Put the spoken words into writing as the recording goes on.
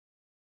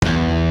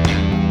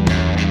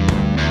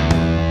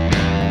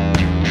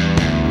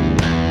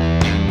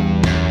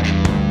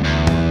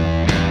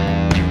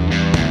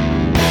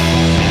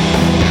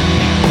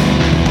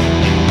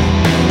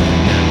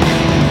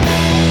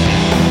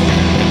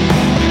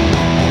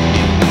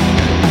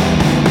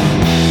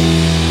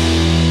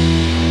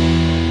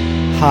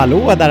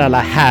Hallå där alla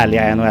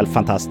härliga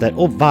NHL-fantaster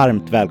och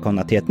varmt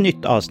välkomna till ett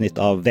nytt avsnitt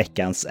av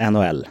veckans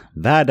NHL.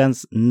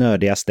 Världens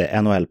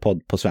nördigaste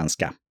NHL-podd på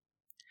svenska.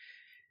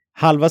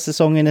 Halva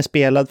säsongen är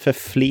spelad för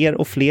fler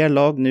och fler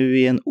lag nu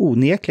i en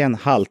onekligen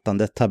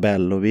haltande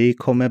tabell och vi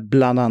kommer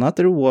bland annat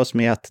roa oss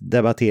med att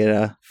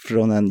debattera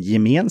från en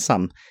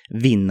gemensam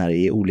vinnare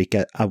i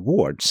olika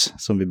awards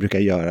som vi brukar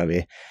göra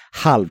vid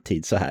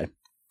halvtid så här.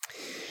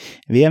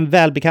 Vi är en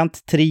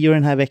välbekant trio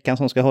den här veckan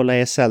som ska hålla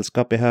er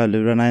sällskap i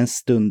hörlurarna en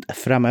stund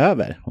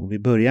framöver. Och vi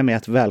börjar med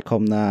att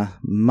välkomna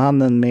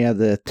mannen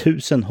med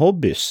 1000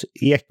 hobbys,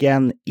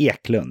 Eken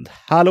Eklund.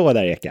 Hallå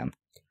där Eken!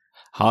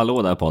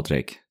 Hallå där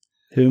Patrik!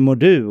 Hur mår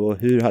du och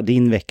hur har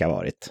din vecka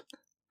varit?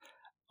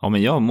 Ja,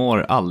 men jag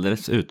mår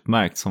alldeles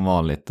utmärkt som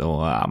vanligt och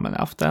jag har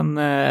haft en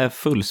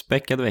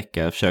fullspäckad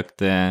vecka. Jag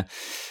försökte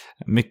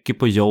mycket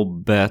på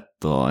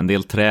jobbet och en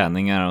del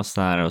träningar och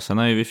sådär. Och sen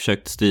har vi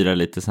försökt styra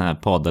lite sådana här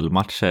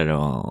padelmatcher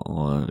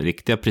och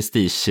riktiga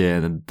prestige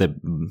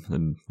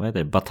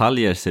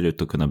bataljer ser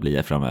ut att kunna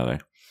bli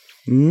framöver.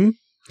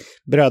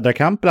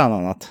 Brödrakamp bland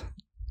annat.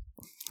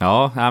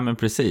 Ja, men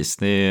precis.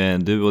 Det är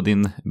du och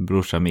din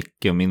brorsa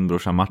Micke och min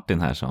brorsa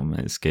Martin här som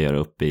ska göra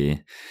upp i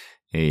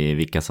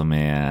vilka som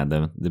är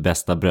det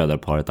bästa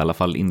bröderparet, i alla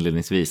fall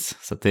inledningsvis.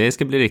 Så det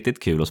ska bli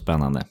riktigt kul och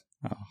spännande.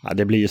 Ja,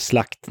 det blir ju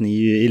slakt. Ni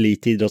är ju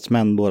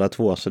elitidrottsmän båda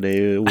två, så det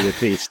är ju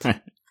orättvist.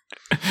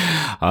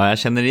 Ja, jag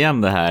känner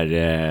igen det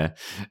här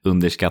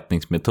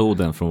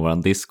underskattningsmetoden från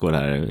våran Discord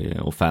här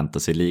och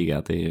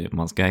fantasyliga.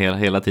 Man ska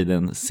hela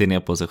tiden se ner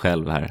på sig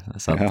själv här.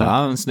 Så att,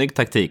 en snygg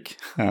taktik.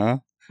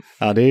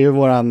 Ja, det är ju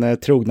våran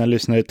trogna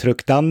lyssnare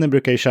Truck Danne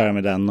brukar ju köra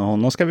med den och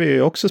honom ska vi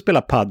ju också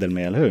spela paddel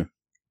med, eller hur?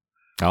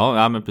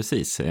 Ja, men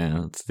precis.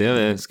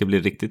 Det ska bli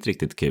riktigt,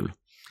 riktigt kul.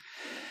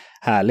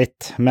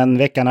 Härligt. Men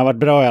veckan har varit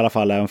bra i alla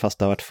fall, även fast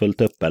det har varit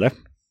fullt upp, eller?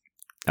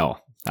 Ja,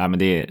 men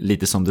det är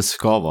lite som det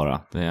ska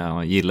vara.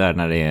 Jag gillar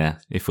när det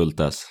är fullt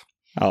ös.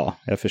 Ja,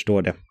 jag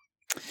förstår det.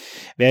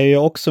 Vi har ju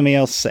också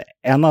med oss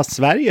en av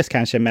Sveriges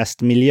kanske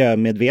mest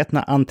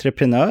miljömedvetna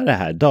entreprenörer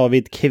här,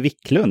 David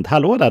Kvicklund.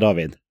 Hallå där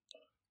David!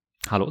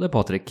 Hallå där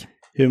Patrik!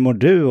 Hur mår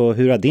du och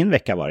hur har din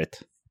vecka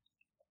varit?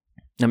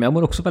 Ja, men jag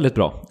mår också väldigt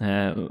bra.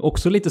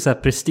 Också lite så här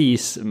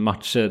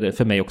prestigematcher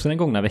för mig också den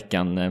gångna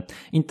veckan.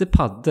 Inte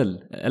paddel,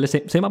 eller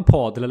säger man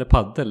padel eller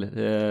paddel?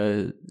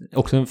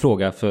 Också en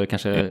fråga för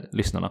kanske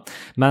lyssnarna.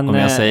 Men, om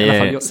jag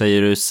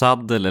säger du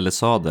saddel eller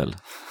sadel?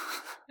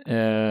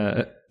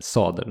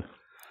 Sadel.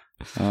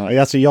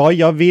 Alltså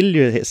jag vill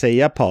ju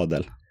säga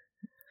padel.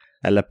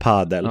 Eller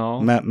paddel.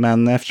 Ja.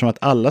 Men eftersom att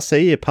alla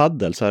säger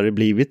paddel så har det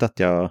blivit att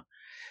jag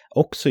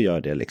också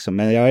gör det liksom.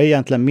 Men jag är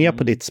egentligen med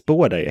på ditt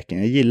spår där Eken.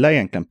 Jag gillar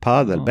egentligen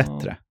paddel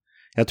bättre.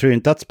 Jag tror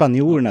inte att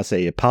spanjorerna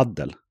säger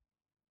paddel.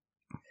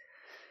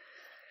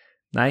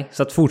 Nej,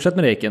 så att fortsätt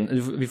med det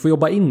Eken. Vi får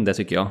jobba in det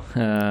tycker jag.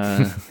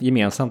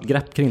 Gemensamt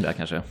grepp kring det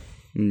kanske.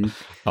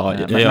 Ja,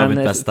 jag gör mitt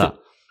bästa.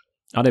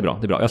 Ja, det är bra.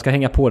 Jag ska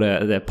hänga på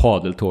det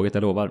padeltåget,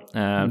 jag lovar.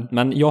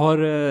 Men jag har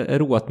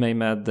roat mig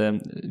med...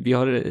 Vi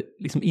har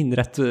liksom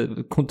inrett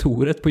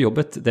kontoret på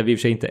jobbet, där vi i och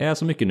för sig inte är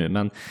så mycket nu.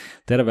 Men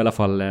där har vi i alla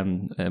fall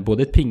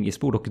både ett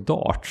pingisbord och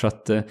dart. Så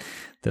att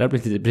det har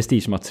blivit lite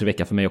prestigematch i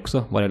veckan för mig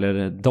också. Vad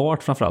gäller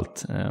dart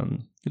framförallt.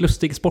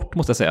 Lustig sport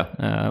måste jag säga.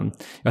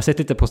 Jag har sett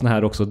lite på såna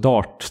här också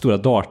stora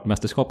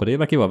dartmästerskap. Och det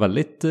verkar ju vara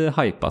väldigt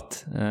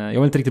hypat. Jag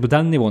var inte riktigt på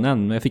den nivån än.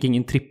 Men jag fick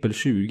ingen trippel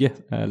 20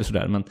 eller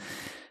sådär. Men...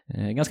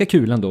 ganska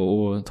kul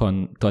ändå att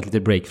ta ett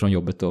litet break från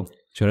jobbet och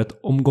köra ett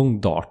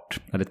omgång dart.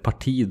 Eller ett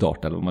parti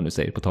dart eller vad man nu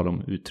säger. På tal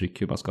om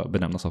uttryck hur man ska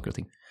benämna saker och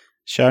ting.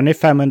 Kör ni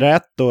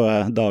 501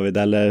 då David?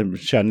 Eller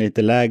kör ni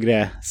lite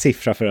lägre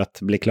siffra för att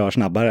bli klar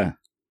snabbare?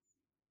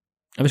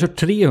 Ja, vi har kört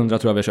 300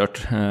 tror jag vi har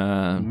kört.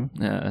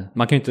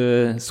 Man kan ju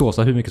inte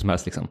såsa hur mycket som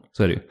helst liksom.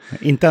 Så är det ju.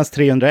 Inte ens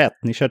 301,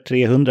 ni kör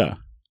 300.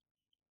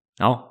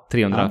 Ja,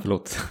 300,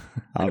 förlåt.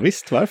 Ja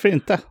visst, varför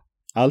inte?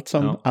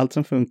 Allt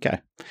som funkar.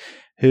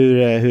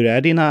 Hur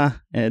är dina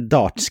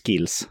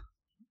dart-skills?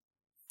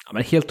 Ja,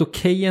 men helt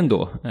okej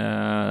ändå,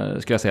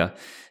 skulle jag säga.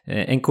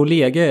 En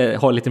kollega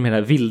har lite mer den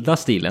här vilda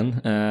stilen.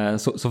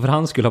 Så för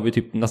hans skull har vi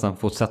typ nästan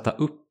fått sätta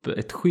upp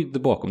ett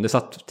skydd bakom.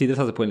 Tidigare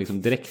satt det på en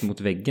liksom direkt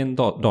mot väggen,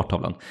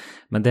 darttavlan.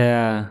 Men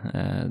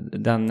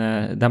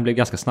den blev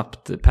ganska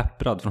snabbt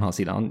pepprad från hans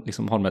sida. Han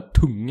liksom har de här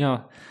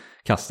tunga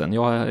kasten.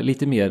 Jag är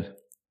lite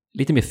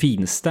mer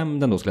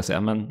finstämd ändå skulle jag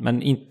säga.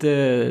 Men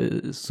inte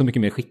så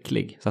mycket mer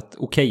skicklig. Så att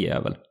okej är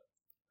jag väl.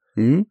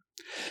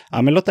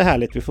 Ja, men låter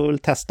härligt. Vi får väl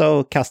testa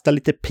och kasta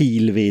lite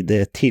pil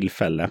vid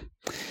tillfälle.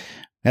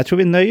 Jag tror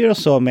vi nöjer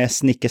oss så med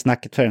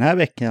snickesnacket för den här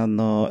veckan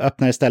och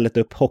öppnar istället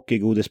upp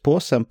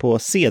hockeygodispåsen på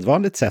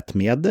sedvanligt sätt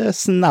med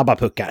snabba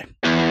puckar.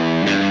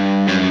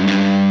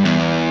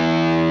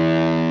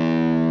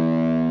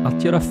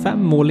 Att göra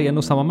 5 mål i en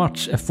och samma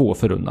match är få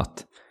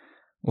förunnat.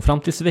 Och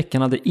fram tills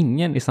veckan hade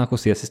ingen i San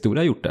Joses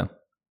historia gjort det.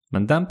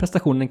 Men den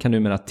prestationen kan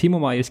numera Timo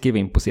Meier skriva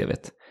in på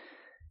CV:t.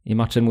 I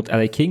matchen mot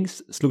LA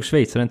Kings slog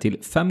schweizaren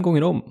till 5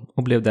 gånger om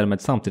och blev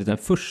därmed samtidigt den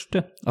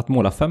första att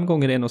måla 5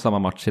 gånger i en och samma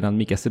match sedan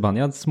Mika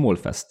Zibanejad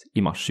målfest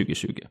i mars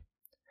 2020.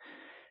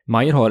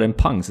 Maier har en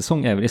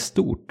pangsäsong även i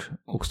stort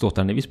och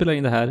står när vi spelar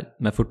in det här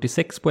med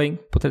 46 poäng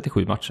på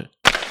 37 matcher.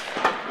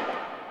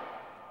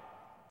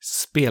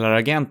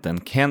 Spelaragenten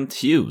Kent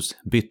Hughes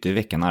bytte i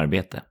veckan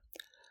arbete.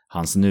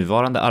 Hans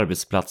nuvarande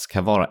arbetsplats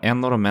kan vara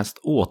en av de mest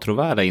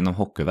åtråvärda inom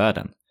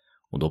hockeyvärlden.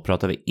 Och då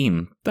pratar vi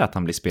inte att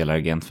han blir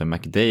spelaragent för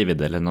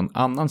McDavid eller någon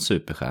annan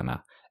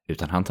superstjärna,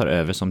 utan han tar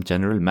över som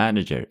general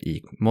manager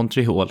i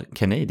Montreal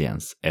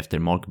Canadiens efter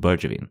Mark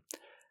Bergevin.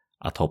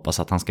 Att hoppas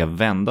att han ska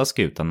vända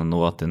skutan och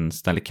nå att en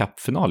Stanley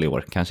Cup-final i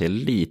år kanske är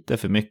lite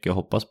för mycket att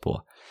hoppas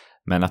på.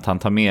 Men att han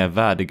tar med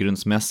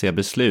värdegrundsmässiga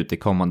beslut i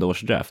kommande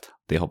års draft,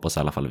 det hoppas i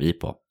alla fall vi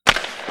på.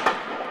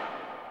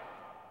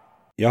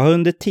 Jag har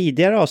under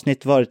tidigare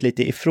avsnitt varit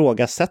lite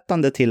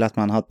ifrågasättande till att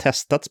man har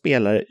testat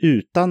spelare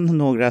utan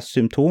några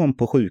symptom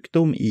på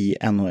sjukdom i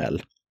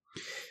NHL.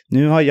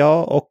 Nu har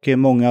jag och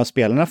många av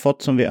spelarna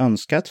fått som vi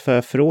önskat,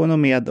 för från och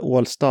med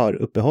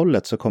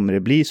All-Star-uppehållet så kommer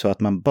det bli så att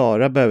man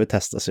bara behöver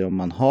testa sig om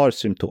man har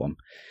symptom.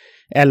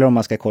 Eller om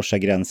man ska korsa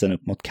gränsen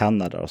upp mot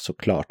Kanada,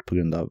 såklart på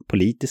grund av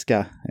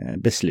politiska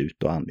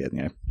beslut och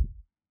anledningar.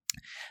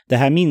 Det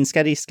här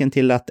minskar risken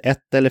till att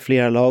ett eller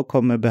flera lag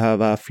kommer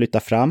behöva flytta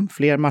fram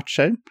fler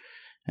matcher.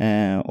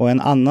 Och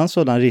en annan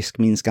sådan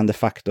riskminskande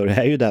faktor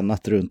är ju den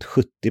att runt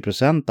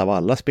 70% av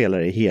alla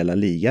spelare i hela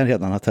ligan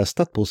redan har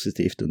testat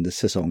positivt under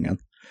säsongen.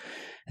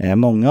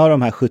 Många av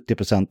de här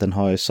 70%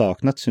 har ju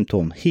saknat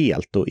symptom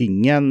helt, och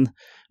ingen,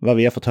 vad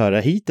vi har fått höra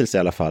hittills i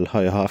alla fall,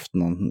 har ju haft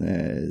någon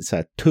så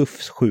här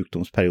tuff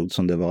sjukdomsperiod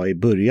som det var i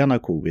början av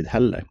covid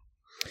heller.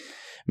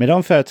 Med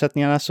de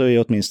förutsättningarna så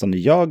är åtminstone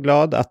jag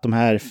glad att de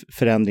här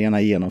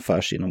förändringarna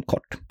genomförs inom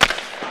kort.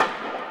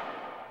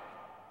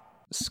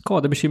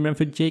 Skadebekymren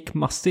för Jake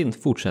Mustin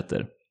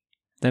fortsätter.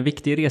 Den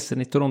viktiga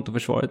resan i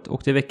Toronto-försvaret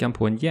åkte i veckan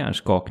på en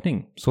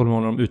hjärnskakning som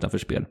håller honom utanför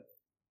spel.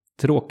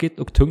 Tråkigt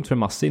och tungt för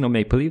Mustin och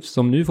Maple Leafs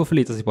som nu får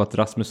förlita sig på att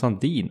Rasmus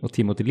Sandin och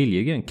Timothy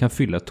Liljegren kan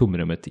fylla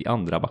tomrummet i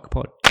andra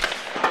backpar.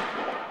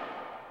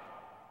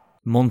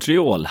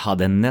 Montreal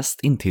hade en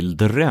nästintill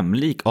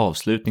drömlik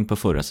avslutning på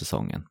förra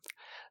säsongen.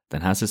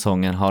 Den här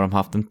säsongen har de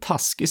haft en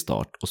taskig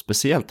start, och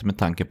speciellt med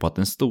tanke på att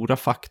den stora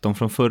faktorn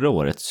från förra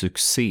årets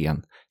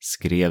succén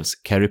skrevs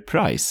Carey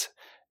Price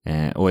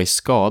och är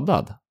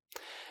skadad.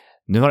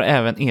 Nu har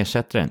även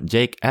ersättaren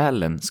Jake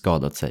Allen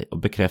skadat sig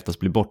och bekräftas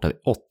bli borta i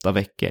 8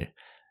 veckor.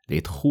 Det är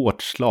ett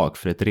hårt slag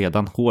för ett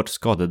redan hårt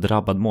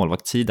skadedrabbad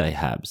målvaktssida i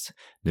Habs.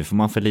 Nu får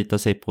man förlita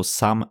sig på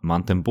Sam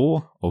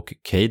Montembeault och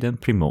Caden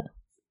Primo.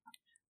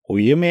 Och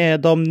i och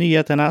med de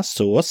nyheterna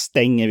så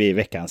stänger vi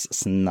veckans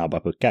snabba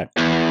puckar.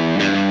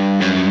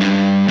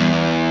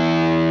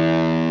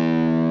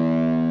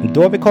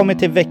 Då har vi kommit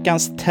till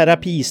veckans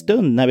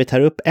terapistund när vi tar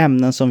upp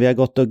ämnen som vi har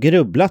gått och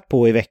grubblat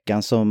på i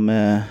veckan som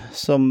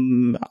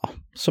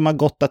har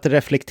gått att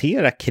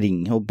reflektera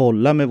kring och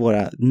bolla med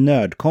våra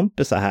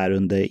nördkompisar här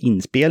under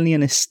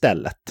inspelningen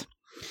istället.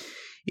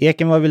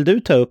 Eken, vad vill du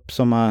ta upp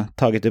som har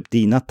tagit upp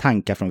dina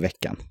tankar från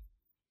veckan?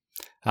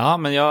 Ja,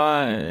 men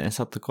jag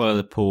satt och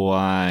kollade på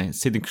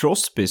Sidney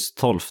Crosbys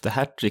 12:e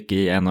hattrick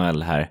i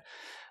NHL här.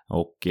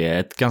 Och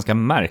ett ganska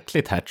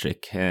märkligt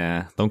hattrick.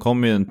 De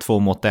kom ju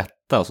 2-1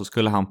 och så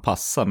skulle han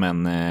passa,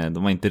 men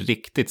de var inte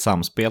riktigt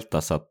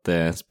samspelta, så att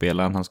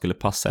spelaren han skulle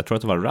passa, jag tror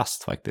att det var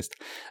Rust faktiskt,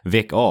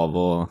 vek av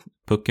och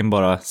pucken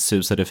bara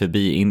susade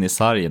förbi in i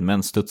sargen,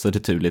 men studsade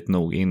turligt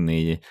nog in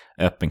i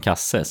öppen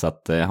kasse, så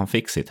att han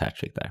fick sitt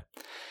hattrick där.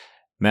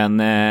 Men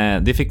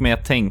det fick mig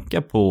att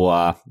tänka på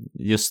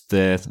just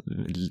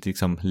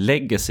liksom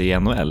legacy i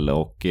NHL,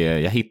 och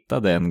jag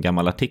hittade en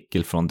gammal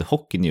artikel från The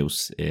Hockey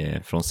News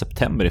från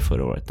september i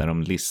förra året där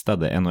de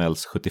listade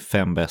NHLs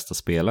 75 bästa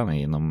spelarna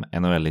inom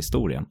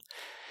NHL-historien.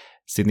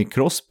 Sidney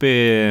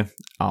Crosby,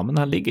 ja, men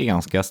han ligger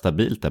ganska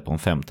stabilt där på en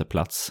 5:e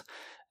plats.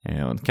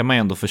 Det kan man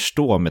ändå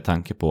förstå med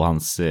tanke på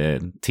hans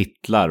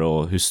titlar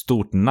och hur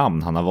stort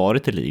namn han har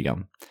varit i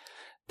ligan.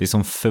 Det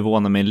som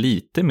förvånar mig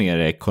lite mer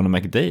är Connor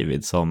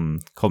McDavid som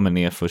kommer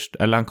ner först,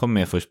 eller han kommer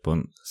med först på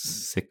en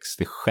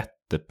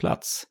 66:e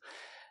plats.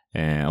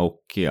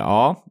 Och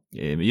ja,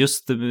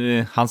 just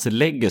hans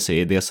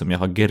legacy är det som jag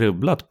har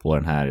grubblat på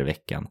den här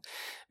veckan.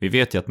 Vi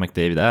vet ju att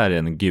McDavid är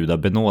en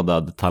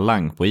gudabenådad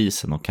talang på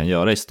isen och kan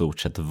göra i stort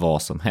sett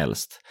vad som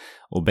helst.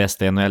 Och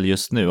bäst i NHL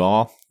just nu,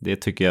 ja, det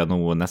tycker jag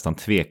nog nästan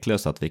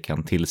tveklöst att vi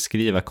kan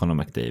tillskriva Connor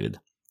McDavid.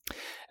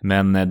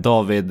 Men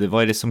David,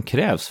 vad är det som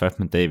krävs för att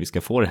McDavid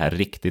ska få det här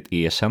riktigt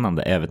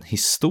erkännande även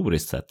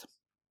historiskt sett?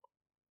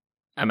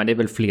 Ja, men det är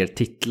väl fler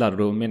titlar,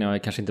 då menar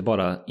jag kanske inte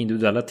bara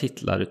individuella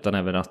titlar utan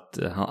även att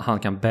han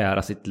kan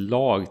bära sitt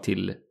lag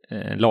till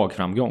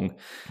lagframgång.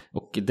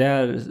 Och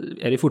där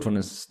är det fortfarande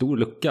en stor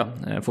lucka,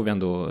 får vi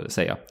ändå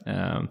säga.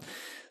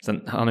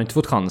 Sen, han har inte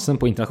fått chansen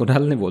på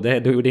internationell nivå, det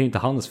är inte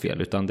hans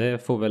fel, utan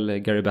det får väl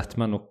Gary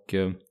Bettman och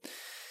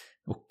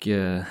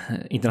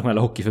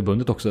internationella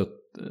hockeyförbundet också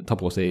ta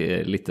på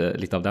sig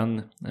lite av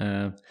den,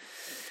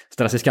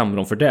 ställa sig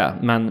skamvrån för det.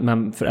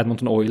 Men för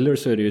Edmonton Oilers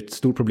så är det ju ett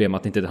stort problem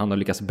att inte han har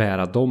lyckats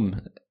bära dem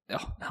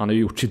han har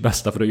ju gjort sitt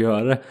bästa för att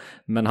göra det,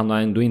 men han har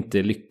ändå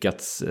inte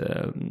lyckats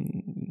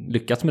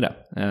med det.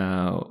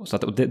 Så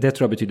att, och det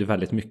tror jag betyder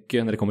väldigt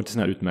mycket när det kommer till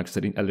såna här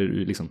utmärkelser,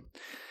 eller liksom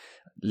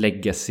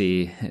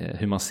legacy,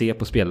 hur man ser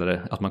på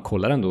spelare, att man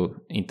kollar ändå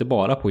inte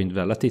bara på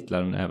individuella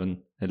titlar men även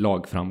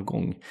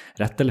lagframgång.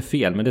 Rätt eller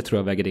fel, men det tror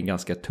jag väger in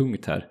ganska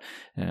tungt här,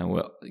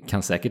 och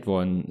kan säkert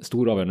vara en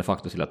stor avgörande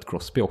faktor till att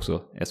Crosby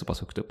också är så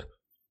pass högt upp.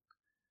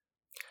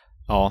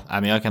 Ja,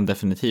 men jag kan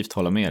definitivt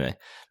hålla med dig.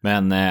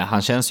 Men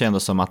han känns ju ändå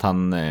som att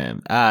han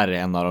är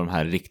en av de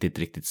här riktigt,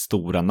 riktigt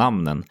stora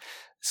namnen.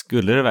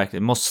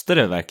 Måste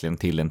det verkligen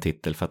till en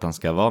titel för att han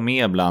ska vara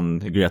med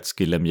bland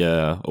Gretzky,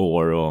 Lemieux,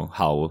 Orr och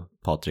Howe?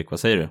 Patrik, vad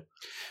säger du?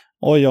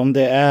 Oj, om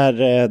det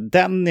är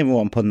den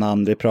nivån på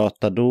namn vi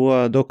pratar,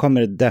 då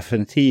kommer det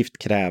definitivt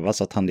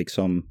krävas att han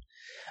liksom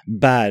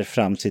bär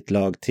fram sitt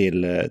lag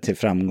till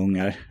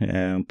framgångar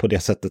på det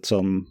sättet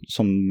som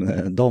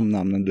de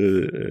namnen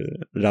du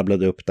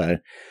rabblade upp där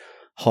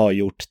har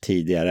gjort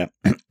tidigare.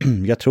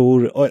 Jag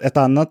tror ett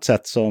annat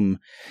sätt som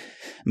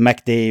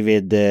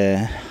McDavid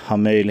har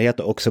möjlighet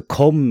och också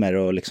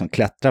kommer att liksom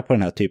klättra på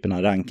den här typen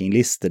av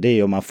rankinglistor, det är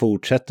ju om man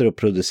fortsätter att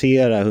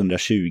producera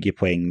 120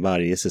 poäng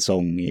varje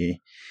säsong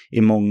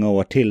i många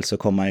år till, så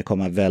kommer man ju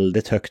komma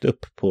väldigt högt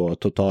upp på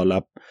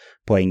totala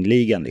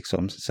poängligan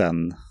liksom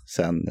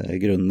sen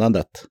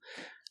grundandet.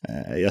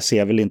 Jag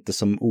ser väl inte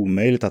som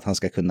omöjligt att han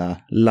ska kunna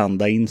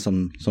landa in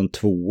som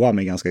tvåa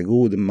med ganska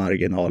god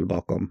marginal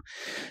bakom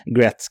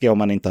Gretzky om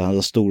man inte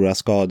har stora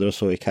skador och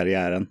så i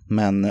karriären.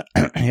 Men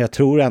jag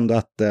tror ändå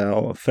att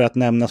för att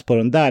nämnas på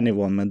den där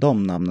nivån med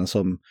de namnen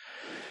som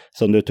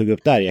du tog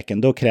upp där,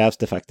 Eken, då krävs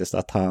det faktiskt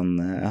att han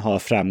har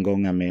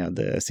framgångar med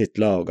sitt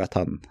lag,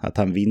 att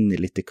han vinner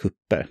lite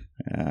kupper.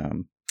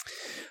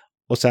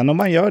 Och sen om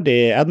man gör det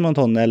i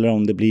Edmonton, eller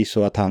om det blir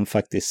så att han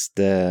faktiskt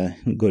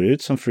går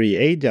ut som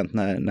free agent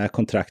när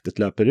kontraktet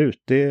löper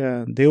ut,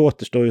 det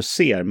återstår ju att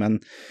se. Men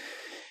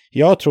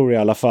jag tror i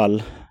alla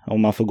fall,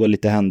 om man får gå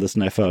lite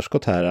händelserna i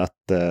förskott här,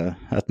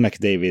 att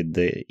McDavid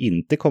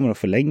inte kommer att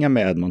förlänga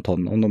med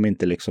Edmonton om de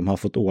inte liksom har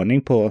fått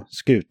ordning på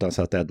skutan,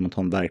 så att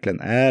Edmonton verkligen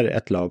är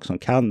ett lag som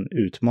kan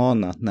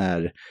utmana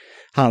när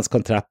hans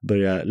kontrakt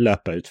börjar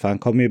löpa ut. För han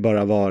kommer ju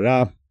bara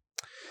vara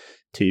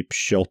typ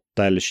 28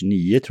 eller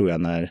 29 tror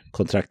jag när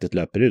kontraktet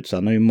löper ut. Så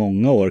han har ju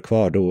många år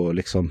kvar då att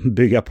liksom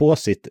bygga på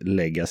sitt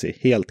legacy,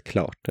 helt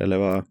klart.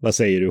 Eller vad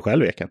säger du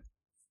själv, Eken?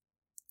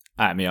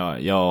 Nej, men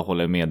jag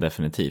håller med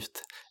definitivt.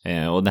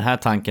 Och den här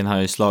tanken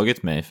har ju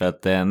slagit mig, för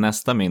att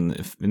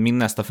min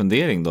nästa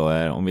fundering då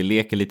är, om vi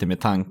leker lite med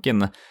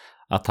tanken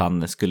att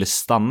han skulle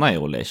stanna i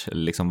Oilers,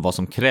 liksom vad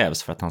som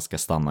krävs för att han ska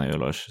stanna i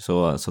Oilers,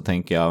 så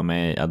tänker jag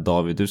mig att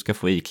David, du ska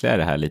få iklä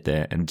det här lite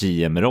en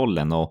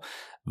GM-rollen och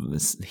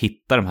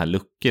hitta de här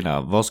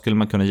luckorna. Vad skulle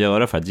man kunna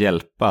göra för att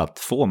hjälpa att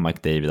få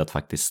McDavid att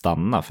faktiskt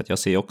stanna? För att jag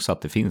ser också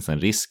att det finns en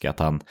risk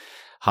att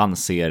han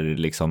ser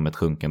liksom ett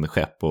sjunkande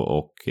skepp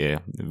och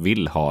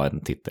vill ha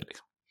en titel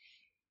liksom.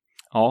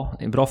 Ja,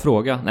 en bra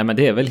fråga. Nej, men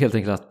det är väl helt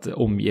enkelt att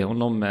omge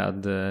honom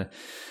med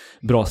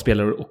bra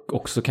spelare och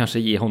också kanske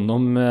ge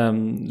honom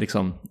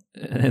liksom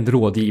en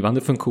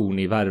rådgivande funktion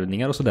i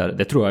värvningar och sådär.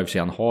 Det tror jag i och för sig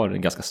han har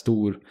en ganska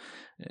stor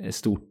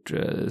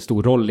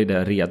roll i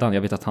det redan.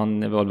 Jag vet att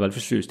han var väldigt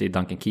förtjust i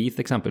Duncan Keith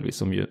exempelvis,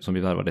 som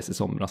ju värvades i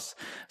somras.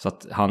 Så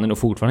att han är nog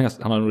fortfarande,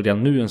 han har nog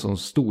redan nu en sån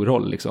stor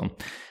roll liksom.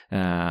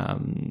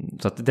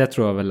 Så att det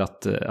tror jag väl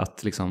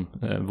att liksom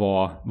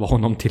var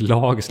honom till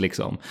lags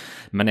liksom.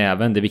 Men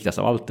även det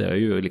viktigaste av allt är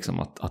ju liksom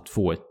att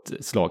få ett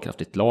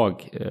slagkraftigt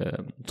lag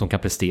som kan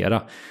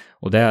prestera.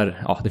 Och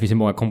det finns ju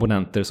många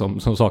komponenter som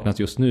saknas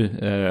just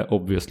nu,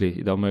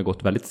 obviously. Det har man ju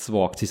gått väldigt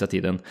svagt sista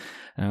tiden.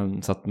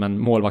 Men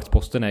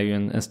målvaktsposten är ju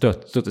en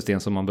stötesten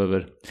som man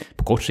behöver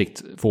på kort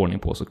sikt få ordning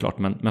på, såklart.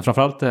 Men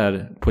framförallt det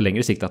här på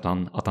längre sikt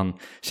att han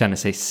känner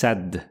sig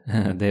sedd.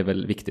 Det är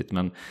väl viktigt,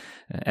 men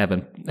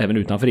även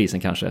utanför isen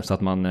kanske. Så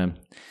att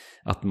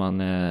man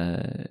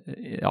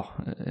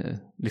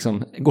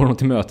liksom går något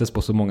till mötes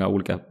på så många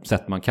olika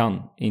sätt man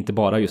kan. Inte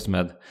bara just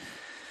med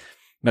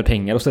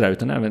pengar och sådär,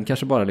 utan även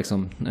kanske bara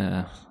liksom,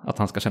 att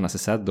han ska känna sig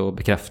sedd och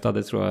bekräftad.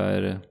 Det tror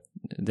jag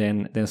det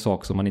är en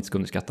sak som man inte ska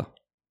underskatta.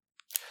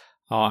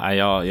 Ja,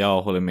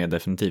 jag håller med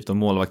definitivt. Och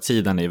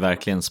målvaktssidan är ju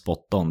verkligen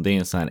spot on. Det är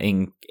en sån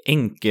här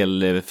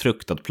enkel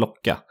frukt att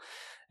plocka.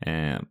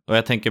 Och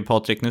jag tänker,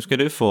 Patrik, nu ska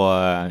du få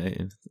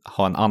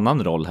ha en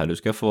annan roll här. Du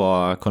ska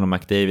få Conor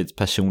McDavids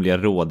personliga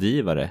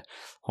rådgivare.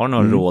 Har du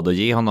någon råd att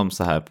ge honom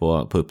så här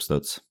på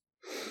uppstuds?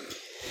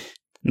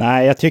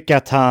 Nej, jag tycker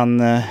att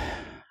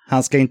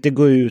han ska inte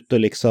gå ut och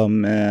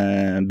liksom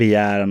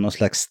begära någon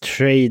slags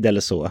trade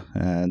eller så.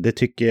 Det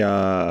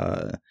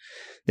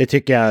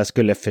tycker jag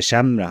skulle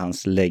försämra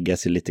hans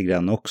legacy lite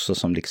grann också,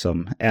 som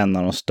liksom en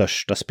av de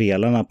största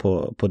spelarna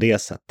på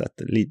det sättet.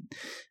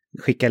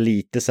 Skicka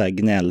lite så här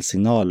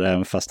gnällsignaler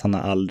även fast han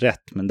har all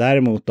rätt. Men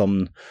däremot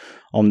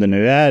om det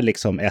nu är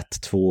liksom 1-2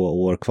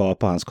 år kvar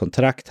på hans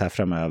kontrakt här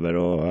framöver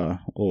och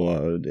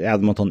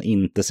Edmonton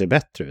inte ser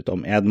bättre ut.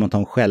 Om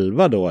Edmonton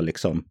själva då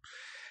liksom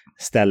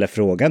ställer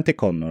frågan till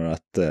Connor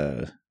att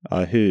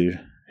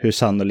hur hur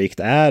sannolikt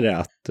är det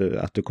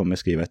att du kommer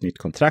skriva ett nytt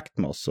kontrakt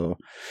med oss. Och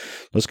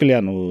då skulle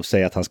jag nog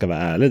säga att han ska vara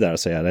ärlig där och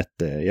säga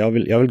att jag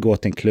vill gå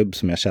till en klubb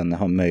som jag känner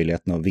har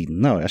möjligheten att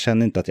vinna. Och jag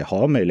känner inte att jag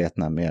har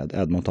möjligheterna med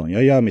Edmonton.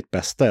 Jag gör mitt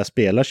bästa. Jag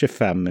spelar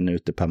 25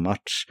 minuter per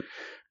match.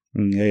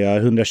 Jag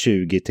gör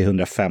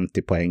 120-150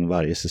 poäng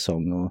varje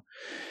säsong. Och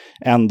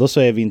ändå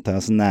så är vi inte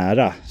ens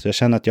nära. Så jag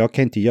känner att jag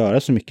kan inte göra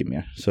så mycket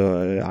mer.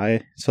 Så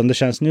nej, som det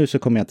känns nu så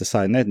kommer jag inte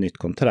signa ett nytt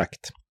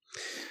kontrakt.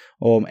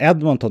 Och om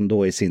Edmonton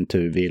då i sin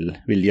tur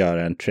vill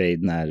göra en trade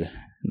när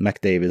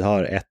McDavid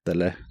har 1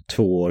 eller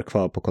 2 år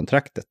kvar på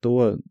kontraktet,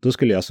 då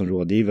skulle jag som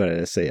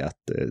rådgivare säga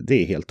att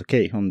det är helt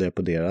okej om det är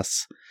på deras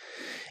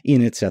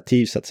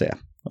initiativ så att säga.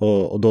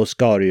 Och då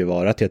ska det ju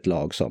vara till ett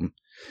lag som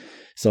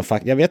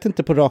jag vet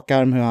inte på rak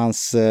arm hur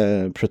hans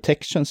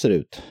protection ser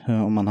ut.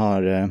 Om man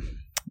har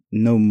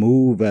no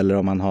move eller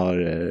om man har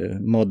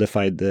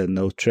modified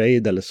no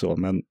trade eller så,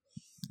 men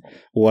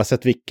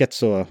oavsett vilket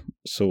så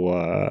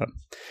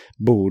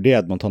borde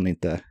Edmonton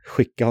inte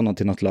skicka honom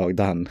till något lag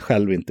där han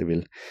själv inte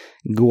vill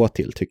gå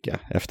till, tycker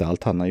jag, efter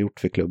allt han har gjort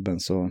för klubben.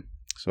 Så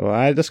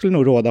nej, det skulle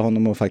nog råda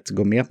honom att faktiskt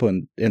gå med på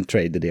en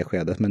trade i det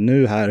skedet. Men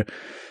nu här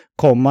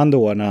kommande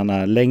år när han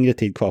har längre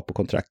tid kvar på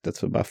kontraktet,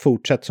 så bara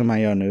fortsätt som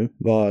han gör nu.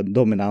 Var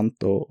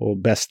dominant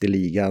och bäst i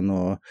ligan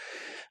och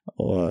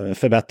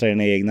förbättra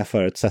dina egna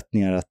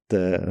förutsättningar att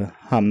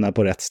hamna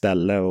på rätt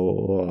ställe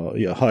och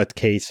ha ett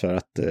case för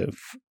att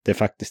det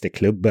faktiskt är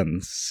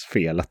klubbens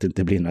fel att det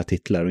inte blir några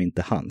titlar och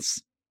inte hans.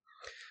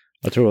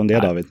 Vad tror du om det,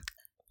 David?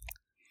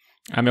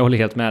 Ja, men jag håller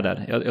helt med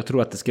där. Jag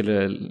tror att det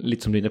skulle,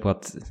 lite som du är inne på,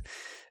 att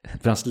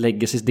för hans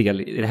legacys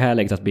del i det här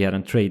läget att begära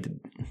en trade,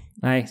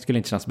 nej, skulle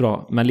inte kännas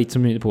bra. Men lite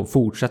som du är inne på,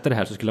 fortsätter det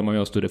här så skulle man ju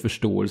ha större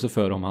förståelse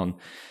för om han,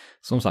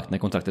 som sagt, när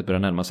kontraktet börjar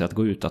närma sig att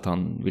gå ut, att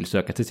han vill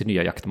söka till sin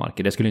nya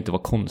jaktmarker. Det skulle inte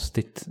vara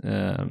konstigt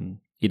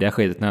i det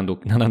skedet när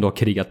han ändå har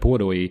krigat på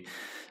då i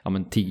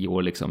 10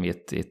 år liksom, i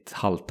ett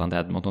haltande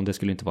Edmonton. Det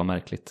skulle inte vara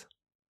märkligt.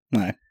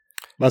 Nej.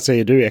 Vad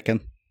säger du, Eken?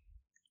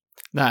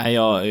 Nej,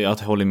 jag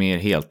håller med er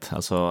helt.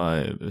 Alltså,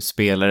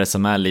 spelare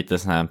som är lite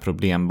sån här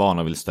problembarn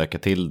och vill stöka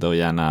till det och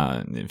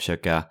gärna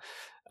försöka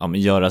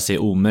göra sig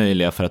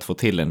omöjliga för att få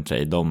till en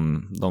trade,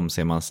 de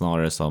ser man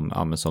snarare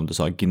som du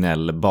sa,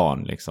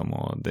 gnällbarn liksom,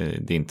 och det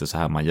är inte så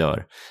här man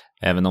gör.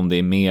 Även om det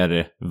är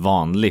mer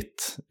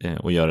vanligt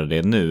att göra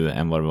det nu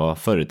än vad det var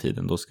förr i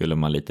tiden, då skulle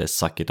man lite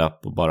suck it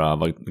up och bara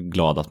vara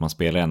glad att man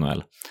spelar i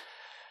NHL.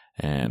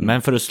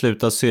 Men för att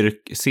sluta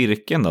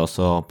cirkeln då,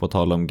 så på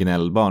tal om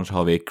gnällbarn, så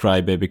har vi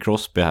Crybaby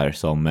Crosby här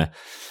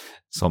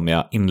som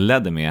jag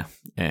inledde med.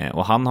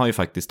 Och han har ju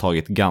faktiskt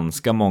tagit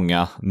ganska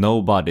många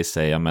nobody,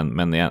 säger jag,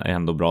 men är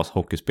ändå bra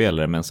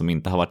hockeyspelare, men som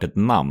inte har varit ett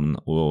namn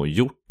och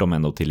gjort dem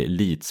ändå till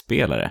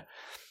elitspelare.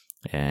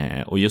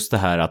 Och just det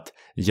här att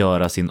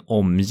göra sin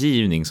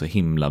omgivning så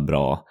himla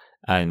bra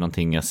är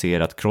någonting jag ser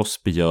att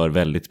Crosby gör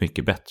väldigt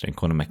mycket bättre än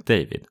Connor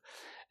McDavid.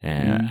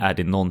 Är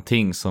det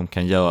någonting som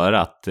kan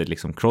göra att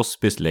liksom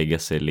Crosbys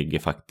legacy ligger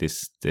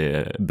faktiskt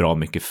bra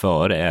mycket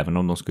före, även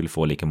om de skulle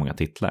få lika många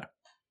titlar?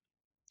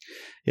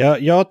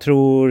 Jag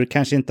tror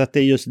kanske inte att det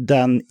är just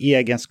den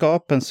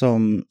egenskapen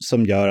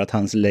som gör att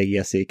hans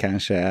legacy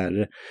kanske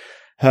är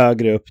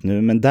högre upp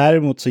nu. Men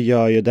däremot så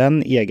gör ju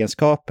den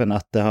egenskapen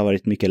att det har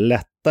varit mycket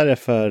lättare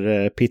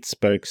för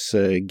Pittsburghs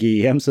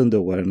GMs under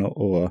åren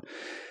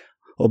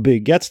och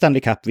bygga ett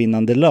Stanley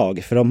Cup-vinnande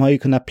lag. För de har ju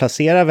kunnat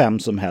placera vem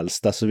som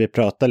helst. Alltså vi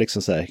pratar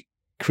liksom så här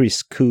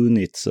Chris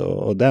Kunitz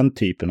och den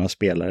typen av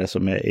spelare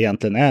som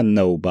egentligen är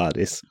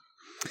nobodies.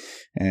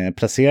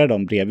 Placera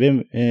dem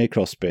bredvid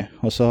Crosby.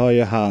 Och så har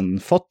ju han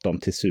fått dem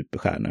till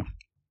superstjärnor.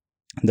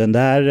 Den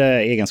där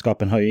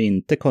egenskapen har ju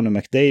inte Connor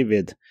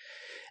McDavid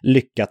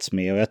lyckats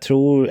med. Och jag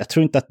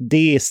tror inte att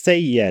det i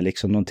sig är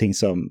liksom någonting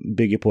som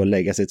bygger på att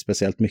lägga sig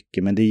speciellt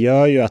mycket. Men det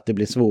gör ju att det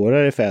blir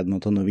svårare för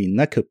Edmonton att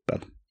vinna kuppen.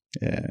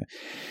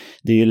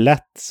 Det är ju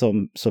lätt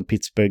som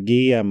Pittsburgh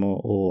GM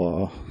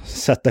och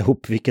sätta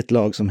ihop vilket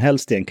lag som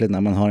helst egentligen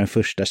när man har en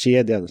första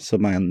kedja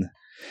som man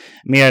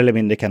mer eller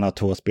mindre kan ha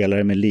 2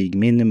 spelare med League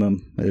minimum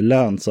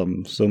lön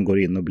som går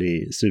in och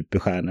blir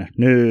superstjärnor.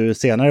 Nu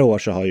senare år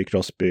så har ju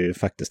Crosby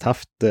faktiskt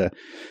haft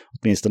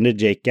åtminstone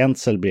Jake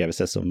Guentzel bredvid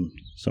sig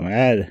som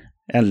är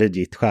en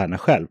legit stjärna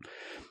själv.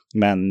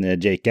 Men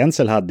Jake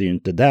Guentzel hade ju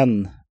inte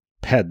den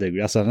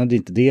pedigree, alltså han hade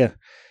inte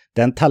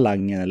den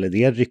talangen eller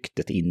det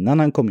ryktet innan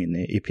han kom in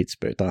i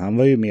Pittsburgh, utan han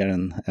var ju mer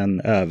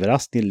en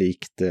överraskning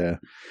likt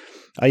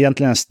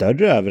egentligen en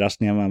större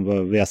överraskning än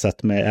vad vi har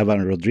sett med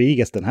Evan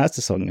Rodriguez den här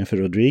säsongen, för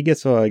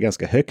Rodriguez var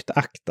ganska högt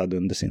aktad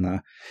under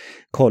sina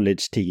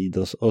college-tid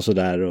och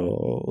sådär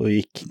och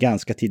gick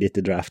ganska tidigt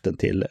i draften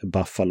till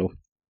Buffalo.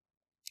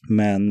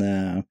 Men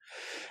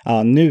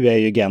nu är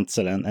ju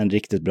Guentzel en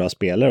riktigt bra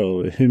spelare,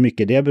 och hur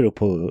mycket det beror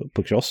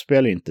på Crosby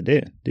eller inte,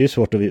 det är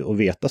svårt att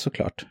veta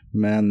såklart.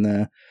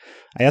 Men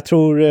jag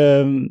tror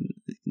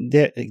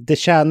det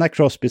tjänar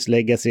Crosbys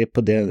legacy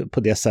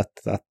på det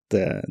sättet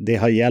att det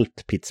har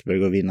hjälpt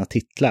Pittsburgh att vinna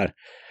titlar.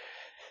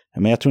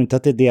 Men jag tror inte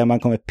att det är det man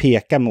kommer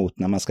peka mot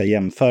när man ska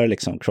jämföra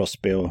liksom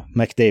Crosby och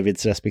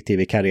McDavids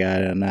respektive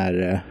karriärer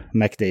när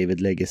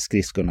McDavid lägger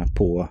skridskorna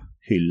på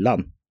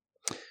hyllan.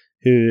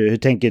 Hur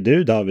tänker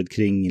du, David,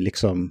 kring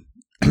liksom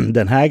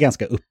den här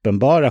ganska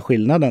uppenbara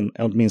skillnaden,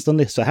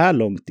 åtminstone så här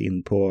långt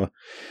in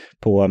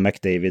på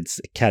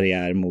McDavids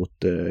karriär mot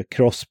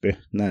Crosby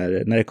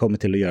när det kommer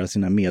till att göra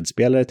sina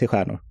medspelare till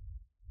stjärnor?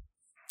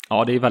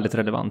 Ja, det är väldigt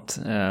relevant.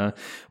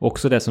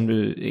 Också det som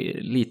du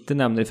lite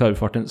nämner i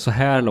förbifarten, så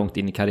här långt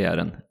in i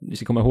karriären. Vi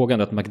ska komma ihåg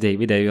ändå att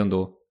McDavid är ju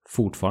ändå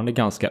fortfarande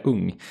ganska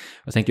ung.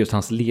 Jag tänker just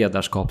hans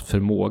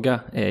ledarskapsförmåga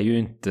är ju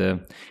inte...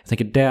 Jag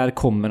tänker där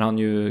kommer han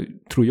ju,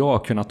 tror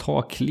jag, kunna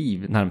ta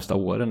kliv närmsta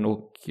åren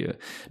och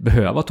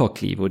behöva ta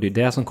kliv. Och det är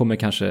det som kommer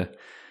kanske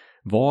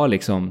vara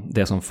liksom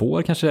det som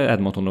får kanske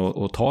Edmonton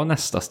att ta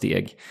nästa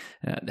steg.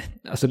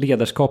 Alltså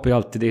ledarskap är ju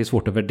alltid, det är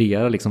svårt att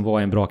värdera liksom vad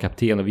är en bra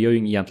kapten, och vi har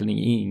ju egentligen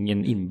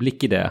ingen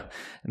inblick i det.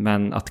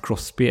 Men att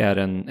Crosby är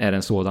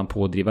en sådan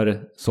pådrivare,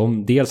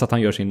 som dels att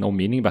han gör sin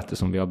omgivning bättre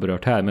som vi har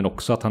berört här, men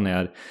också att han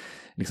är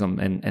liksom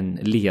en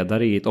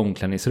ledare i ett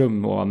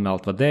omklädningsrum och med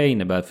allt vad det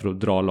innebär för att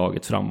dra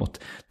laget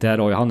framåt. Där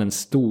har ju han en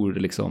stor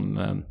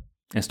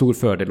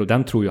fördel, och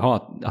den tror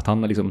jag att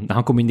han liksom, när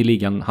han kom in i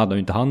ligan hade ju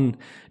inte han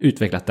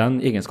utvecklat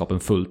den egenskapen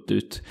fullt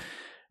ut.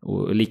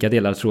 Och lika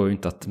delar tror jag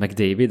inte att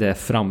McDavid är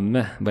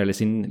framme vad gäller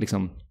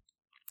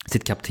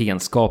sitt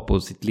kaptenskap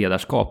och sitt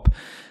ledarskap.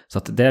 Så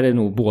att där är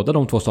nog båda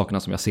de två sakerna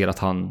som jag ser att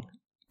han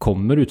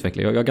kommer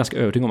utveckla. Jag är ganska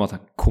övertygad om att han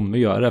kommer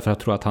göra det, för jag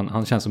tror att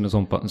han känns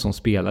som en sån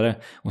spelare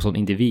och en sån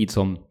individ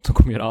som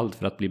kommer göra allt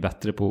för att bli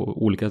bättre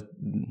på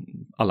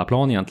alla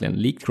plan egentligen,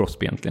 likt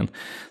Crosby egentligen.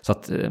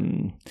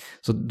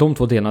 Så de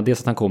två delarna, dels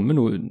att han kommer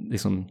nog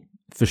liksom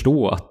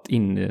förstå att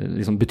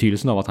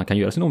betydelsen av att han kan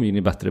göra sin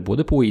omgivning bättre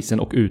både på isen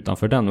och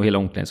utanför den, och hela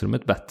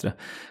omklädningsrummet bättre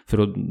för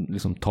att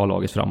liksom ta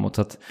laget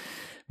framåt.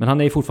 Men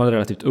han är fortfarande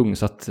relativt ung,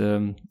 så att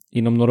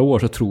inom några år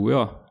så tror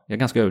jag är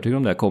ganska övertygad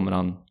om det, kommer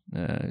han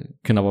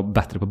kunna vara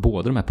bättre på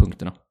båda de här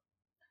punkterna.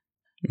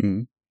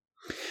 Mm.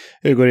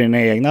 Hur går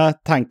dina egna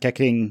tankar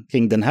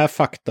kring den här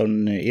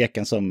faktorn,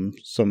 Eken,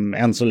 som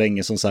än så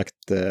länge som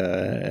sagt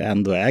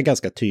ändå är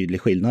ganska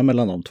tydlig skillnad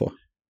mellan de två?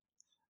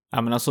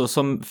 Ja, men alltså,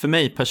 som för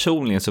mig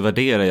personligen så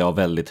värderar jag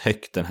väldigt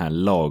högt den här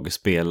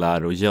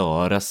lagspelar och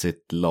göra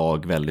sitt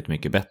lag väldigt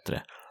mycket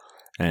bättre.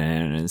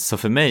 Så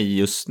för mig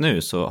just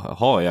nu så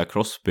har jag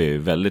Crosby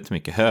väldigt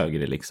mycket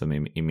högre liksom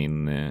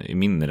i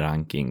min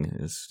ranking.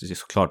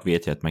 Såklart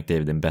vet jag att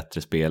McDavid är en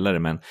bättre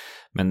spelare,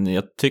 men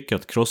jag tycker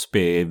att Crosby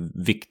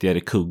är viktigare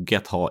kugge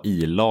att ha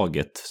i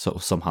laget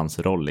som hans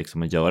roll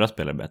liksom, att göra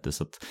spelare bättre.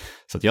 Så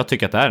att jag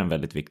tycker att det är en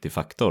väldigt viktig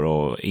faktor,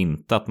 och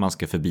inte att man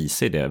ska förbi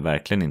sig det,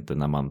 verkligen inte,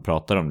 när man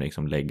pratar om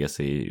liksom lägga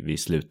sig vid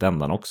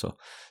slutändan också.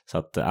 Så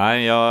att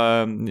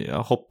jag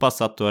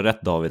hoppas att du har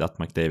rätt, David, att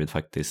McDavid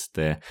faktiskt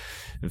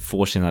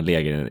får sina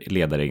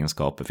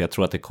ledaregenskaper, för jag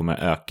tror att det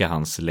kommer öka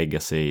hans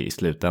legacy i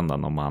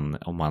slutändan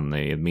om han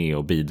är med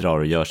och bidrar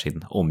och gör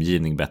sin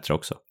omgivning bättre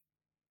också.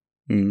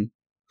 Mm.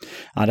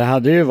 Ja, det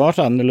hade ju varit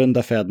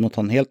annorlunda för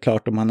Edmonton helt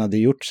klart om han hade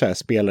gjort så här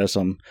spelare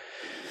som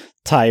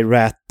Ty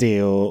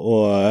Ratty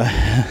och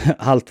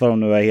allt vad de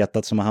nu har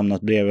hetat som har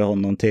hamnat bredvid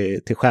honom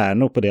till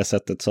stjärnor på det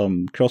sättet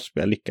som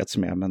Crosby har lyckats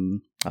med. Men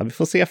ja, vi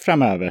får se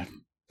framöver.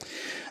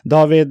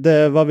 David,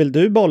 vad vill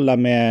du bolla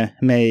med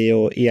mig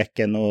och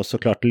Eken och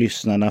såklart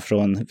lyssnarna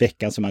från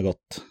veckan som har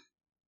gått?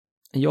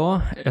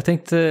 Ja, jag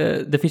tänkte,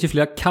 det finns ju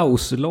flera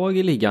kaoslag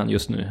i ligan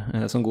just nu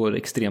som går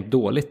extremt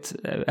dåligt.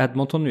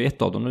 Edmonton är ju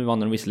ett av dem, nu vann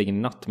de visserligen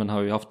i natt, men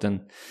har ju haft en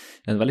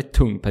väldigt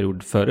tung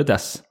period före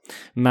dess.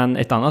 Men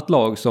ett annat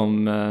lag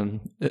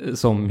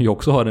som ju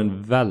också har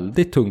en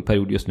väldigt tung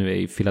period just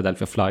nu är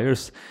Philadelphia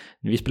Flyers.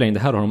 När vi spelar in det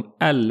här har de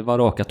 11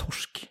 raka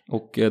torsk.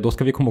 Och då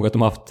ska vi komma ihåg att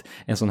de har haft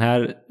en sån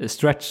här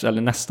stretch,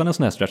 eller nästan en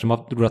sån här stretch. De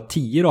har haft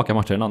 10 raka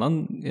matcher en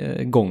annan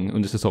gång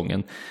under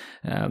säsongen.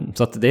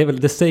 Så att det är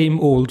väl the same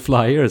old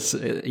Flyers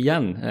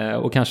igen.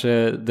 Och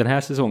kanske den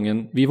här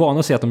säsongen, vi är vana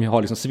att se att de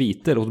har liksom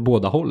sviter åt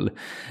båda håll.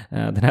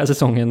 Den här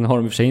säsongen har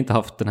de i och för sig inte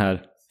haft den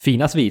här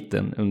fina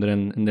sviten under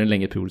en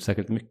längre period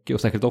särskilt mycket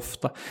och särskilt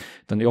ofta.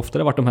 Utan det är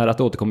oftare varit de här att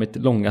det återkommit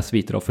långa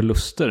sviter av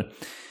förluster.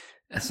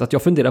 Så att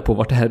jag funderar på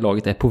vart det här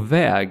laget är på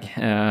väg.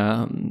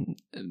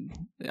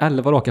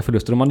 11 raka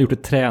förluster. De har gjort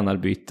ett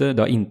tränarbyte.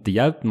 Det har inte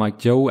hjälpt.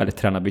 Mike Joe, eller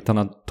tränarbyte, han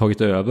har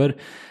tagit över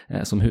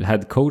som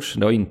head coach.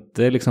 Det har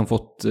inte liksom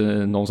fått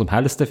någon som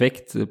helst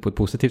effekt på ett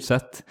positivt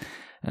sätt.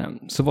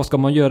 Så vad ska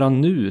man göra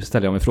nu,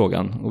 ställer jag mig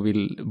frågan och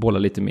vill bolla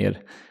lite mer.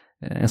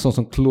 En sån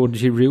som Claude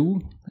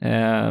Giroux,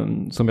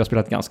 som jag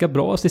spelat ganska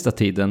bra sista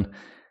tiden.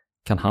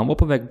 Kan han vara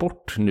på väg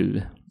bort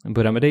nu?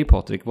 Börja med dig,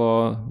 Patrik.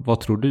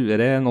 Vad tror du? Är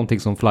det någonting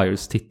som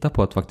Flyers tittar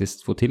på, att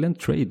faktiskt få till en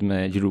trade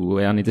med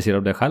Giroux? Är han intresserad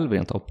av det själv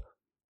rent av?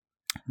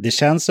 Det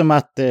känns som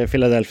att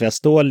Philadelphia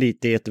står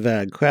lite i ett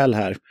vägskäl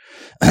här.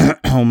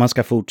 Om man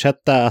ska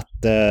fortsätta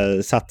att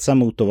satsa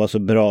mot att vara så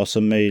bra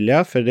som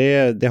möjliga. För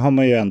det har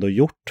man ju ändå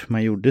gjort.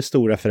 Man gjorde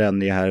stora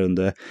förändringar här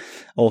under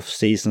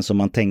off-season som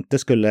man tänkte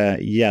skulle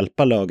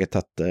hjälpa laget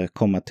att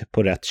komma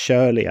på rätt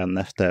köl igen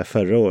efter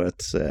förra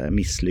årets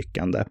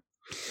misslyckande.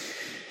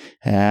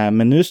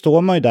 Men nu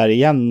står man ju där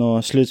igen,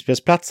 och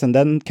slutspelsplatsen,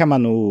 den kan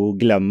man nog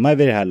glömma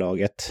vid det här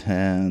laget.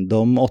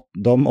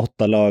 De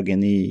 8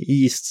 lagen i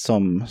East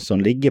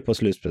som ligger på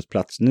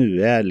slutspelsplats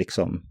nu är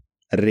liksom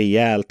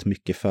rejält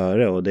mycket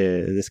före, och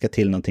det ska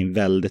till någonting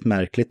väldigt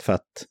märkligt för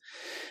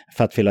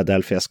att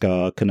Philadelphia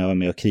ska kunna vara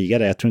med och kriga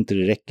där. Jag tror inte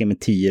det räcker med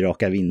 10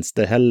 raka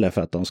vinster heller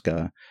för att de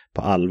ska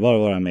på allvar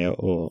vara med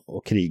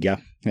och kriga,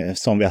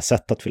 som vi har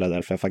sett att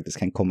Philadelphia faktiskt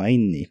kan komma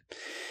in i.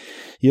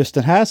 Just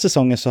den här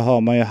säsongen så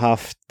har man ju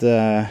haft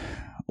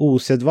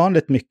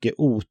osedvanligt mycket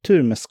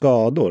otur med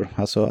skador.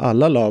 Alltså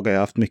alla lag har ju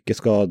haft mycket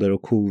skador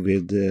och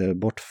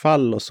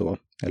covid-bortfall och så.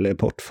 Eller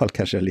bortfall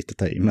kanske är lite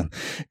ta i, men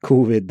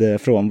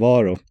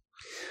covid-frånvaro.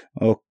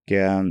 Och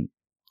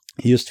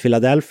just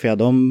Philadelphia,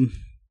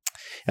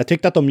 jag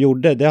tyckte att de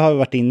gjorde, det har vi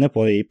varit inne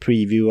på i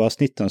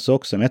preview-avsnitten så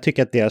också, men jag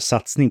tycker att deras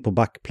satsning på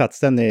backplats,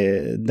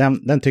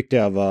 den tyckte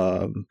jag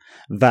var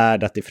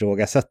värd att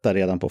ifrågasätta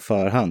redan på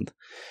förhand.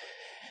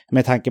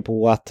 Med tanke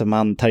på att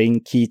man tar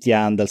in Keith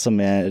Yandel som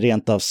är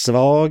rent av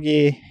svag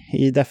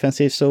i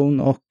defensiv zon,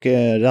 och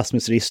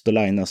Rasmus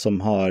Ristolainen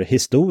som har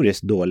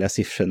historiskt dåliga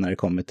siffror när det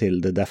kommer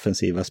till det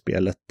defensiva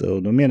spelet.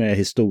 Och då menar jag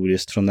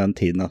historiskt från den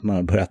tiden att man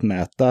har börjat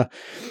mäta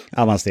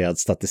avancerad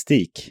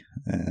statistik.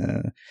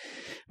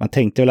 Man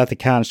tänkte väl att det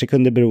kanske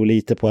kunde bero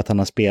lite på att han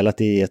har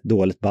spelat i ett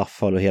dåligt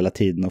Buffalo hela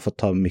tiden och fått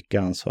ta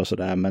mycket ansvar och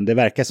sådär. Men det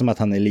verkar som att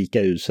han är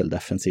lika usel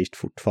defensivt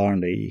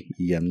fortfarande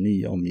i en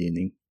ny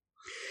omgivning.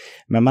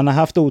 Men man har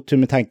haft otur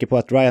med tanke på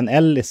att Ryan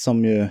Ellis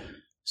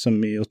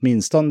som ju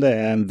åtminstone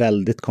är en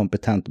väldigt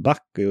kompetent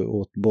back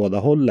åt båda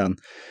hållen,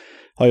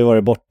 har ju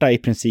varit borta i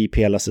princip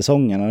hela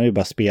säsongen. Han har ju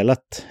bara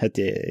spelat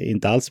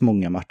inte alls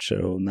många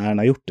matcher, och när han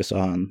har gjort det så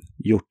har han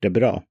gjort det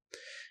bra.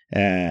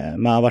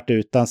 Man har varit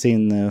utan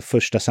sin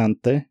första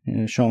center,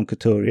 Sean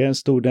Couturier, en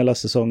stor del av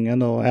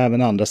säsongen, och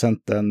även andra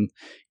centern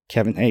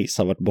Kevin Hayes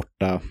har varit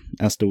borta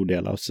en stor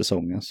del av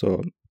säsongen.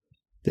 Så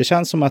det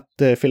känns som att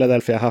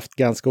Philadelphia har haft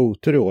ganska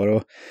otur i år,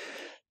 och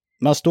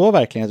man står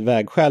verkligen ett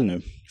vägskäl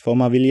nu. För om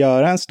man vill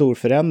göra en stor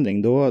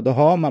förändring, då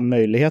har man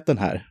möjligheten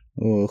här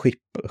och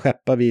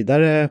skeppa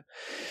vidare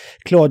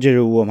Claude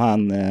Giroux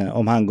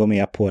om han går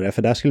med på det.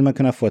 För där skulle man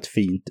kunna få ett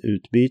fint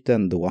utbyte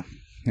ändå.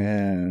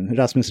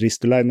 Rasmus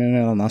Ristolainen är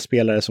en annan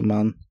spelare som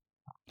man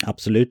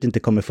absolut inte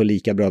kommer få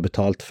lika bra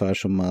betalt för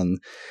som man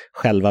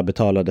själva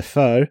betalade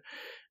för.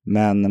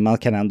 Men man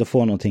kan ändå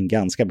få någonting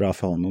ganska bra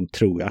för honom,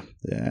 tror jag.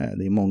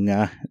 Det är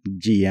många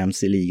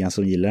GMs i ligan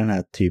som gillar den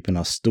här typen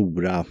av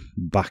stora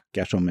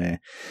backar som är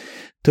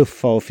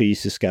tuffa och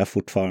fysiska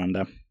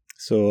fortfarande.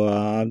 Så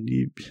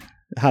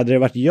hade det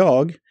varit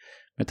jag,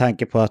 med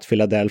tanke på att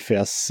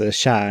Philadelphias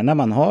kärna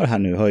man har här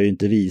nu har ju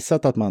inte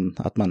visat att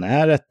man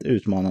är ett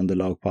utmanande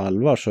lag på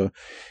allvar, så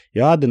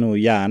jag hade nog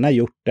gärna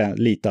gjort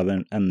lite av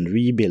en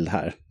rebuild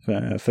här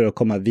för att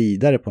komma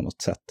vidare på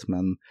något sätt.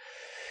 Men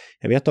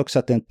jag vet också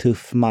att det är en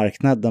tuff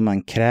marknad där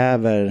man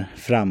kräver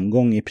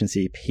framgång i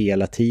princip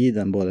hela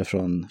tiden, både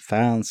från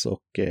fans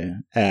och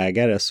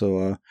ägare.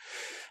 Så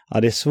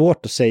ja, det är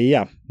svårt att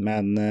säga,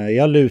 men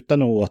jag lutar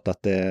nog åt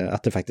att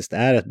det faktiskt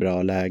är ett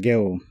bra läge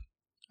och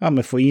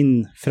men få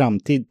in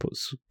framtid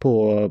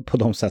på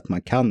de sätt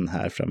man kan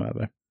här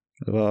framöver.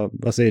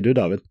 Vad säger du,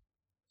 David?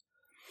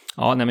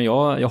 Ja, nej, men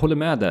jag håller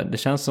med där. Det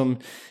känns som,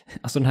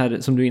 alltså den här,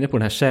 som du är inne på,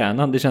 den här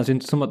kärnan, det känns ju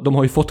inte som att de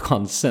har ju fått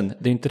chansen.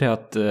 Det är inte det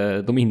att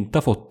de inte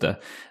har fått det.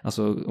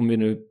 Alltså om vi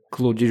nu,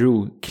 Claude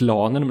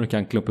Giroux-klanen, om du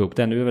kan klumpa ihop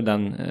den, nu är väl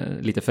den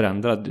lite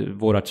förändrad.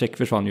 Voracek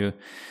försvann ju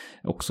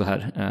också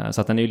här,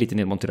 så att den är ju lite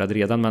nedmonterad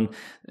redan,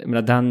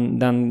 men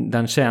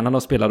den kärnan av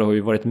spelare har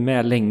ju varit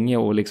med länge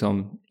och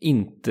liksom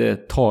inte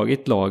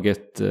tagit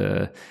laget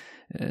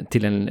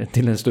till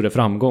en större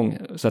framgång.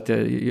 Så att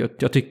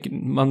jag tycker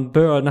man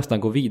bör nästan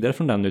gå vidare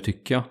från den nu,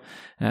 tycker jag.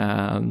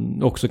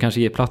 Också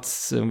kanske ge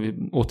plats,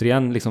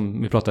 återigen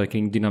liksom, vi pratar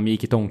kring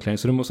dynamik i ett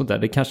omklädningsrum och sånt där.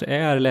 Det kanske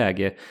är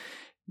läge,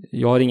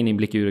 jag har ingen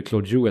inblick ur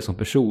Claude Giroux som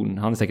person,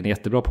 han är säkert en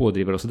jättebra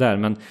pådrivare och sådär,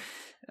 men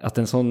att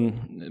en sån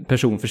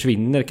person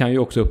försvinner kan ju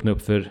också öppna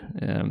upp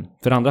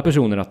för andra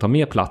personer att ta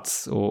mer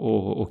plats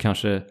och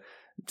kanske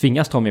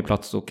tvingas ta mer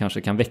plats och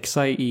kanske kan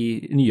växa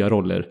i nya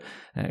roller.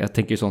 Jag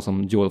tänker ju sånt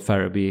som Joel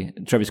Farabee,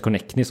 Travis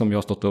Konechny, som jag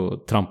har stått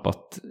och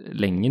trampat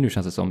länge nu,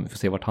 känns det som. Vi får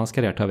se vart hans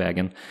karriär tar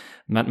vägen.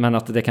 Men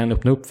att det kan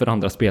öppna upp för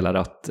andra spelare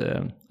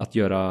att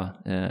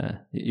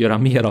göra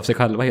mer av sig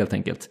själva, helt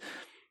enkelt.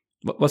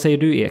 Vad säger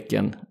du,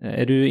 Eken?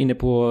 Är du inne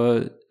på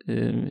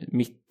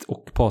mitt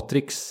och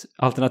Patriks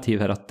alternativ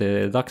här, att det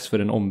är dags för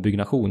en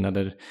ombyggnation,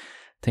 eller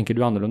tänker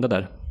du annorlunda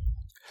där?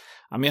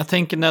 Ja, men jag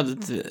tänker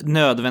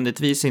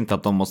nödvändigtvis inte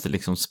att de måste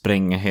liksom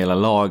spränga hela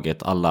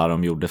laget alla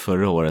de gjorde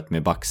förra året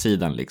med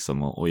backsidan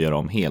liksom och göra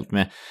om helt.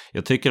 Men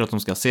jag tycker att de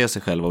ska se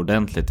sig själva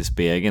ordentligt i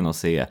spegeln och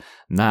se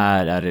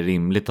när är det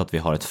rimligt att vi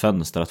har ett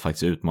fönster att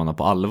faktiskt utmana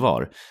på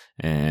allvar,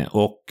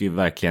 och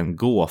verkligen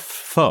gå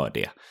för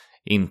det.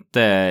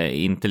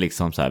 Inte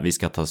liksom så här, vi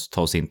ska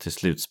ta oss in till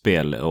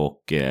slutspel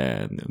och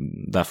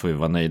där får vi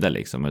vara nöjda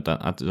liksom, utan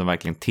att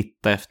verkligen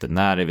titta efter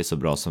när är vi så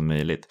bra som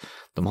möjligt.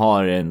 de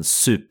har en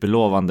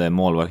superlovande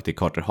målvakt i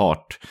Carter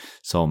Hart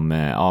som,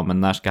 ja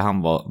men när ska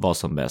han vara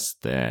som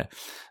bäst?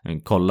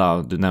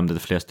 Kolla, du nämnde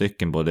flera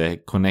stycken, både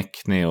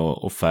Konechny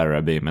och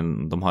Farabee,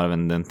 men de har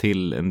även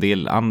en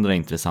del andra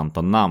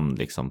intressanta namn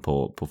liksom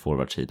på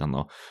forwardsidan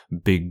att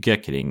bygga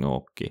kring.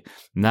 Och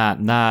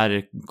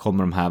när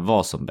kommer de här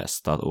vara som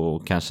bäst?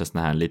 Och kanske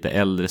såna här lite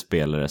äldre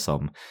spelare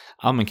som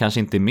ja men kanske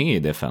inte är med i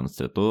det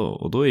fönstret,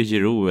 och då är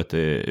Giroud ett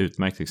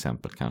utmärkt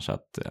exempel kanske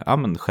att ja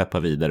men skeppa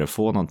vidare och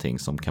få någonting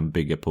som kan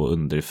bygga på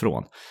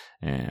underifrån.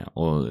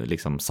 Och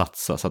liksom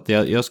satsa. Så att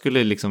jag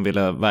skulle liksom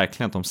vilja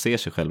verkligen att de ser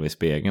sig själva i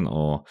spegeln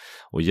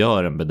och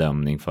gör en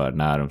bedömning för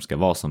när de ska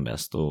vara som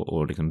bäst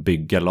och liksom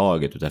bygga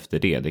laget ut efter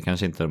det. Det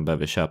kanske inte de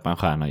behöver köpa en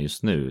stjärna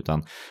just nu,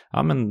 utan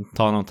ja men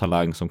ta någon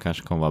talang som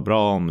kanske kommer vara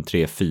bra om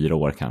 3-4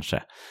 år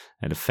kanske,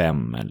 eller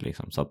 5 eller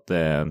liksom. Så att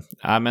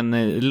ja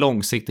men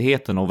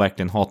långsiktigheten och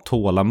verkligen ha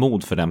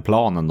tålamod för den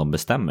planen de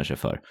bestämmer sig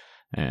för.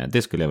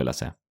 Det skulle jag vilja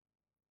säga.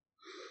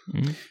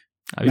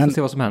 Ja, vi får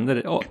se vad som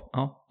händer.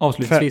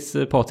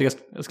 Avslutningsvis, Patrik,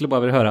 jag skulle bara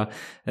vilja höra,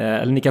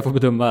 eller ni kan få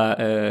bedöma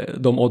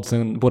de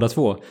oddsen båda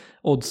två.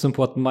 Oddsen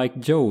på att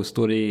Mike Joe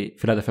står i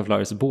Philadelphia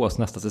Flyers bås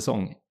nästa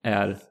säsong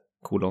är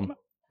kolon.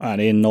 Ja,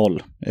 det är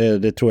 0.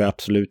 Det tror jag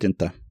absolut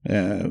inte.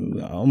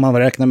 Om man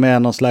räknar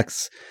med någon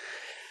slags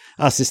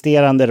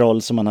assisterande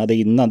roll som man hade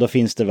innan, då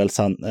finns det väl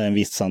en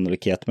viss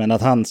sannolikhet. Men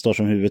att han står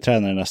som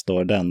huvudtränare nästa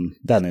år,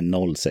 den är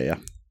 0, säger jag.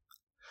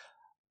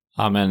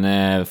 Ja,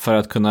 men för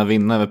att kunna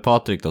vinna över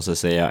Patrik då så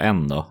säger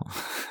jag 1 då.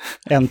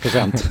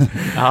 1%.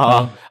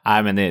 Ja,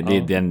 nej men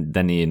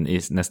den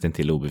är nästan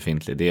till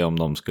obefintlig. Det är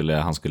om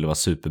han skulle vara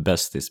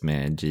superbästis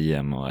med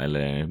GM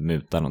eller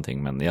muta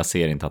någonting, men jag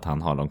ser inte att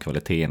han har de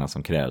kvaliteterna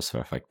som krävs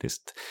för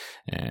faktiskt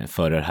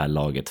föra det här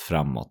laget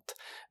framåt.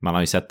 Man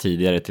har ju sett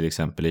tidigare till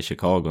exempel i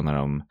Chicago när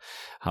de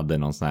hade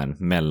någon sån här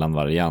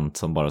mellanvariant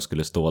som bara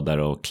skulle stå där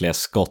och klä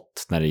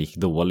skott när det gick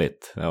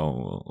dåligt.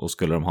 Och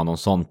skulle de ha någon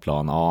sån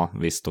plan, ja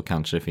visst, då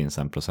kanske det finns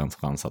 1%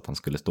 chans att han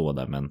skulle stå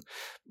där. Men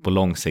på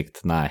lång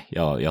sikt, nej,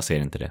 jag ser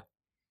inte det.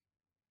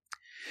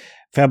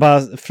 Får jag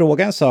bara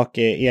fråga en sak,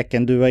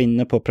 Eken, du var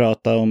inne på att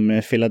prata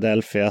om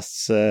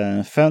Philadelphias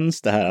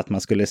fönster här, att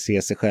man skulle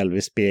se sig själv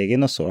i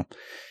spegeln och så.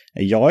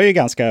 Jag är ju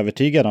ganska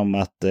övertygad om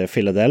att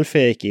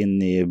Philadelphia gick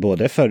in i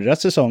både förra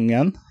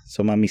säsongen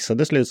som man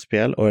missade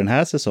slutspel och den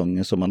här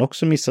säsongen som man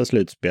också missade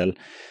slutspel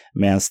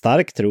med en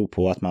stark tro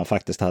på att man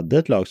faktiskt hade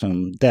ett lag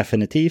som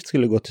definitivt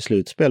skulle gå till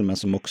slutspel men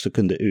som också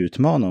kunde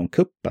utmana om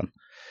kuppen.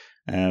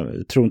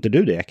 Tror inte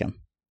du det, Eken?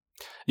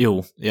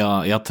 Jo,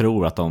 jag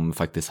tror att de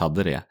faktiskt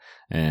hade det.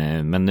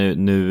 Men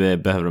nu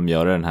behöver de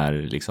göra den här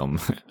liksom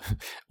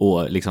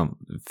och liksom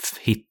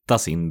hitta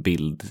sin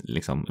bild,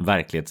 liksom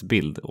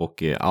verklighetsbild.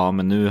 Och ja,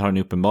 men nu har den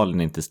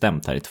uppenbarligen inte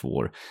stämt här i 2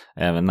 år.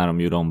 Även när de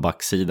gjorde om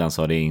backsidan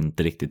så har det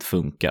inte riktigt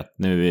funkat.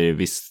 Nu är det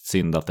visst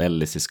synd att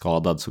Ellis är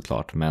skadad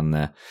såklart, men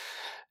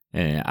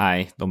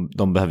nej,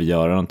 de behöver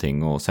göra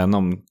någonting. Och sen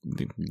om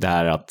det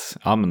här att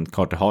ja, men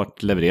Carter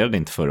Hart levererade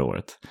inte förra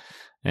året.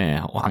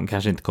 Och han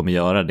kanske inte kommer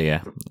göra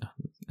det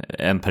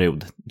en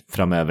period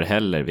framöver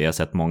heller. Vi har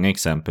sett många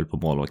exempel på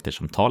målvakter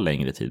som tar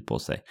längre tid på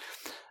sig.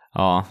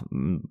 Ja,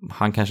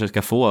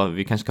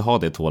 vi kanske ska ha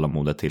det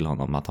tålamodet till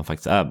honom att han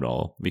faktiskt är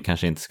bra. Vi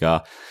kanske inte ska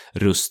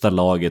rusta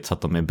laget så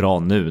att de är bra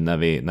nu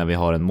när vi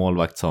har en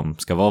målvakt som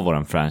ska vara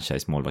våran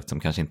franchise-målvakt som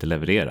kanske inte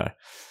levererar.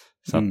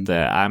 Så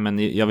att,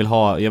 men jag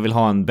vill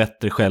ha en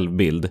bättre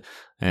självbild,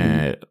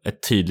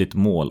 ett tydligt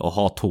mål och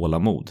ha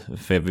tålamod.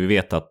 För vi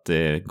vet att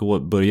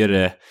börjar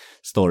det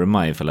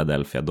storma i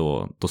Philadelphia,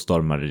 då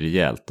stormar det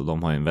rejält och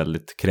de har ju en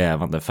väldigt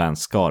krävande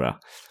fanskara.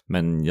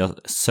 Men jag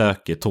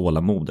söker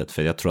tålamodet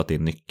för jag tror att det är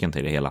nyckeln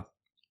till det hela.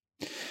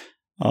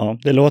 Ja,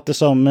 det låter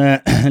som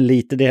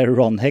lite det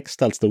Ron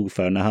Hextall stod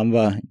för när han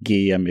var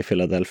GM i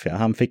Philadelphia.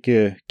 Han fick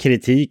ju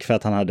kritik för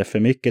att han hade för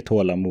mycket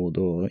tålamod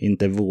och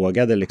inte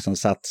vågade liksom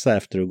satsa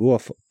efter att gå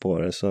på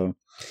det. Så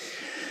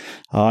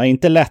ja,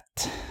 inte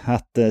lätt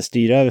att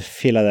styra över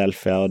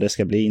Philadelphia, och det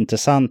ska bli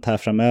intressant här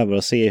framöver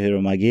att se hur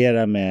de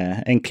agerar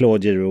med en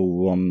Claude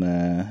Giroux, om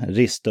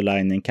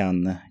Ristolainen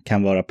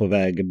kan vara på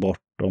väg bort,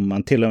 om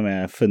man till och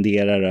med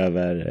funderar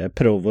över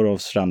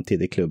Provorovs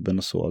framtid i klubben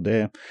och så.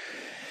 Det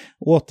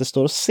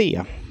återstår att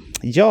se.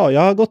 Ja,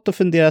 jag har gått och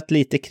funderat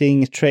lite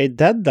kring trade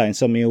deadline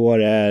som i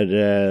år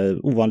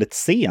är ovanligt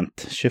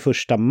sent, 21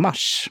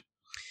 mars.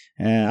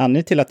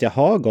 Anledningen till att jag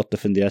har gått och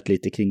funderat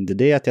lite kring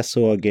det är att jag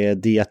såg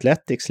The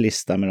Athletics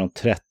lista med de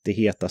 30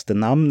 hetaste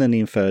namnen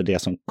inför det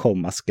som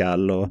komma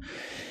skall. Och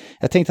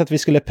jag tänkte att vi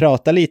skulle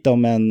prata lite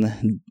om en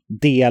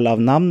del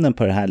av namnen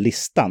på den här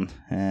listan.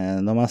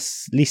 De har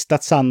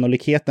listat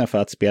sannolikheten för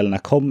att spelarna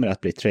kommer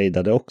att bli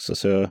tradade också.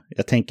 Så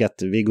jag tänker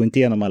att vi går inte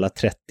igenom alla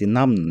 30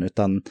 namn,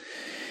 utan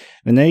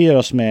vi nöjer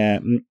oss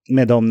med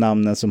de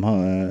namnen som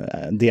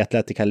The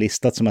Athletic har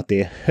listat som att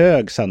det är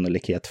hög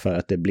sannolikhet för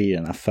att det blir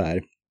en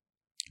affär.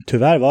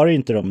 Tyvärr var det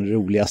inte de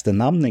roligaste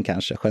namnen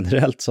kanske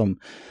generellt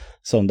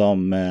som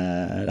de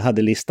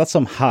hade listat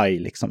som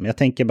high. Liksom. Jag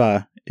tänker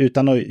bara,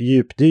 utan att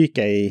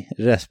djupdyka i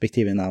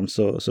respektive namn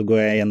så går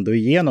jag ändå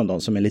igenom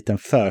dem som en liten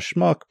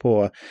försmak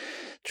på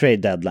trade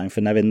deadline.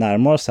 För när vi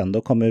närmar oss sen,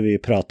 då kommer vi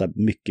prata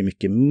mycket,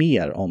 mycket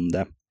mer om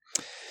det.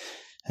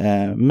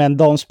 Men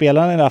de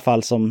spelarna i alla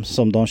fall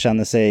som de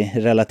känner sig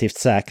relativt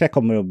säkra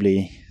kommer att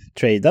bli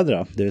tradade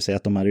då. Det vill säga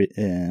att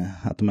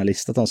de har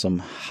listat dem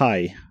som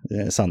high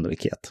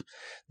sannolikhet.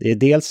 Det är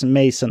dels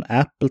Mason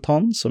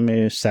Appleton som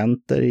är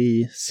center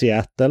i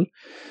Seattle.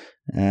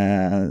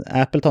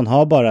 Appleton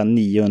har bara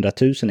 900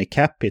 000 i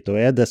capita och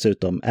är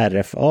dessutom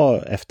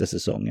RFA efter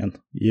säsongen.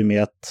 Ju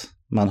med att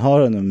man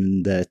har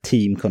under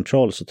team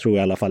control så tror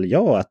i alla fall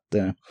jag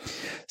att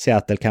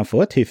Seattle kan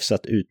få ett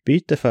hyfsat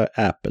utbyte för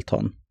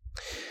Appleton.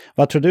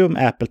 Vad tror du om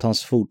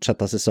Appletons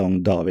fortsatta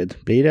säsong, David?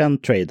 Blir det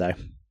en trade där?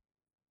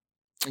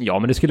 Ja,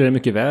 men det skulle det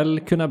mycket väl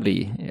kunna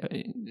bli.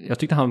 Jag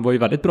tyckte han var ju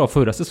väldigt bra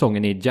förra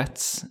säsongen i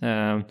Jets.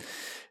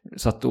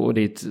 Så att då,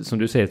 det är som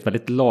du säger ett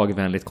väldigt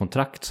lagvänligt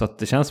kontrakt. Så att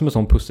det känns som en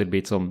sån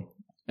pusselbit som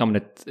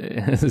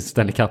ett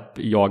Stanley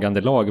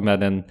Cup-jagande lag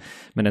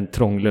med en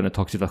trång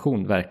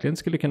lönetakssituation verkligen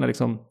skulle kunna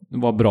liksom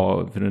vara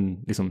bra för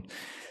en liksom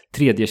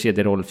tredje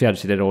kedjeroll, fjärde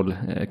kedjeroll,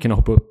 kunna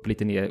hoppa upp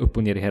lite upp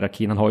och ner i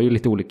hierarkin. Han har ju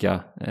lite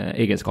olika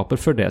egenskaper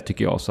för det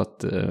tycker jag, så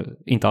att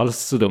inte alls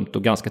så dumt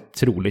och ganska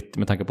troligt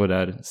med tanke på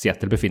där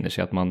Seattle befinner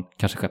sig att man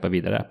kanske skeppar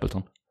vidare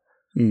Appleton.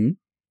 Mm.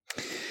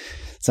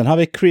 Sen har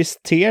vi Chris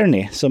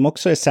Tierney som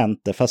också är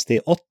center fast det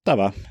är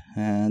Ottawa.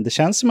 Det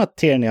känns som att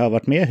Tierney har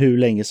varit med hur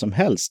länge som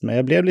helst, men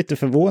jag blev lite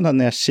förvånad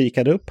när jag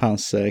kikade upp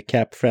hans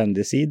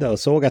cap-friendly-sida och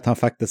såg att han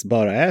faktiskt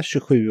bara är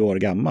 27 år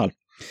gammal.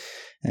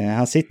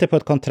 Han sitter på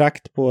ett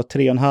kontrakt på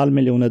 $3,5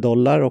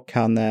 miljoner och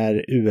han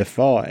är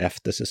UFA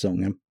efter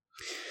säsongen.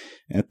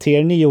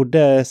 Tierney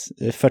gjorde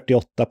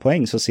 48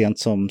 poäng så sent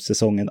som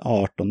säsongen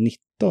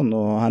 18-19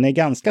 och han är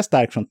ganska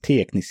stark från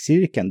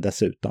teknisk-cirkeln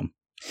dessutom.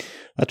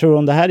 Jag tror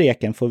om det här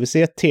eken får vi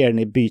se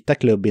Tierney byta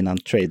klubb innan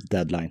trade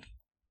deadline.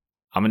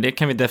 Ja, men det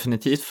kan vi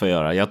definitivt få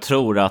göra. Jag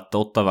tror att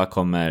Ottawa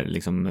kommer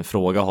liksom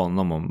fråga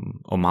honom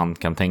om han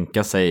kan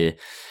tänka sig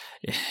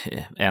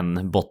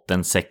en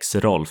botten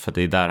 6-roll, för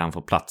det är där han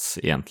får plats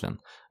egentligen.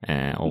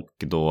 Och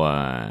då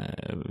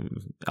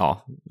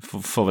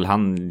får väl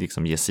han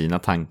liksom ge sina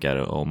tankar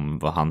om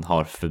vad han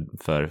har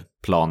för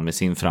plan med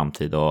sin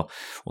framtid,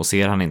 och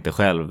ser han inte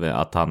själv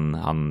att han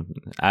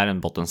är en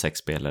botten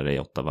 6-spelare i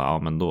Ottawa,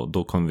 ja, men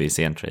då kommer vi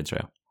se en trade,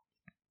 tror jag.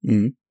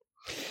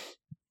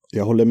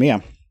 Jag håller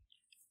med.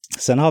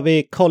 Sen har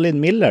vi Colin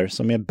Miller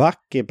som är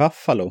back i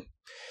Buffalo.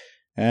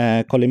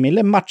 Colin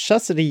Miller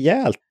matchas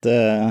rejält,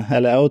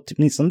 eller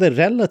åtminstone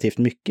relativt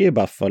mycket i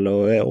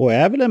Buffalo, och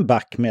är väl en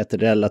back med ett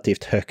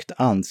relativt högt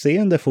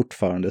anseende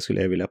fortfarande,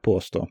 skulle jag vilja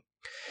påstå.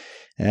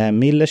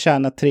 Miller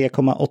tjänar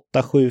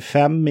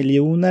 3,875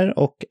 miljoner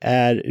och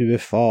är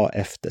UFA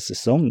efter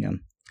säsongen.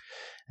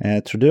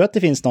 Tror du att det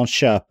finns någon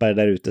köpare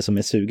där ute som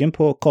är sugen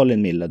på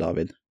Colin Miller,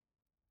 David?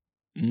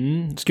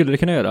 Skulle det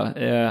kunna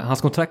göra.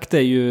 Hans kontrakt är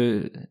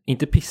ju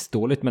inte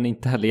pissdåligt men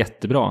inte heller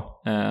jättebra.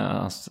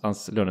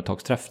 Hans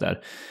lönetaksträff där.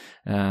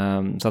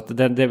 Så att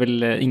det är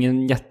väl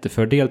ingen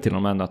jättefördel till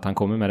honom ändå att han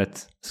kommer med ett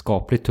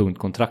skapligt tungt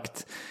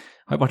kontrakt.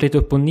 Har varit lite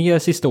upp och ner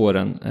sista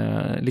åren.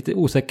 Lite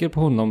osäker på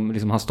honom,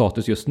 liksom hans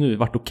status just nu.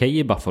 Varit okej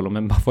i Buffalo,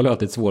 men Buffalo är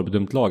alltid ett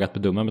svårbedömt lag att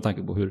bedöma med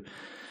tanke på hur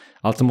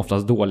allt som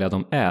oftast dåliga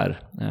de är.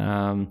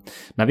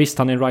 Men visst,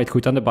 han är en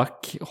right-skjutande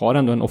back. Har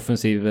ändå en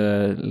offensiv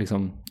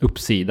liksom,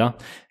 uppsida.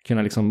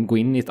 Kunna liksom gå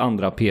in i ett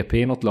andra PP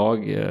i något lag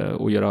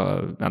och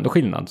göra ändå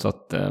skillnad. Så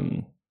att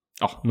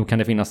nog kan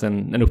det finnas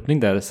en öppning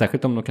där.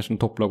 Särskilt om kanske en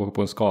topplag åker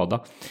på en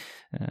skada.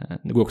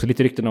 Det går också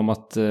lite rykten om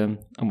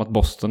att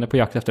Boston är på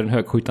jakt efter en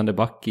högskjutande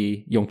back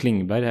i John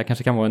Klingberg. Det här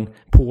kanske kan vara en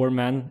poor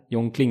man,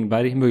 John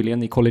Klingberg,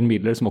 möjligen i Colin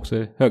Miller som också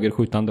är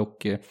högerskjutande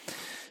och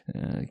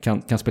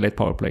kan spela ett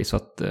powerplay. Så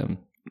att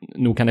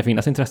nog kan det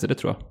finnas intresse, det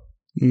tror jag.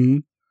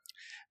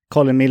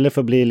 Colin Miller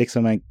får bli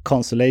liksom en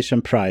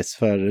consolation prize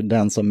för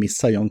den som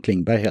missar John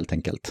Klingberg helt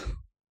enkelt.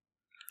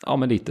 Ja,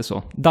 men lite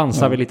så.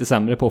 Dansar vi lite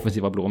sämre på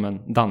offensiva blå,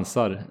 men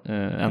dansar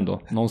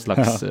ändå. Någon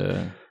slags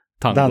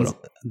tango då.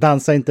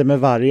 Dansa inte med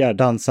vargar,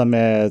 dansa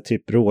med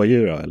typ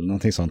rådjur eller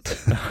någonting sånt.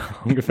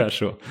 Ungefär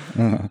så.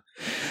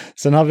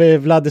 Sen har vi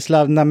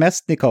Vladislav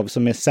Namestnikov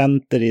som är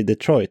center i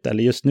Detroit.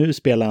 Eller just nu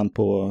spelar han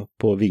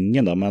på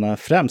vingen då. Man har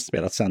främst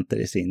spelat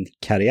center i sin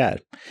karriär.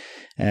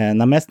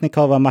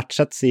 Namestnikov har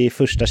matchats i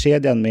första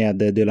kedjan med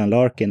Dylan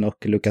Larkin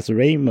och Lucas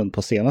Raymond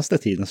på senaste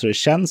tiden. Så det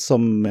känns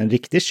som en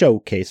riktig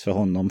showcase för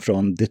honom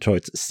från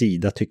Detroits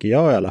sida, tycker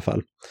jag i alla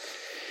fall.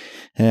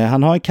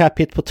 Han har en cap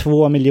hit på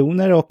 2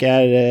 miljoner och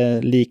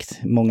är likt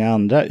många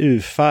andra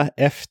UFA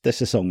efter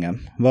säsongen.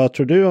 Vad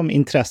tror du om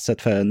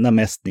intresset för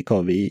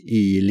Namestnikov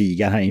i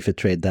ligan här inför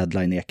trade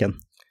deadline-eken?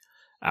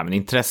 Ja, men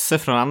intresse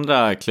från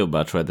andra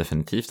klubbar tror jag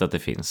definitivt att det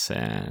finns.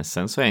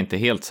 Sen så är jag inte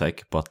helt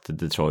säker på att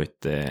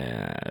Detroit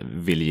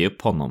vill ge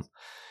upp honom.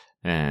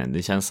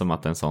 Det känns som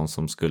att en sån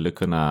som skulle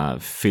kunna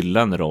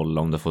fylla en roll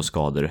om det får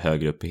skador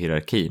högre upp i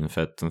hierarkin.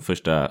 För att den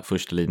första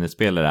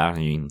linjespelare är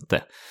han ju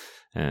inte.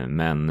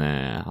 Men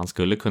han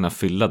skulle kunna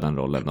fylla den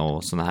rollen,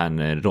 och såna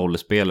här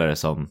rollspelare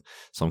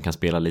som kan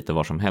spela lite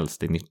var som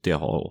helst, det är nyttigt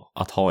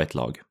att ha ett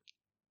lag.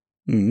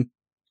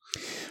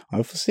 Ja,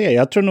 vi får se.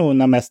 Jag tror nog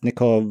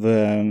Namestnikov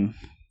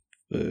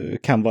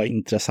kan vara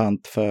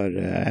intressant för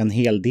en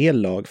hel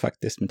del lag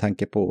faktiskt, med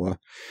tanke på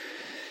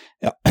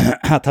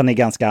att han är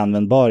ganska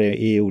användbar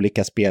i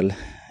olika spel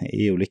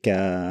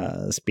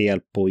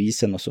på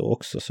isen och så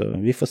också, så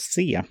vi får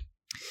se.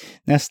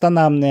 Nästa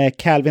namn är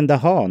Calvin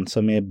DeHaan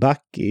som är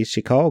back i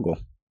Chicago.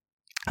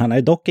 Han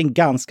har dock en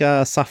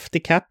ganska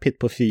saftig cap hit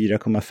på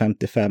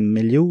 4,55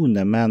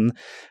 miljoner, men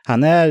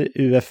han är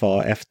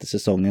UFA efter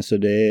säsongen, så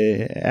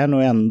det är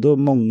nog ändå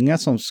många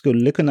som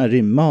skulle kunna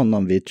rymma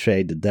honom vid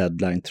trade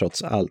deadline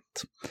trots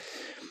allt.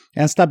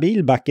 En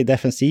stabil back i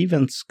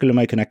defensiven skulle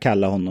man kunna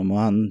kalla honom, och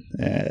han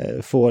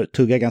får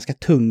tugga ganska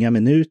tunga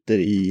minuter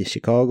i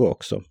Chicago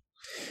också.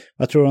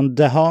 Vad tror du om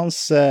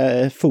DeHaans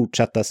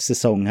fortsatta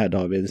säsong här,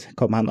 David?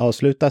 Kommer han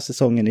avsluta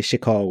säsongen i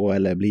Chicago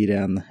eller blir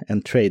det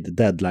en trade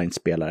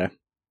deadline-spelare?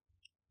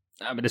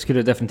 Ja, men det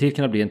skulle definitivt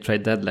kunna bli en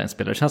trade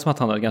deadline-spelare. Det känns som att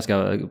han har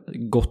ganska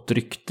gott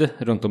rykte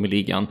runt om i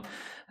ligan.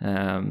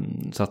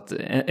 Så att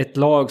ett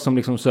lag som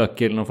liksom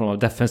söker någon form av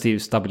defensiv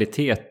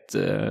stabilitet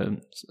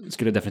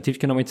skulle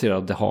definitivt kunna vara intresserad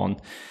av DeHaan.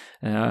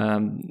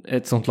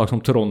 Ett sånt lag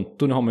som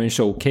Toronto, nu har man ju en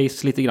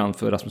showcase lite grann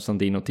för Rasmus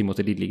Sandin och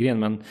Timothy Liljegren,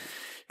 men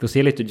vi får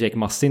se lite Jake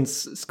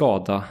Mussins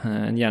skada.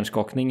 En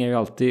hjärnskakning är ju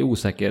alltid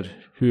osäker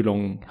hur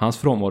lång hans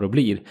frånvaro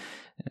blir.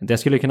 Det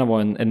skulle kunna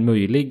vara en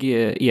möjlig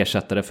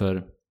ersättare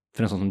för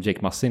en sån som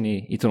Jake Mussin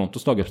i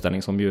Torontos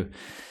laguppställning, som ju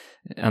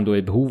ändå är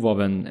i behov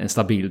av en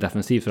stabil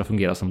defensiv för att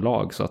fungera som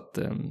lag. Så att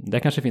där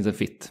kanske finns en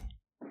fit.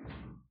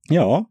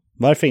 Ja,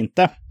 varför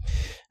inte?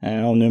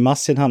 Om nu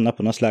Mussin hamnar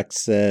på någon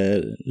slags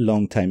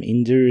long time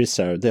injury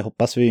reserve, det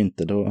hoppas vi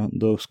inte.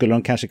 Då skulle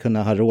de kanske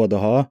kunna ha råd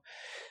att ha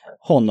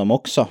honom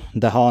också,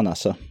 DeHaan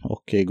alltså,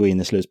 och gå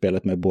in i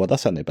slutspelet med båda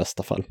sen i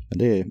bästa fall. Men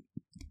det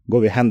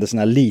går vi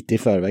händelserna lite i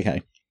förväg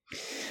här.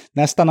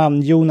 Nästa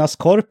namn, Jonas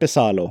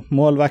Korpisalo,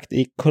 målvakt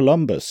i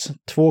Columbus.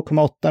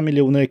 2,8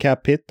 miljoner i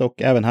cap hit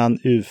och även han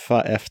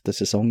UFA efter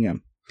säsongen.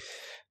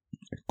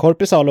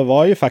 Korpisalo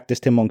var ju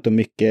faktiskt till mångt och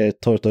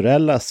mycket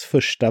Tortorellas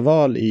första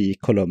val i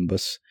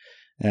Columbus.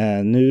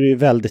 Nu är det ju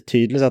väldigt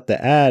tydligt att det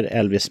är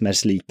Elvis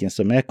Merzlikins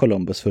som är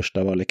Columbus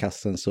första val i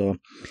kassen, så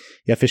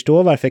jag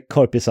förstår varför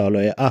Korpisalo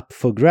är up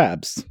for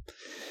grabs.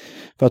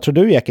 Vad tror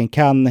du, Eken?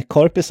 Kan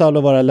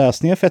Korpisalo vara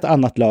lösningen för ett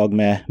annat lag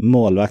med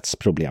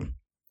målvaktsproblem?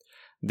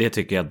 Det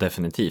tycker jag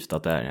definitivt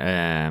att det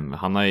är.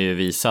 Han har ju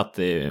visat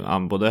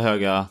både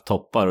höga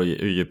toppar och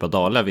djupa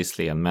dalar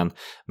visserligen, men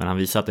han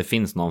visar att det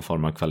finns någon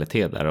form av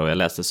kvalitet där, och jag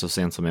läste så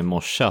sent som i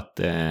morse att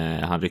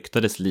han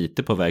ryktades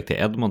lite på väg till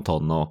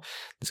Edmonton, och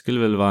det skulle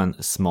väl vara en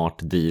smart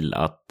deal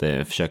att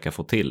försöka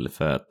få till,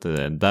 för att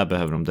där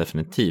behöver de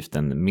definitivt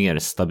en mer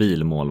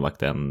stabil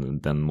målvakt än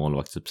den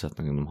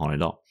målvaktsuppsättningen de har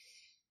idag.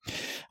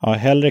 Ja,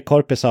 hellre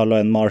Korpisalo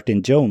än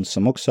Martin Jones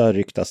som också har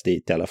ryktats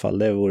dit i alla fall.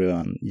 Det vore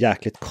en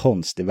jäkligt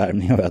konstig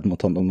värvning av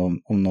Edmonton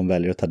om de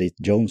väljer att ta dit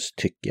Jones,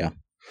 tycker jag.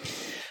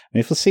 Men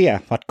vi får se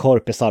vart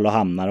Korpisalo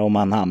hamnar, om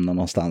han hamnar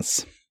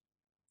någonstans.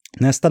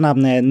 Nästa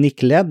namn är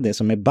Nick Leddy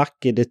som är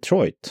back i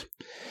Detroit.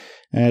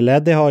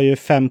 Leddy har ju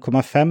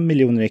 5,5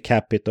 miljoner i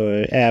capita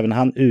och även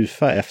han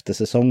UFA efter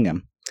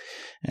säsongen.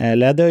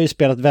 Leddy har ju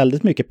spelat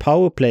väldigt mycket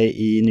powerplay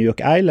i New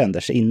York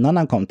Islanders innan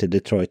han kom till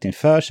Detroit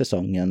inför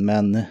säsongen,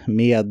 men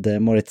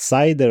med Moritz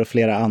Seider och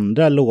flera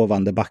andra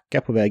lovande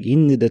backar på väg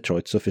in i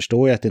Detroit så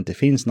förstår jag att det inte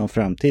finns någon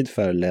framtid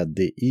för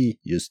Leddy i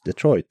just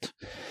Detroit.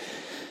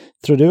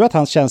 Tror du att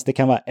hans tjänster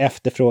kan vara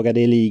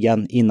efterfrågade i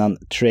ligan innan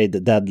trade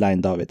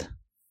deadline, David?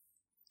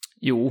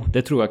 Jo,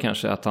 det tror jag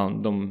kanske att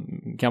de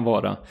kan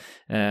vara.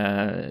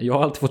 Jag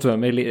har alltid fått med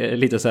mig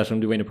lite så här som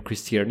du var inne på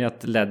Chris Tierney,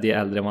 att Leddy är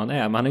äldre än vad han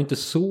är, men han är inte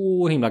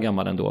så himla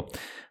gammal ändå.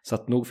 Så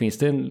att nog finns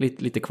det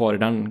lite kvar i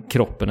den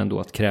kroppen ändå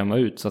att kräma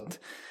ut. Så att,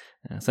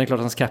 sen är det klart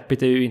att hans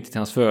capita är ju inte till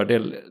hans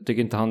fördel.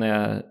 Tycker inte han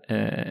är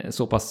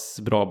så pass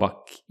bra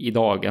back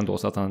idag ändå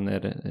så att han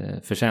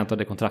är förtjänt av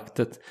det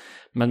kontraktet.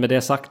 Men med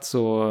det sagt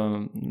så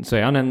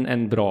är han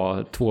en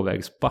bra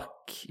tvåvägsback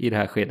i det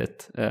här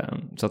skedet.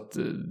 Så att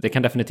det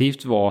kan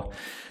definitivt vara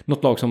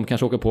något lag som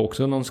kanske åker på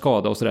också någon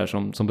skada och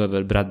sådär som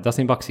behöver bredda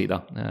sin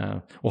backsida.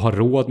 Och ha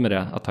råd med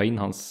det, att ta in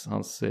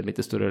hans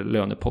lite större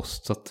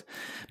lönepost. Så att,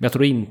 men jag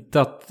tror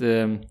inte att,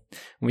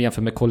 om vi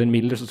jämför med Colin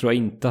Miller, så tror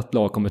jag inte att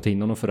lag kommer ta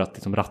in honom för att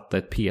liksom ratta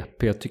ett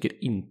PP. Jag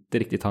tycker inte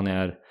riktigt han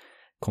är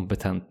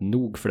kompetent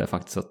nog för det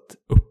faktiskt, att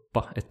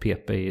uppa ett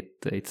PP i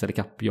ett Stanley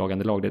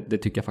Cup-jagande lag. Det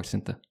tycker jag faktiskt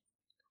inte.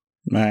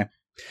 Nej,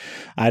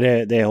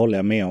 det håller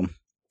jag med om.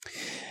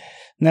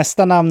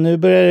 Nästa namn, nu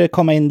börjar det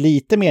komma in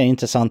lite mer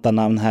intressanta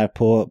namn här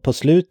på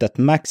slutet.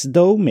 Max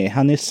Domi,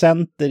 han är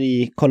center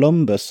i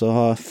Columbus och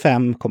har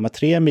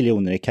 5,3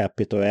 miljoner i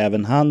capita och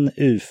även han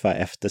UFA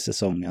efter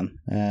säsongen.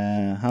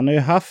 Han har ju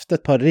haft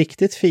ett par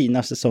riktigt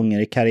fina säsonger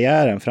i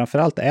karriären,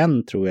 framförallt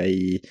en tror jag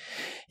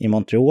i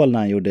Montreal när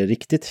han gjorde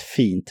riktigt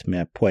fint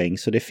med poäng.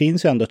 Så det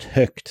finns ju ändå ett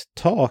högt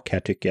tak här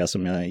tycker jag,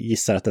 som jag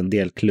gissar att en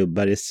del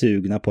klubbar är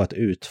sugna på att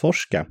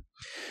utforska.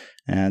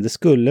 Det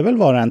skulle väl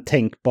vara en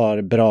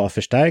tänkbar bra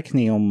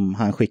förstärkning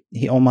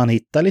om han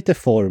hittar lite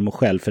form och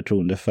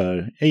självförtroende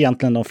för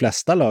egentligen de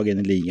flesta lagen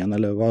i ligan,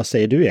 eller vad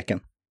säger du, Eken?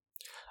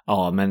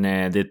 Ja, men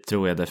det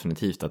tror jag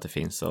definitivt att det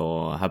finns.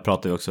 Och här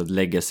pratar vi också ett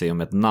legacy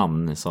om ett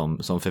namn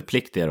som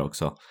förpliktigar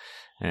också.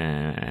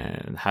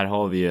 Här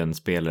har vi ju en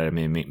spelare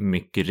med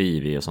mycket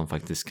riv i och som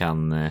faktiskt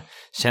kan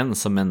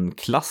känns som en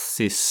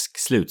klassisk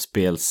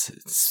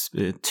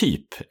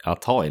slutspelstyp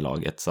att ha i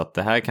laget. Så att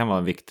det här kan vara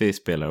en viktig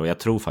spelare och jag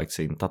tror faktiskt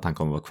inte att han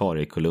kommer vara kvar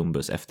i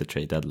Columbus efter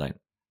trade deadline.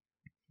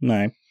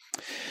 Nej,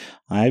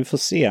 vi får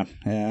se.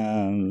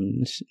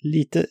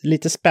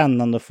 Lite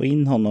spännande att få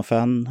in honom, för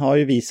han har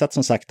ju visat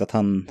som sagt att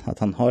han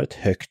har ett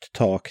högt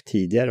tak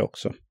tidigare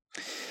också.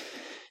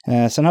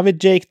 Sen har vi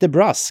Jake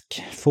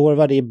DeBrusk,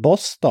 forward i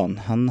Boston.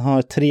 Han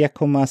har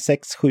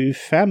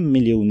 3,675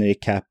 miljoner i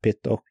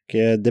capita och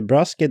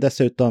DeBrusk är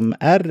dessutom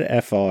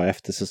RFA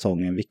efter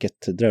säsongen,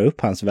 vilket drar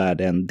upp hans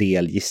värde en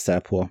del, gissar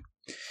jag på.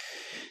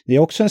 Det är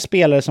också en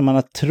spelare som man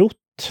har trott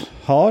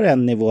har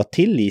en nivå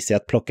till i sig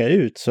att plocka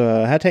ut, så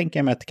här tänker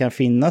jag mig att det kan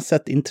finnas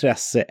ett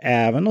intresse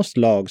även hos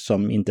lag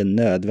som inte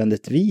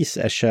nödvändigtvis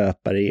är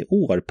köpare i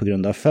år på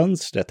grund av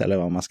fönstret eller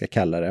vad man ska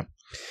kalla det.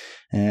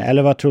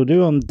 Eller vad tror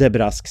du om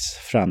DeBrusks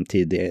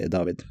framtid,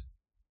 David?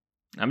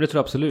 Ja, men det tror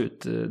jag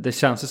absolut. Det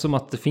känns ju som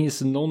att det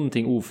finns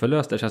någonting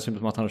oförlöst. Det känns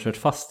som att han har kört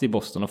fast i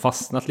Boston och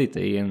fastnat lite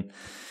i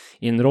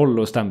en roll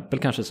och stämpel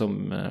kanske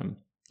som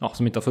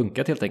inte har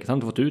funkat helt enkelt.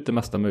 Han har inte fått ut det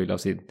mesta möjliga av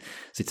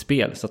sitt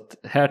spel. Så att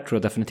här tror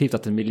jag definitivt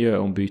att en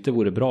miljöombyte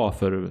vore bra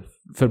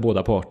för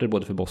båda parter,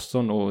 både för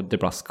Boston och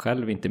DeBrusk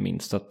själv inte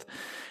minst. Så att,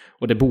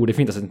 och det borde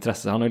finnas ett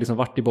intresse. Han har ju liksom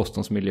varit i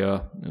Bostons miljö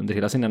under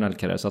hela sin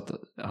NHL-karriär, så att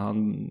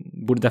han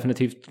borde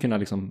definitivt kunna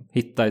liksom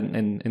hitta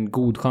en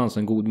god chans,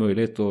 en god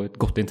möjlighet och ett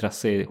gott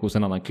intresse hos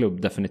en annan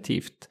klubb,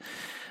 definitivt.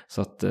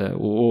 Så att,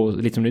 och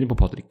lite som du är inne på,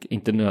 Patrik,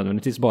 inte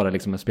nödvändigtvis bara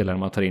liksom en spelare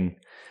man tar in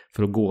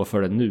för att gå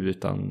för det nu,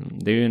 utan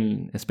det är ju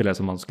en spelare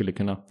som man skulle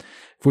kunna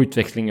få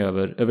utväxling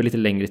över lite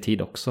längre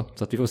tid också.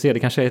 Så att vi får se, det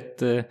kanske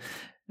är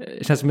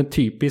känns som en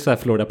typisk så här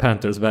Florida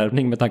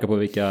Panthers-värvning med tanke på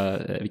vilka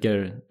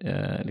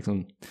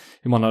liksom,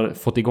 hur man har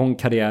fått igång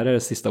karriärer de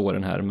sista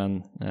åren här,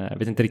 men jag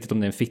vet inte riktigt om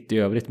det är en fit i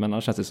övrigt, men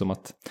annars känns det som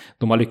att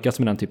de har lyckats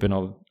med den typen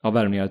av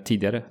värvningar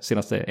tidigare,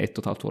 senaste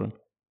 1,5 åren.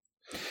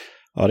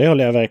 Ja, det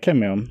håller jag verkligen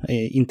med om.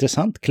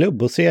 Intressant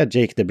klubb att se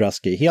Jake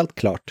DeBrusk, helt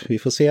klart. Vi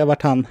får se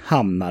vart han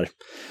hamnar.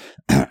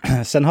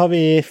 Sen har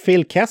vi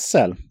Phil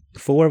Kessel,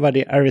 forward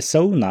i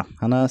Arizona.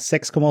 Han har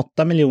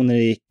 6,8 miljoner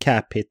i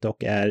cap hit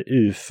och är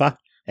UFA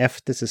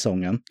efter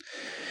säsongen.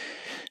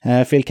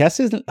 Phil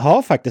Kessel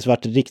har faktiskt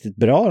varit riktigt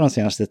bra de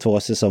senaste 2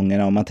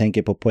 säsongerna om man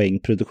tänker på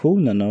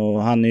poängproduktionen,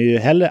 och han är ju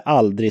heller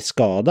aldrig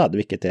skadad,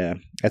 vilket är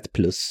ett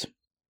plus.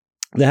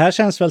 Det här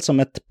känns väl som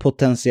ett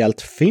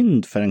potentiellt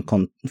fynd för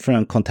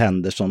en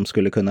contender som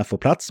skulle kunna få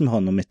plats med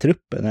honom i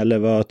truppen, eller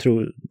vad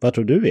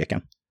tror du,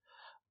 Ekan?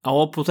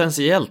 Ja,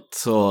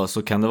 potentiellt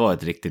så kan det vara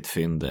ett riktigt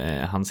fynd.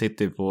 Han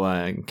sitter ju på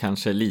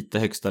kanske lite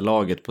högsta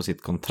laget på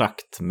sitt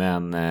kontrakt,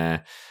 men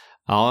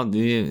ja,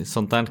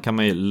 sånt där kan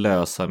man ju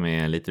lösa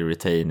med lite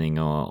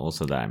retaining och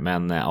sådär.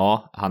 Men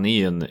ja, han är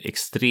ju en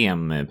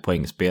extrem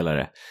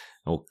poängspelare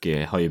och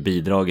har ju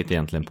bidragit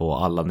egentligen på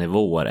alla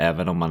nivåer,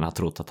 även om man har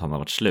trott att han har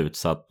varit slut.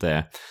 Så att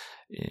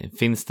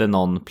finns det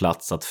någon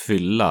plats att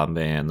fylla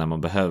när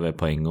man behöver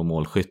poäng och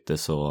målskytte,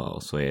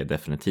 så är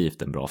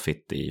definitivt en bra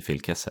fit i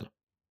Phil Kessel.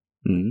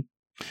 Jag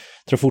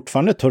tror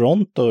fortfarande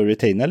Toronto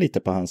retainar lite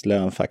på hans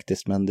lön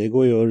faktiskt, men det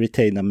går ju att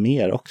retaina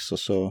mer också,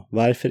 så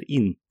varför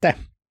inte?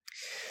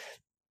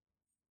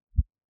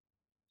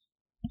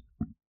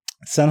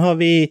 Sen har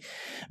vi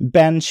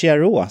Ben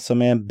Chiarot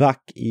som är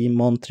back i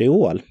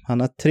Montreal. Han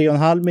har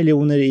 3,5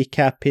 miljoner i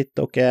cap hit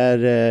och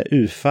är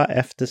UFA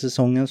efter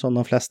säsongen som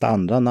de flesta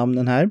andra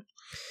namnen här.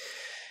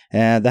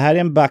 Det här är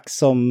en back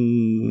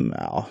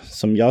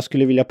som jag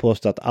skulle vilja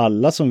påstå att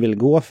alla som vill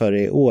gå för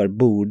i år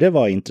borde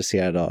vara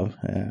intresserade av.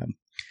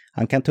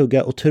 Han kan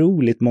tugga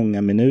otroligt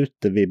många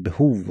minuter vid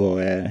behov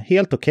och är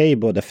helt okej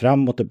både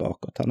fram och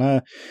tillbaka. Han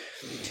har,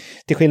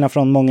 till skillnad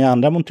från många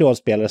andra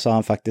Montreal-spelare, så har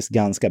han faktiskt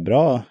ganska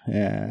bra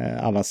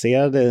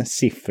avancerade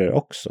siffror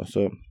också.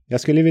 Så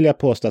jag skulle vilja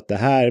påstå att det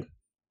här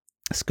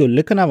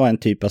skulle kunna vara en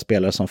typ av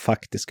spelare som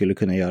faktiskt skulle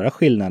kunna göra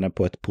skillnaden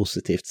på ett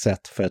positivt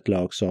sätt för ett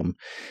lag som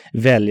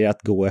väljer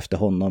att gå efter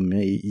honom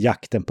i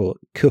jakten på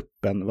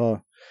kuppen.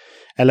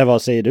 Eller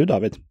vad säger du,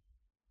 David?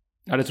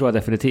 Ja, det tror jag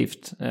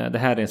definitivt. Det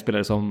här är en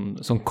spelare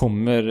som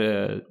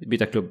kommer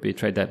byta klubb i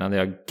trade deadline, det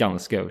är jag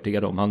ganska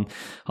övertygad om.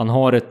 Han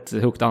har ett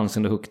högt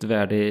anseende och högt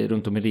värde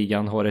runt om i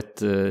ligan, har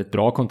ett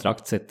bra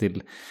kontrakt sett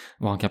till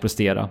vad han kan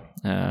prestera.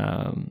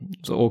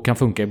 Och kan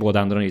funka i båda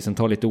ändar och isen,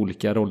 tar lite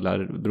olika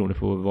roller beroende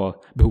på vad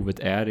behovet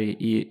är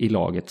i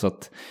laget. Så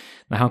att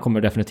han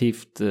kommer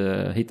definitivt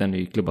hitta en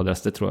ny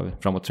klubbadress, det tror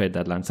jag, framåt trade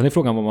deadline. Sen är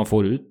frågan vad man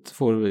får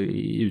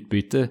i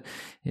utbyte.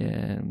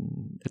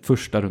 Ett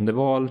första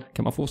rundeval,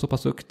 kan man få så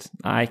pass högt?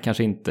 Nej,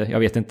 kanske inte, jag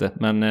vet inte.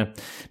 Men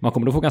man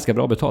kommer att få ganska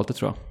bra betalt, det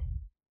tror jag.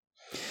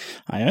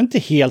 Ja, jag är inte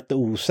helt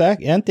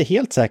osäker. Jag är inte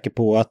helt säker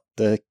på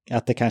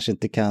att det kanske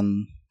inte kan...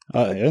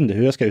 Ja, jag vet inte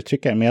hur jag ska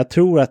uttrycka det, men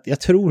jag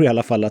tror i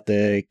alla fall att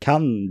det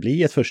kan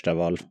bli ett första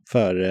val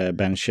för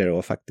Ben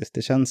Chiarot faktiskt.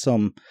 Det känns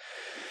som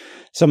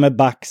som är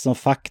back som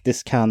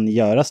faktiskt kan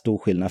göra stor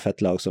skillnad för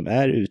ett lag som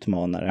är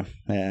utmanare.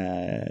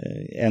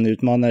 En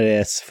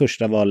utmanares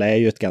första val är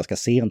ju ett ganska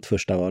sent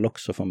första val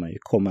också, får man ju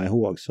komma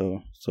ihåg.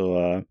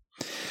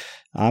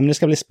 Ja, men det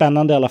ska bli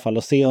spännande i alla fall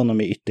att se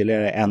honom i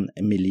ytterligare en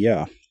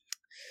miljö.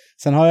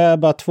 Sen har jag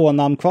bara 2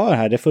 namn kvar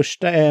här. Det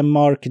första är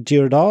Mark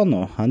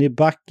Giordano. Han är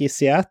back i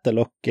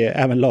Seattle och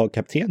även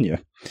lagkapten ju.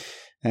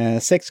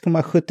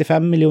 6,75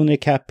 miljoner i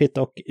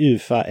capita och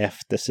UFA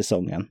efter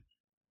säsongen.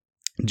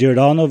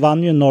 Giordano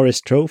vann ju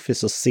Norris Trophy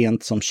så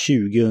sent som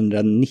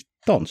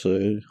 2019,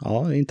 så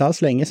ja, inte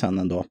alls länge sedan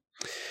ändå.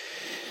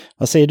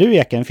 Vad säger du,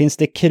 Eken? Finns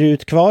det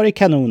krut kvar i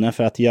kanonen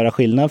för att göra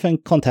skillnad för en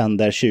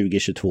contender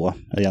 2022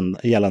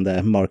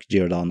 gällande Mark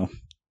Giordano?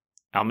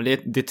 Ja, men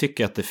det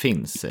tycker jag att det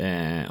finns.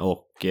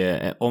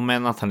 Om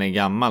än att han är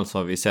gammal så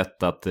har vi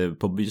sett att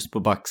just på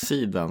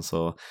backsidan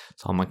så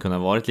har man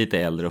kunnat varit lite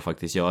äldre och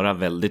faktiskt göra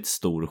väldigt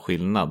stor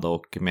skillnad.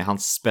 Och med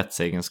hans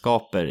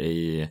spetsegenskaper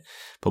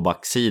på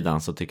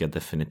backsidan så tycker jag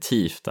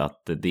definitivt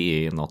att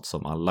det är något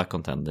som alla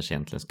contenders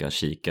egentligen ska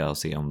kika och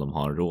se om de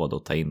har råd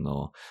att ta in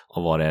och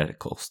vad det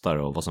kostar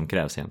och vad som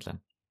krävs egentligen.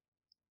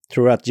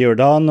 Tror du att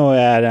Giordano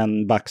är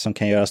en back som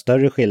kan göra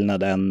större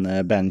skillnad än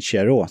Ben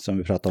Chiro som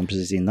vi pratade om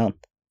precis innan?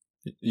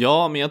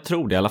 Ja, men jag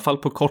tror det. I alla fall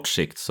på kort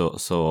sikt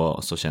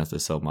så känns det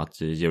som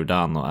att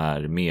Giordano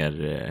är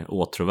mer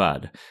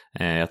åtråvärd.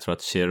 Jag tror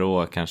att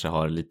Chiro kanske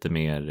har lite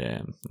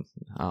mer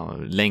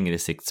längre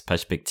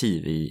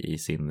siktsperspektiv i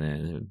sin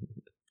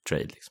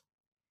trade. Liksom.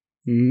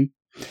 Mm.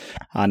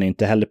 Han är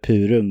inte heller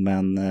purung,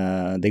 men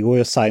det går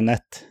ju att signa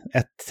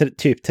ett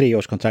typ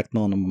 3-årskontrakt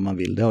med honom om man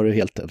vill. Det har du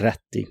helt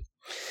rätt i.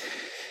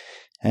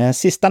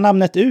 Sista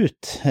namnet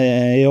ut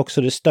är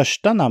också det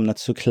största namnet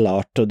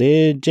såklart, och det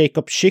är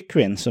Jacob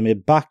Chychrun som är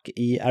back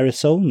i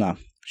Arizona.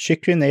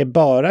 Chychrun är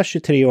bara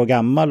 23 år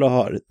gammal och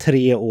har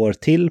 3 år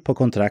till på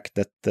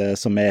kontraktet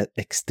som är ett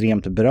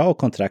extremt bra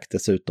kontrakt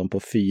dessutom på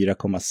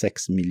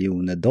 $4,6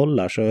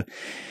 miljoner. Så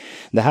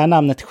det här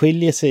namnet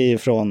skiljer sig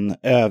från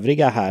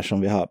övriga här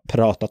som vi har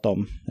pratat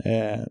om.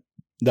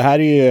 Det här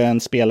är ju en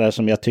spelare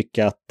som jag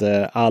tycker att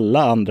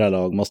alla andra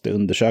lag måste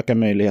undersöka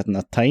möjligheten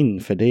att ta in,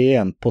 för det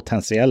är en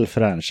potentiell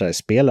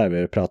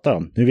franchise-spelare vi pratar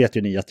om. Nu vet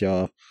ju ni att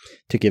jag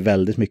tycker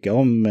väldigt mycket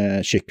om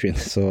Chychrun,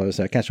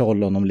 så jag kanske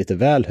håller honom lite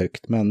väl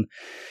högt, men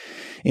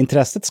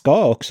intresset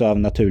ska också av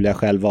naturliga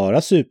skäl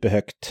vara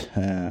superhögt.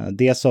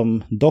 Det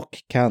som dock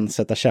kan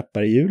sätta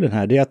käppar i hjulen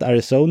här, det är att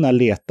Arizona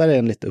letar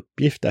enligt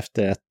uppgift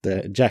efter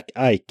ett Jack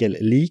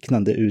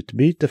Eichel-liknande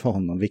utbyte för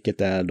honom,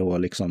 vilket är då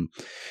liksom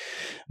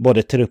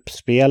både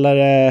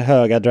truppspelare,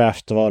 höga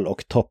draftval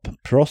och top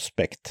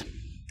prospect.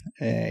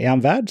 Är han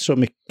värd så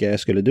mycket,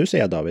 skulle du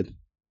säga, David?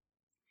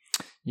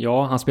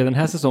 Ja, han spelar den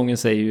här säsongen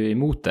säger ju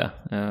emot det.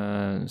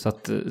 Så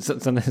att,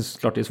 sen är det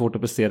såklart det är svårt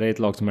att prestera i ett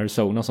lag som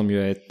Arizona som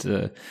ju är ett...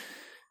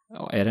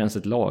 är det ens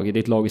ett lag? Det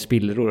är ett lag i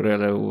spillror,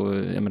 eller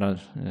jag menar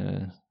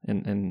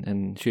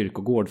en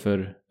kyrkogård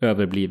för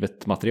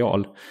överblivet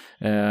material.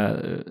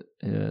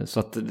 Så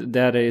att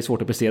där är det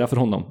svårt att prestera för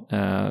honom.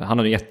 Han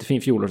hade en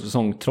jättefin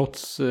fjolårssäsong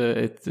trots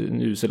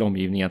en usel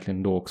omgivning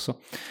egentligen då också.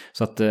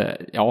 Så att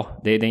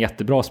ja, det är en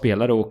jättebra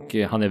spelare och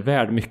han är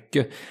värd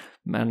mycket.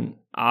 Men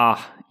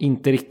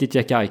inte riktigt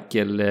Jack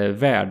Eichel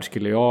värd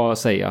skulle jag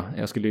säga.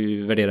 Jag skulle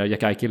ju värdera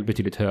Jack Eichel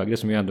betydligt högre,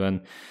 som ju ändå en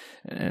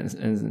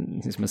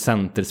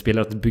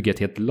centerspelare att bygga ett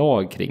helt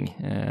lag kring.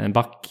 En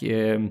back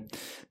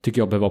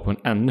tycker jag behöver vara på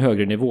en ännu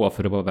högre nivå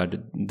för att vara värd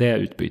det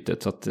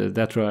utbytet. Så att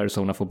där tror jag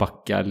Arizona får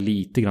backa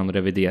lite grann och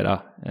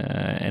revidera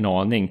en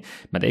aning.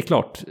 Men det är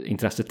klart,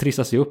 intresset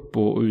trissas ju upp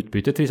och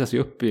utbytet trissas ju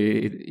upp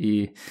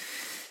i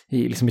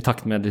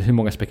takt med hur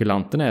många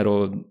spekulanterna är,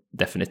 och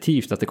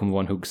definitivt att det kommer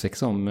vara en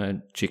huggsexa om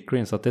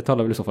Chychrun. Så att det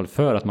talar väl i så fall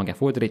för att man kan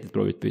få ett riktigt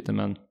bra utbyte,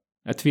 men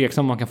jag är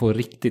tveksam om man kan få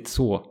riktigt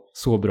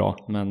så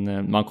bra,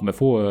 men man kommer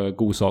få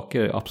god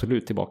saker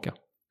absolut tillbaka.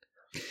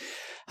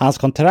 Hans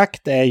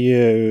kontrakt är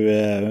ju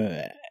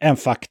en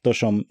faktor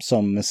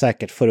som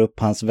säkert får upp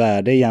hans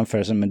värde i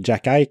jämförelse med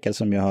Jack Eichel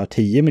som ju har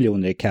 10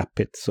 miljoner i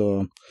capita.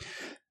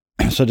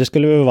 Så det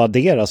skulle väl vara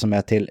det då som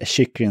är till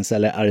Chychruns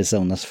eller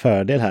Arizonas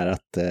fördel här,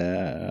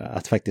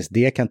 att faktiskt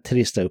det kan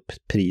trissa upp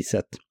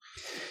priset.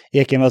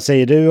 Eken, vad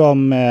säger du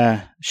om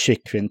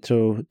Chychrun?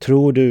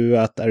 Tror du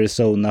att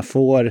Arizona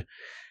får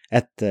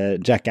ett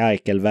Jack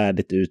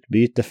Eichel-värdigt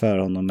utbyte för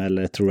honom,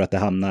 eller tror du att det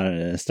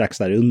hamnar strax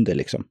där under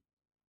liksom?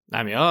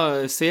 Nej, men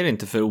jag ser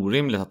inte för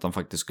orimligt att de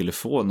faktiskt skulle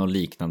få något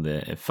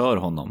liknande för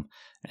honom.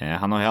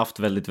 Han har ju haft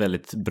väldigt,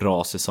 väldigt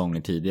bra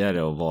säsonger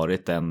tidigare och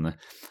varit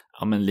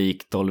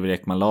likt Oliver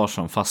Ekman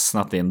Larsson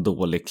fastnat i en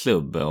dålig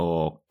klubb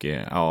och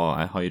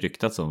har ju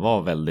ryktats som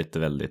var väldigt,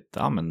 väldigt,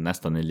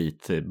 nästan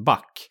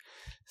elitback.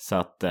 Så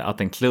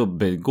att en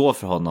klubb går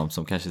för honom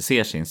som kanske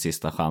ser sin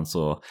sista chans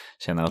och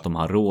känner att de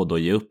har råd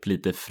att ge upp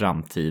lite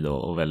framtid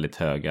och väldigt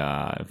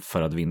höga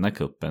för att vinna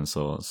kuppen,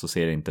 så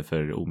ser det inte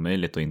för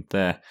omöjligt, och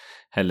inte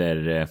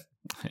heller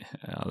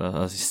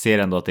jag ser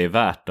ändå att det är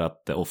värt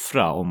att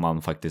offra om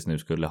man faktiskt nu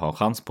skulle ha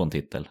chans på en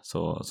titel,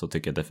 så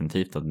tycker jag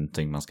definitivt att det är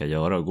någonting man ska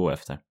göra och gå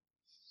efter.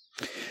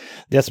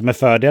 Det som är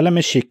fördelen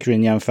med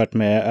Chychrun jämfört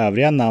med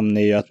övriga namn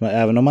är ju att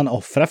även om man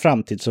offrar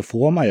framtid så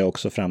får man ju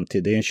också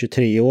framtid. Det är en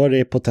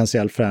 23-årig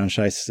potentiell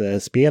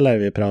franchise-spelare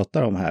vi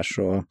pratar om här.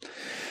 Så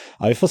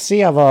ja, vi får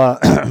se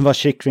vad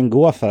Chychrun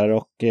går för,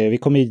 och vi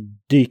kommer ju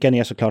dyka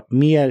ner såklart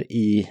mer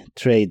i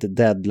trade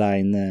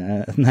deadline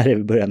när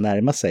det börjar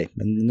närma sig.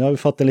 Men nu har vi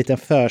fått en liten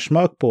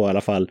försmak på i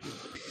alla fall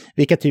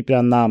vilka typer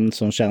av namn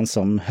som känns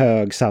som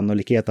hög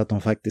sannolikhet att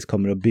de faktiskt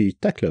kommer att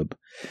byta klubb.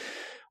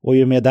 Och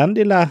ju med den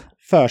lilla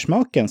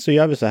försmaken så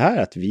gör vi så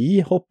här att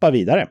vi hoppar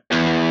vidare.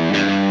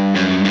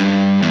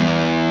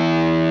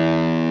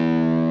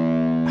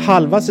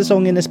 Halva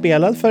säsongen är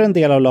spelad för en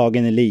del av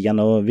lagen i ligan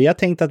och vi har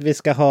tänkt att vi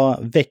ska ha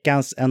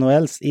veckans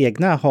NHLs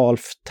egna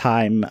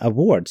Halftime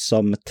Awards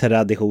som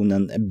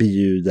traditionen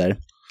bjuder.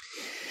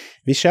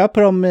 Vi kör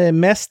på de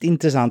mest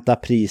intressanta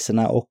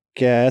priserna och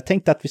jag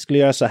tänkte att vi skulle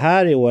göra så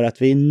här i år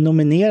att vi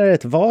nominerar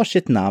ett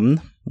varsitt namn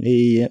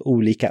i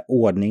olika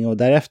ordning och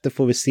därefter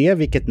får vi se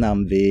vilket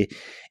namn vi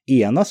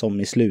enas om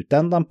i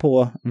slutändan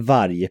på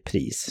varje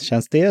pris.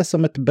 Känns det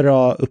som ett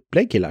bra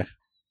upplägg, killar?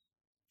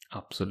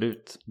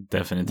 Absolut.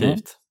 Definitivt.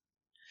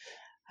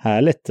 Ja.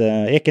 Härligt.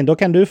 Eken, då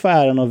kan du få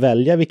äran att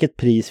välja vilket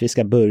pris vi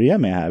ska börja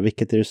med här.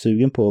 Vilket är du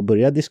sugen på att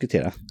börja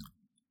diskutera?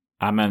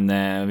 Ja,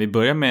 men vi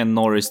börjar med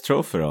Norris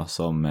Trophy då,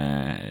 som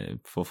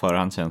på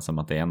förhand känns som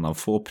att det är en av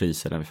få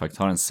priser där vi faktiskt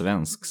har en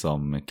svensk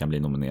som kan bli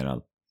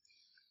nominerad.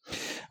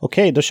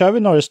 Okej, då kör vi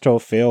Norris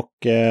Trophy och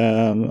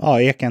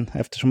Eken,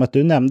 eftersom att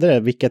du nämnde det,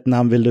 vilket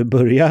namn vill du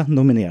börja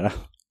nominera?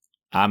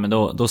 Ja, men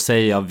då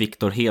säger jag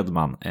Victor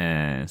Hedman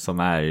som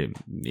är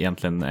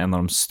egentligen en av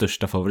de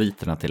största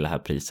favoriterna till det här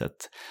priset.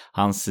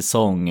 Hans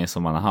säsong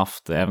som han har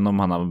haft, även om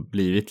han har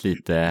blivit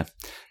lite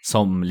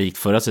som likt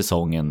förra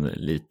säsongen,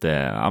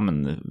 lite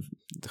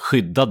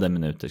skyddade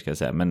minuter ska jag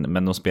säga,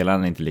 men då spelar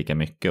han inte lika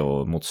mycket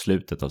och mot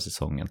slutet av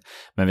säsongen.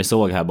 Men vi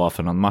såg här bara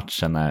för någon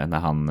match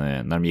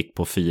när de gick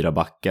på 4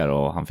 backar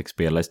och han fick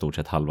spela i stort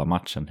sett halva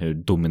matchen,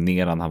 hur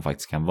dominerande han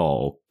faktiskt kan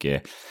vara, och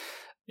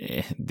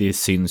det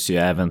syns ju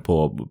även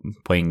på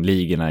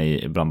poängligorna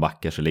bland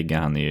backar, så ligger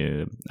han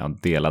ju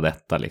delad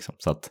etta liksom.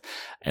 Så att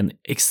en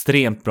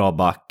extremt bra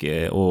back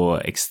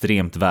och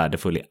extremt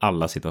värdefull i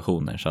alla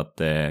situationer. Så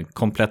att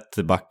komplett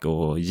back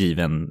och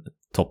given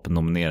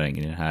toppnominering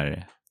i den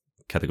här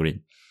kategorin.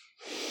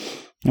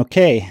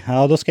 Okej,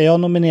 ja, då ska jag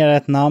nominera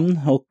ett namn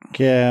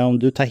och om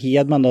du tar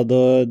Hedman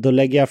då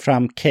lägger jag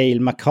fram Cale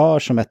Makar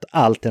som ett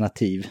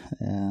alternativ.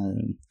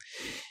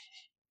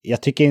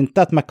 Jag tycker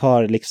inte att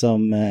Makar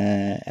liksom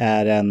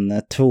är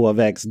en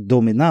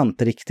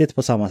tvåvägsdominant riktigt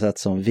på samma sätt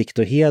som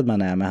Victor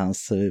Hedman är med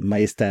hans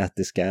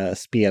majestätiska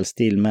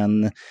spelstil.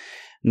 Men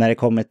när det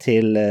kommer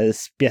till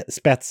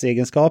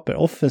spetsegenskaper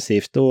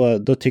offensivt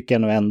då tycker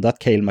jag nog ändå att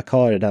Cale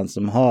Makar är den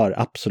som har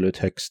absolut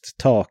högst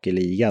tak i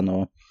ligan.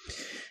 Och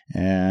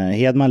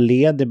Hedman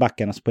leder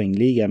backarnas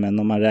poängliga, men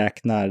om man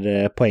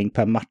räknar poäng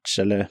per match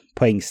eller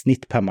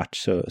poängsnitt per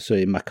match så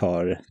är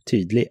Makar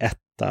tydlig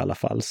etta i alla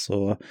fall.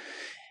 Så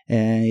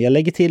jag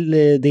lägger till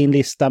din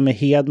lista med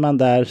Hedman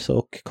där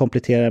och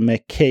kompletterar med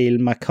Cale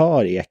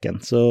Makar, Eken.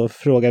 Så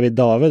frågar vi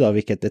David då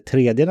vilket det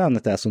tredje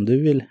namnet är som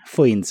du vill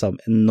få in som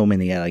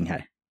nominering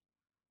här.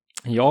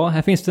 Ja,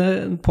 här finns det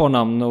ett par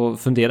namn att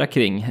fundera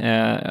kring.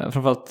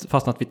 Framförallt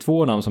fastnat vid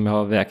 2 namn som jag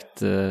har vägt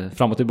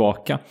fram och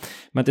tillbaka.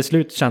 Men till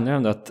slut känner jag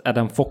ändå att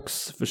Adam Fox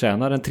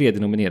förtjänar en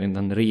tredje nominering,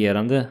 den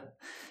regerande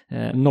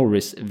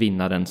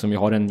Norris-vinnaren som ju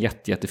har en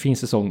jättefin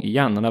säsong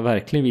igen. Han har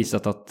verkligen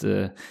visat att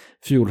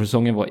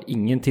fjolsäsongen var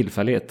ingen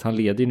tillfällighet. Han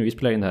leder ju nu i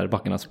den här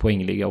backarnas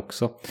poängliga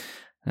också.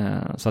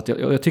 Så att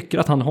jag tycker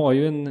att han har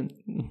ju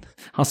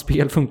hans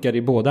spel funkar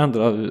i båda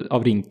ändar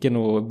av rinken,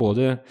 och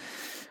både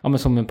men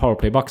som en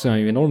powerplayback så är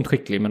han ju enormt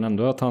skicklig, men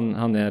ändå att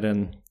han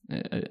är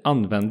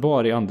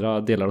användbar i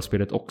andra delar av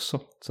spelet också.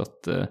 Så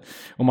att,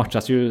 och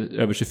matchas ju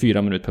över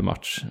 24 minuter per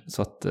match.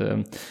 Så att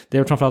det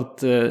är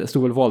framförallt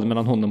stor val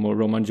mellan honom och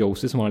Roman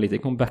Josi som har en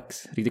riktig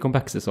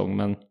comeback-säsong,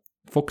 men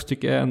Fox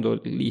tycker jag ändå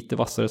lite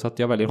vassare, så att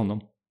jag väljer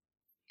honom.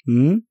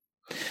 Mm.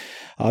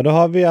 Ja, då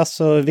har vi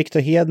alltså Victor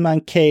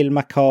Hedman, Cale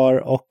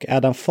Makar och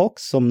Adam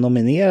Fox som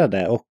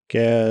nominerade. Och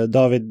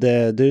David,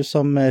 du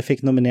som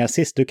fick nominera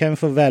sist, du kan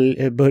få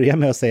börja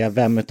med att säga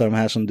vem av de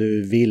här som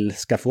du vill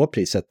ska få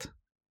priset.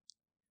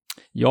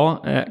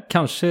 Ja,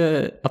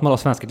 kanske att man har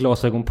svenska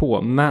glasögon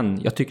på, men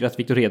jag tycker att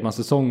Victor Hedmans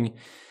säsong,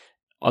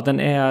 ja, den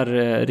är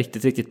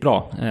riktigt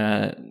bra.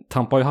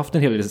 Tampa har ju haft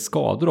en hel del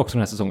skador också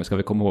den här säsongen, ska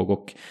vi komma ihåg,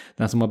 och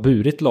den som har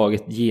burit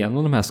laget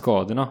genom de här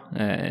skadorna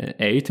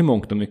är ju till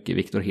mångt och mycket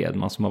Victor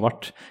Hedman, som har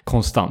varit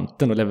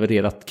konstanten och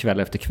levererat kväll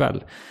efter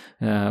kväll,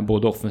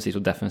 både offensivt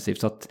och defensivt.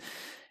 Så att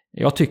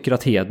jag tycker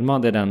att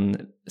Hedman är den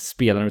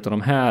spelaren utav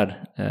de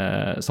här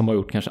som har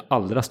gjort kanske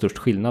allra störst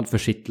skillnad för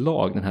sitt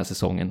lag den här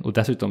säsongen, och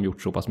dessutom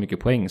gjort så pass mycket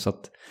poäng. Så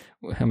att,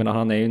 jag menar,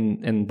 han är ju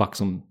en back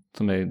som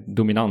är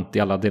dominant i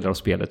alla delar av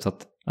spelet. Så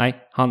att nej,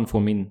 han får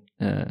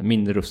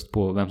min röst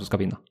på vem som ska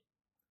vinna.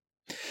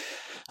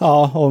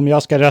 Ja, om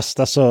jag ska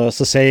rösta så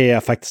säger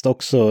jag faktiskt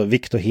också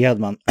Victor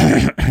Hedman.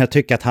 Jag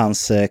tycker att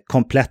hans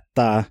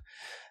kompletta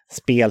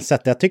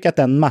spelsätt. Jag tycker att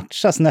den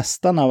matchas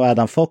nästan av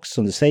Adam Fox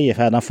som du säger,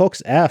 för Adam Fox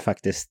är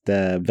faktiskt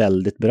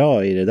väldigt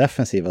bra i det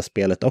defensiva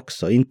spelet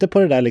också. Inte på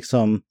det där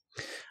liksom,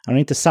 han har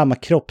inte samma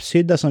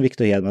kroppshydda som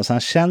Victor Hedman, så han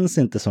känns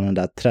inte som den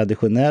där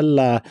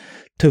traditionella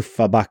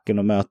tuffa backen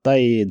att möta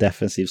i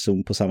defensiv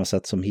zon på samma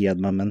sätt som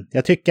Hedman. Men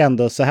jag tycker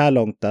ändå så här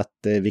långt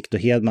att Victor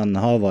Hedman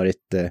har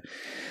varit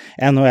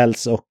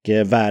NHLs och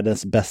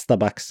världens bästa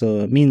back,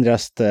 så min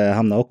röst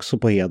hamnar också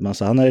på Hedman,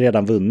 så han har ju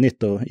redan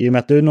vunnit, och i och med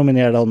att du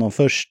nominerade honom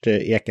först,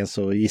 Eken,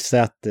 så gissar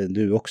jag att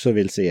du också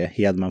vill se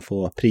Hedman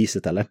få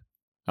priset, eller?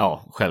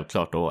 Ja,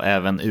 självklart. Och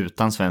även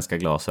utan svenska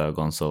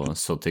glasögon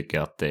så tycker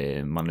jag att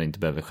man inte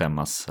behöver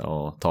skämmas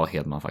och ta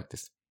Hedman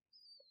faktiskt.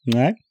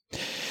 Nej.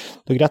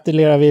 Då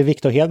gratulerar vi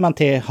Victor Hedman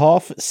till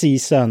Half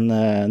Season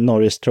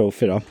Norris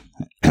Trophy då.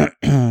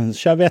 Så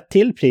kör vi ett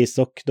till pris,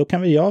 och då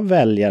kan väl jag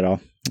välja då.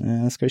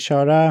 Ska vi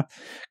köra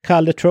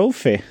Calder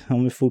Trophy,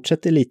 om vi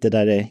fortsätter lite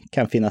där det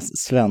kan finnas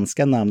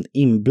svenska namn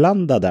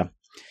inblandade.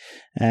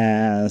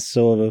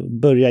 Så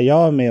börjar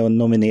jag med att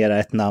nominera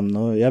ett namn,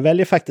 och jag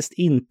väljer faktiskt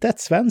inte ett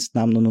svenskt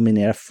namn att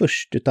nominera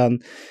först, utan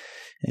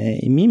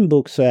i min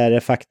bok så är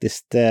det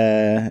faktiskt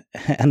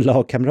en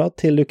lagkamrat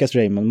till Lucas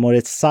Raymond,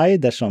 Moritz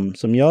Seider,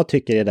 som jag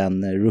tycker är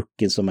den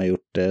rookien som har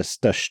gjort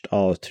störst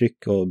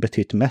avtryck och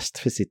betytt mest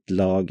för sitt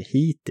lag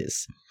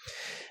hittills.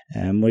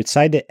 Moritz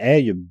Seider är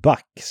ju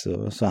back,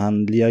 så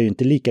han gör ju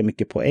inte lika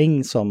mycket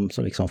poäng som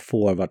liksom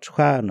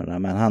forwardsstjärnorna,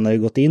 men han har ju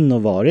gått in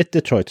och varit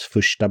Detroits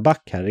första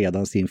back här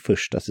redan sin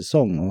första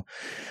säsong, och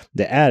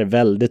det är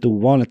väldigt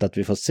ovanligt att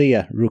vi får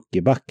se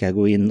rookiebackar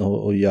gå in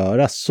och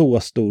göra så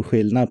stor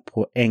skillnad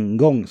på en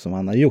gång som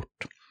han har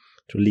gjort.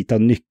 Jag tror lite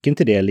av nyckeln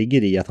till det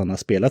ligger i att han har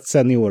spelat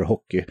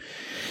seniorhockey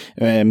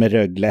med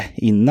Rögle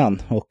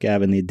innan, och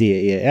även i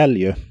DEL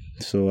ju,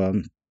 så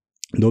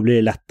då blir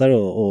det lättare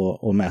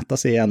att mäta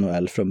sig i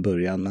NHL från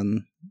början.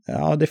 Men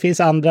ja, det finns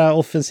andra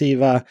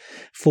offensiva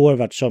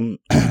forwards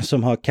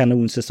som har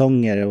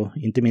kanonsäsonger, och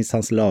inte minst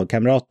hans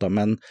lagkamrat då.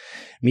 Men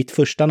mitt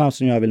första namn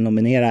som jag vill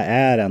nominera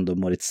är ändå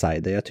Moritz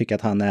Seider. Jag tycker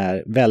att han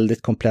är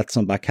väldigt komplett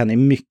som back. Han är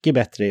mycket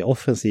bättre i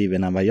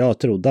offensiven än vad jag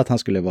trodde att han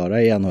skulle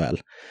vara i NHL.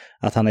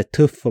 Att han är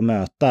tuff att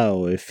möta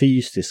och är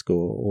fysisk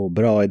och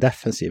bra i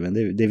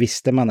defensiven, det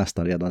visste man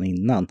nästan redan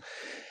innan.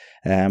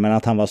 Men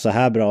att han var så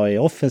här bra i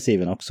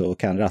offensiven också och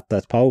kan ratta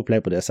ett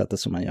powerplay på det sättet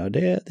som han gör,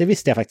 det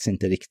visste jag faktiskt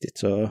inte riktigt.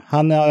 Så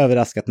han har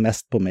överraskat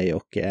mest på mig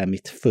och är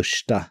mitt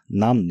första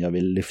namn jag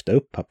vill lyfta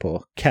upp här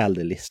på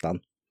Calder-listan.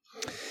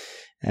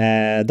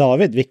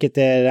 David, vilket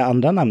är det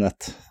andra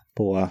namnet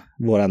på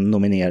vår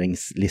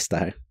nomineringslista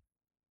här?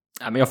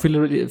 Ja, men jag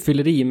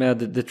fyller i med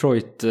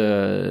Detroit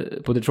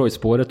på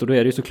Detroit-spåret, och då är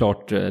det ju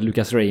såklart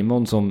Lucas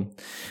Raymond som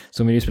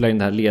vi ju spelar in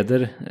det här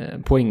leder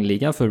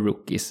poängligan för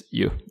rookies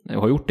ju.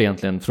 Jag har gjort det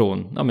egentligen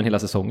från hela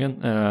säsongen.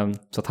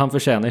 Så att han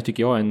förtjänar,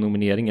 tycker jag, en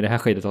nominering i det här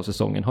skedet av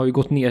säsongen. Har ju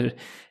gått ner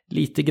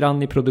lite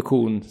grann i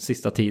produktion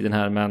sista tiden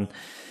här, men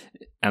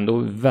ändå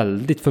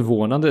väldigt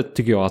förvånande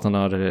tycker jag att han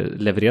har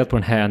levererat på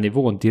den här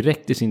nivån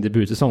direkt i sin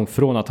debutsäsong,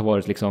 från att ha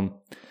varit liksom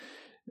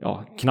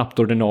knappt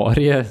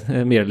ordinarie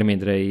mer eller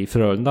mindre i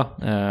Frölunda,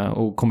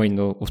 och komma in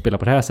och spela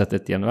på det här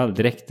sättet i NHL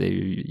direkt är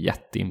ju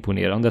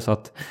jätteimponerande. Så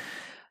att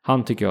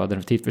han tycker jag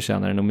definitivt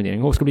förtjänar en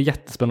nominering, och det ska bli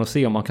jättespännande att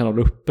se om han kan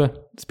hålla uppe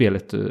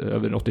spelet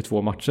över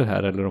 82 matcher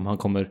här, eller om han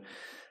kommer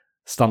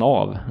stanna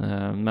av.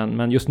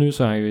 Men just nu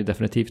så är han ju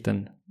definitivt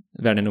en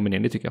värdig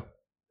nominering, det tycker jag.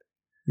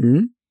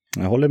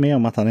 Jag håller med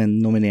om att han är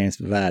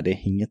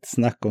nomineringsvärdig, inget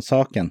snack om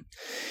saken.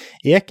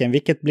 Eken,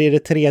 vilket blir det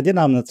tredje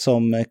namnet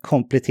som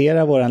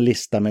kompletterar våran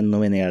lista med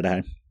nominerade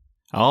här?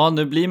 Ja,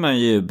 nu blir man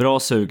ju bra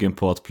sugen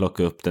på att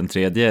plocka upp den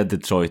tredje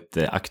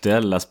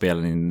Detroit-aktuella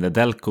spelaren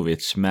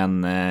Nedeljkovic,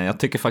 men jag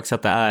tycker faktiskt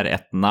att det är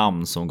ett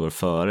namn som går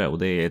före, och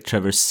det är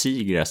Trevor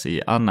Zegras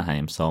i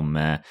Anaheim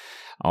som...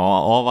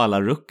 av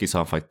alla rookies har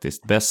han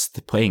faktiskt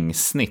bäst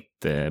poängsnitt,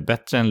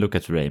 bättre än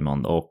Lucas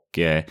Raymond, och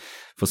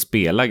får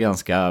spela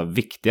ganska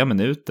viktiga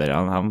minuter.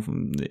 Han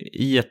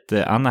i ett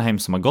Anaheim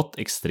som har gått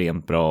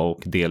extremt bra,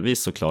 och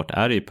delvis såklart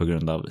är det ju på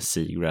grund av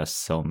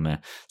Zegras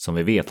som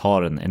vi vet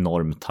har en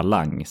enorm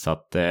talang. Så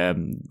att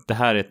det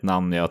här är ett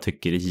namn jag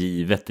tycker är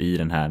givet i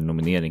den här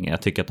nomineringen.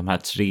 Jag tycker att de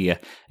här tre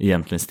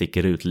egentligen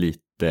sticker ut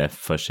lite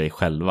för sig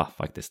själva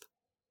faktiskt.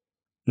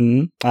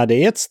 Ja,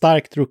 det är ett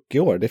starkt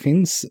rookieår.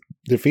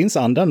 Det finns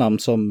andra namn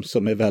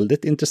som är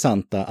väldigt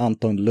intressanta.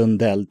 Anton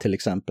Lundell till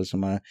exempel,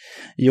 som har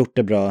gjort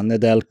det bra.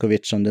 Nedeljkovic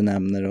som du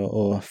nämner,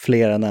 och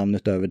flera namn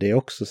utöver det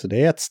också. Så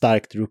det är ett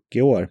starkt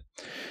rookieår.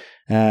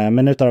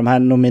 Men utav de här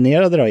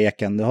nominerade då,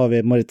 Eken, då har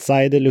vi Moritz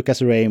Seider,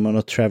 Lucas Raymond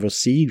och Trevor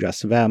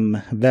Zegras.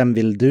 Vem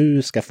vill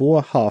du ska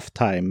få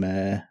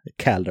halftime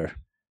Calder?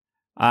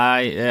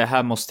 Nej,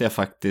 här måste jag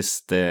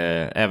faktiskt,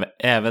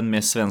 även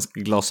med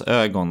svenska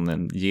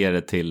glasögon, ge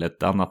det till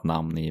ett annat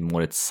namn i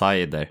Moritz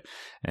Seider.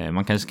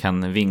 Man kanske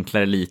kan vinkla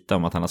det lite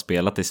om att han har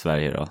spelat i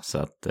Sverige då. Så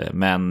att,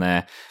 men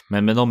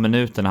med de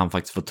minuterna han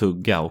faktiskt får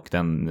tugga och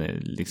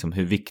liksom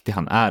hur viktig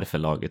han är för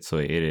laget,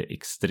 så är det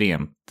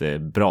extremt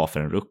bra för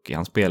en rookie.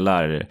 Han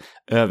spelar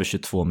över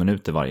 22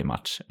 minuter varje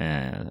match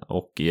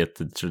och i ett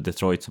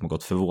Detroit som har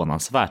gått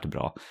förvånansvärt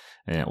bra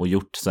och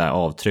gjort så här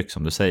avtryck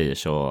som du säger,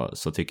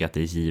 så tycker jag att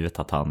det är givet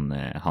att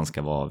han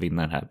ska vara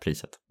vinnare det här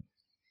priset.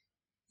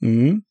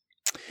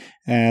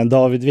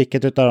 David,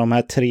 vilket av de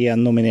här 3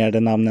 nominerade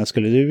namnen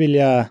skulle du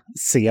vilja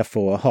se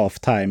få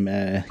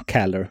halftime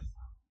Caller?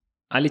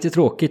 Ja, lite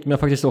tråkigt, men jag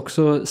har faktiskt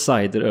också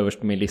Seider överst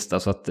på min lista,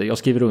 så att jag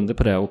skriver under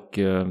på det. Och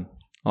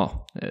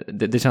ja,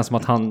 det känns som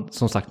att han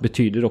som sagt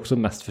betyder också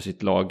mest för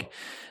sitt lag.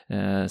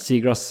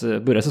 Seagrass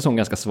började säsongen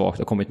ganska svagt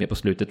och kommit med på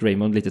slutet.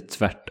 Raymond lite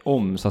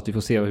tvärtom, så att vi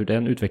får se hur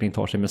den utvecklingen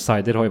tar sig. Men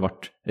Seider har ju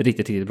varit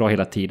riktigt bra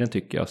hela tiden,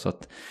 tycker jag. Så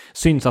att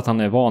syns att han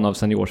är van av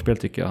seniorspel,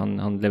 tycker jag.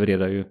 Han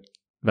levererar ju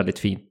väldigt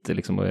fint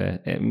liksom, och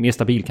är mer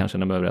stabil kanske än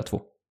de övriga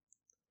 2.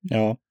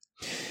 Ja,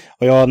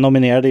 och jag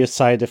nominerade ju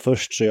Seider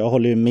först, så jag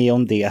håller ju med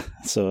om det.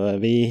 Så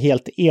vi är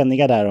helt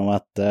eniga där om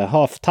att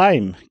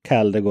halftime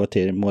Calder går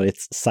till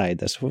Moritz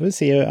Seider. Så får vi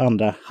se hur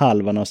andra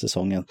halvan av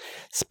säsongen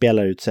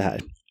spelar ut så här.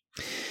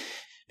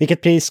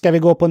 Vilket pris ska vi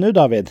gå på nu,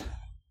 David?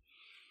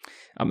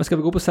 Ja, men ska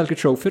vi gå på Selke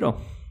Trophy då?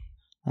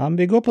 Ja,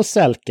 vi går på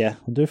Selke.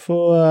 Du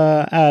får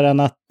äran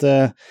att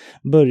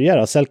börja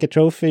då. Selke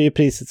Trophy är ju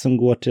priset som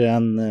går till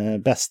den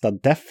bästa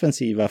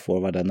defensiva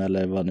forwarden,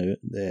 eller vad nu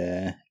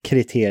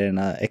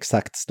kriterierna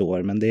exakt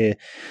står. Men det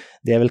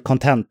är väl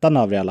kontentan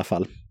av det i alla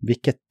fall.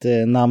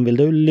 Vilket namn vill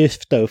du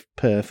lyfta upp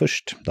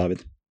först, David?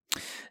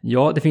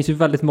 Ja, det finns ju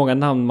väldigt många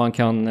namn man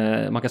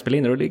kan spela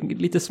in, och det är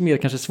lite mer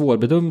kanske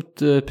svårbedömt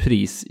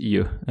pris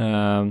ju.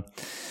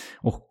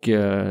 Och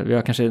vi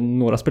har kanske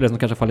några spelare som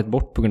kanske fallit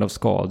bort på grund av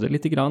skador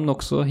lite grann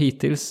också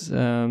hittills,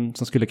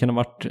 som skulle kunna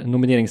varit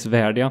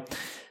nomineringsvärdiga.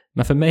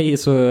 Men för mig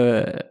så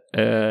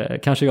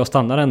kanske jag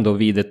stannar ändå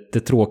vid det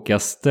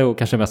tråkigaste och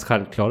kanske mest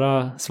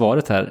självklara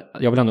svaret här.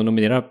 Jag vill ändå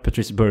nominera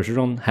Patrice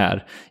Bergeron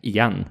här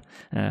igen.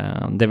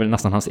 Det är väl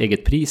nästan hans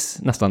eget pris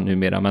nästan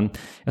numera, men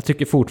jag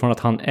tycker fortfarande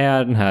att han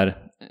är den här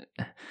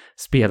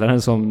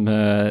spelaren som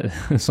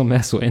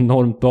är så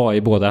enormt bra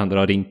i båda ändar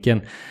av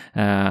rinken.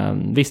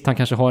 Visst, han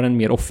kanske har en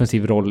mer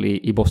offensiv roll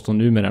i Boston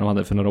nu än han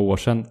hade för några år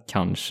sedan,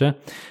 kanske.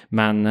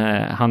 Men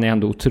han är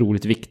ändå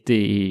otroligt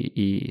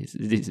viktig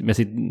med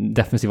sin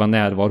defensiva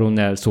närvaro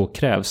när så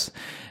krävs.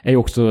 Är ju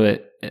också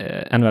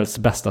NHLs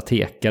bästa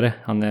tekare.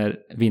 Han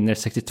vinner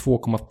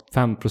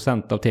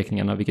 62,5% av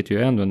tekningarna, vilket ju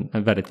är ändå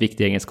en väldigt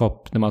viktig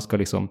egenskap när man ska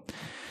liksom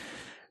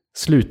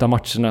sluta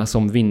matcherna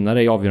som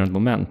vinnare i avgörande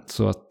moment.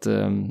 Så att,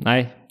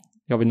 nej,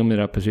 jag vill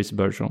nominera Patrice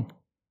Bergeron.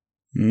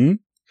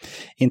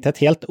 Inte ett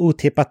helt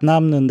otippat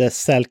namn under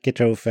Selke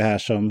Trophy här,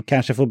 som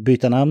kanske får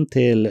byta namn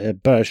till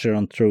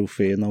Bergeron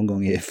Trophy någon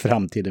gång i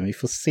framtiden. Vi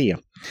får se.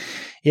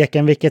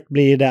 Eken, vilket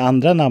blir det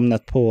andra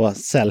namnet på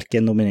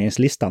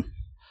Selke-nomineringslistan?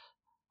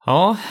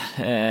 Ja,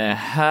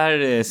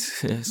 här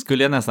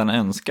skulle jag nästan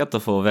önskat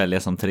att få välja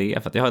som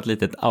 3, för att jag har ett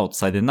litet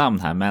outsider-namn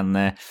här,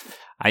 men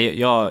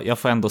jag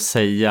får ändå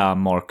säga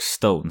Mark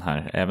Stone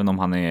här. Även om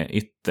han är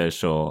ytter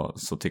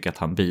så tycker jag att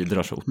han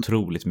bidrar så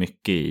otroligt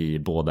mycket i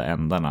båda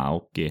ändarna.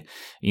 Och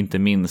inte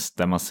minst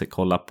där man ska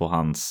kolla på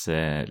hans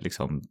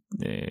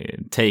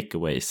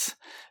takeaways.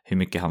 Hur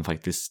mycket han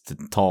faktiskt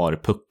tar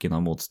pucken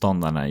av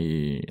motståndarna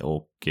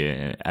och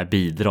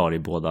bidrar i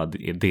båda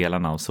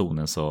delarna av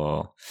zonen.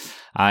 Så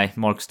nej,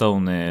 Mark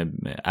Stone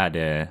är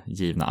det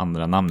givna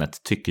andra namnet,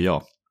 tycker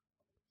jag.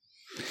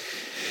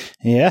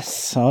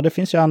 Yes, ja, det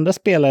finns ju andra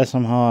spelare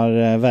som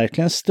har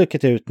verkligen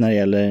stuckit ut när det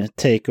gäller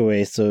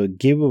takeaways och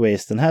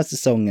giveaways den här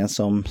säsongen,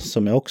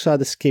 som jag också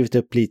hade skrivit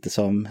upp lite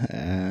som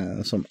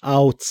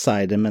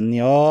outsider. Men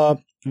jag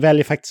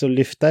väljer faktiskt att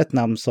lyfta ett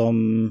namn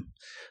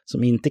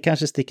som inte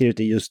kanske sticker ut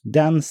i just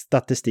den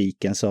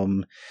statistiken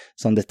som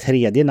det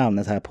tredje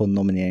namnet här på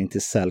nominering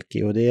till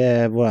Selke. Och det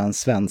är våran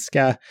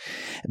svenska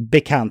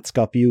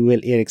bekantskap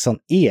Joel Eriksson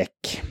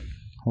Ek.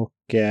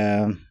 Och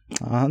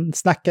han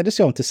snackades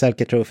ju om till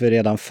Selke Trophy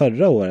redan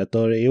förra året,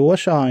 och i år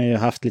så har han ju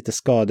haft lite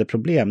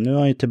skadeproblem. Nu är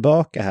han ju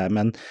tillbaka här,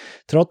 men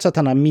trots att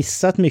han har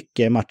missat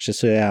mycket matcher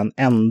så är han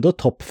ändå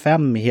topp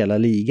 5 i hela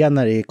ligan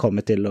när det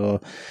kommer till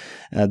att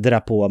dra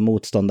på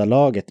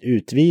motståndarlaget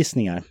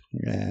utvisningar.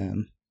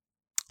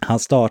 Han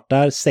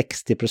startar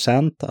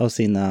 60%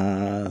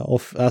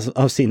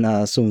 av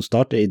sina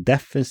zonstarter i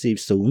defensiv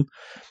zon.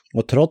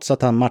 Och trots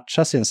att han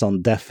matchar sin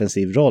sån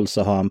defensiv roll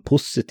så har han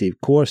positiv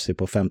Corsi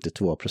på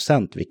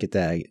 52%, vilket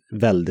är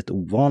väldigt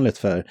ovanligt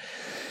för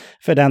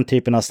den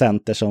typen av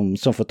center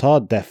som får ta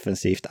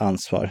defensivt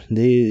ansvar.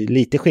 Det är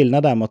lite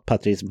skillnad där mot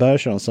Patrice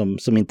Bergeron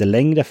som inte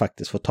längre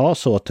faktiskt får ta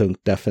så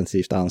tungt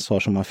defensivt ansvar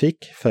som han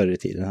fick förr i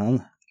tiden.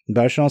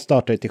 Bergeron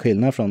startar till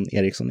skillnad från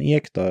Eriksson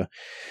Ek då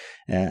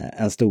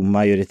en stor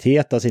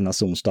majoritet av sina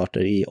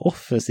zonstarter i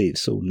offensiv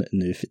zon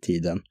nu för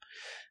tiden.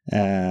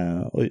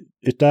 Och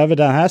utöver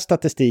den här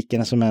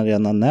statistiken som jag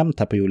redan nämnt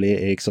här på Joel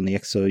Eriksson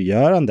Ek, så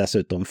gör han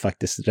dessutom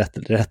faktiskt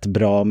rätt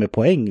bra med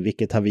poäng,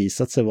 vilket har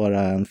visat sig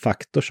vara en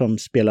faktor som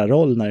spelar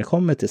roll när det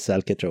kommer till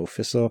Selke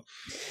Trophy. Så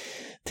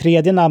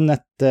tredje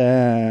namnet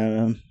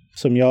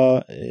som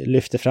jag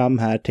lyfter fram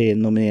här till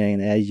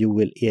nomineringen är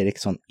Joel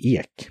Eriksson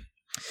Ek.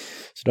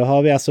 Så då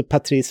har vi alltså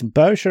Patrice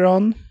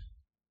Bergeron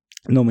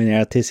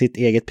nominerad till sitt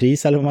eget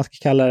pris, eller vad man ska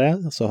kalla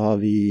det. Så har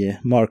vi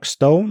Mark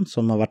Stone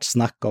som har varit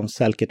snack om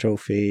Selke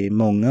Trophy i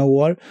många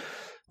år.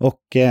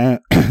 Och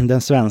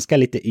den svenska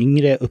lite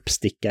yngre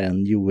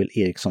uppstickaren Joel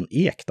Eriksson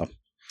Ek då.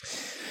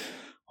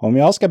 Om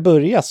jag ska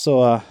börja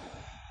så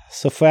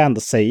får jag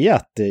ändå säga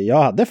att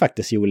jag hade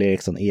faktiskt Joel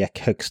Eriksson Ek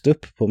högst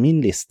upp på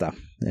min lista.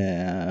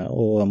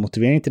 Och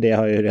motiveringen till det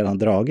har jag ju redan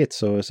dragit,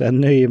 så jag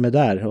nöjer mig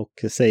där och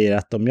säger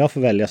att om jag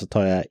får välja så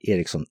tar jag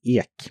Eriksson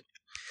Ek.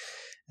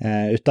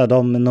 Utav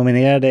de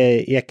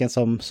nominerade eken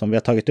som vi har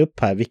tagit upp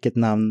här, vilket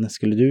namn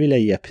skulle du vilja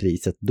ge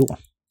priset då?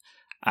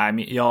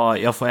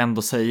 Jag får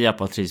ändå säga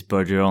Patrice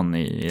Bergeron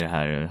i det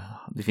här.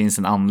 Det finns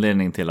en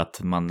anledning till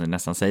att man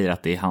nästan säger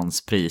att det är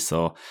hans pris,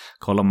 och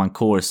kollar man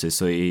Corsi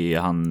så är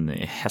han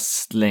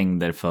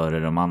hästlängder före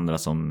de andra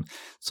som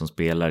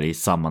spelar i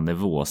samma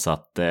nivå, så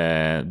att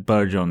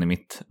Bergeron är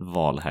mitt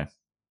val här.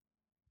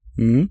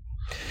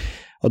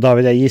 Och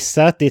David, jag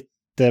gissar att ditt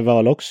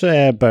val också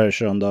är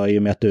Bergeron då, i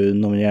och med att du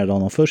nominerade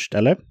honom först,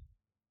 eller?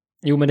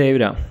 Jo, men det är ju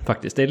det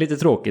faktiskt. Det är lite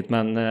tråkigt,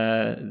 men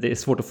det är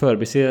svårt att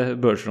förbise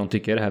Bergeron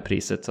tycker jag, det här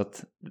priset, så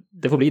att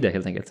det får bli det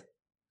helt enkelt.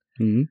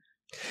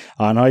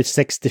 Ja, han har ju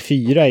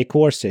 64 i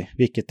Corsi,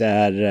 vilket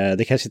är,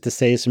 det kanske inte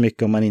säger så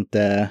mycket om man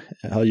inte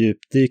har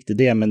djupdykt i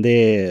det, men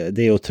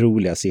det är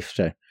otroliga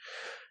siffror.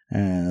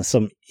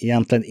 Som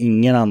egentligen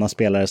ingen annan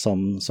spelare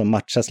som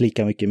matchas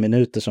lika mycket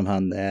minuter som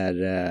han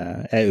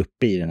är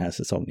uppe i den här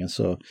säsongen.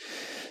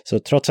 Så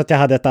trots att jag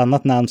hade ett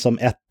annat namn som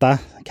etta,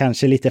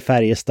 kanske lite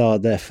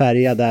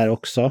färja där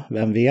också,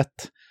 vem vet,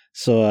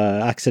 så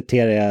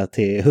accepterar jag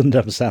till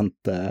 100%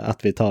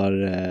 att vi tar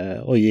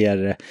och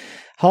ger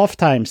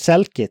halftime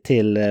Selke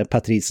till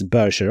Patrice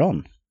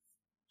Bergeron.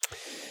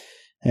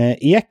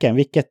 Eken,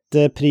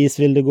 vilket pris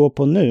vill du gå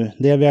på nu?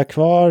 Det vi har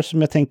kvar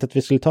som jag tänkte att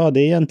vi skulle ta, det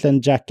är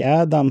egentligen Jack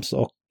Adams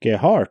och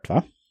Hart,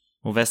 va?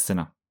 Och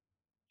Vessina.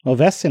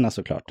 Och Vessina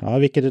såklart. Ja,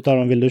 vilket utav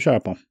dem vill du köra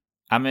på?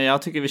 Ja, men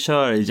jag tycker vi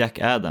kör Jack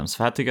Adams,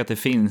 för här tycker jag att det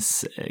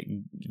finns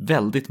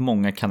väldigt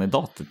många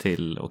kandidater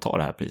till att ta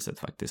det här priset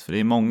faktiskt. För det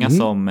är många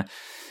som,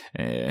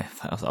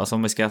 alltså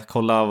om vi ska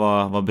kolla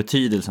vad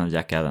betydelsen av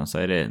Jack Adams, så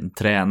är det en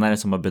tränare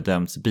som har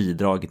bedömts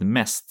bidragit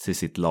mest till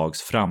sitt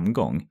lags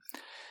framgång.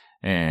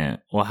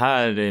 Och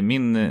här är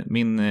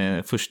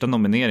min första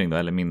nominering då,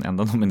 eller min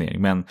enda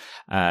nominering, men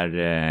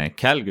är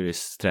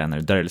Calgarys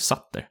tränare Daryl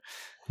Sutter,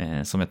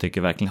 som jag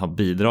tycker verkligen har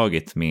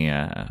bidragit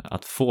med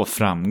att få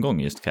framgång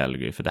just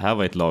Calgary, för det här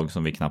var ett lag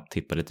som vi knappt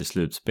tippade till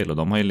slutspel, och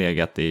de har ju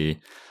legat i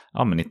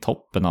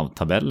toppen av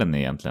tabellen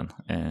egentligen,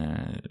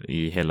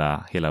 i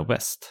hela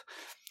West.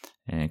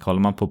 Kollar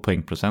man på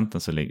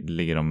poängprocenten så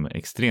ligger de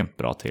extremt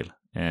bra till.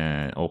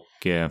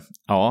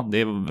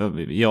 Det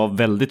är jag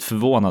väldigt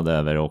förvånad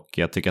över, och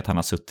jag tycker att han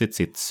har suttit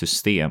sitt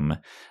system,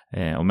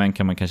 och men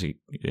kan man kanske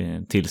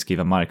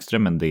tillskriva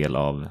Markström en del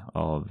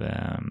av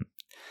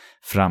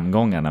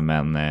framgångarna,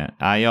 men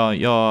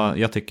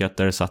jag tycker att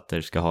Daryl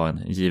Sutter ska ha en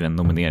given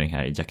nominering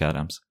här i Jack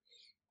Adams.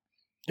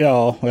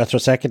 Ja, och jag tror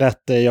säkert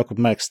att Jakob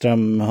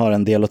Markström har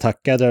en del att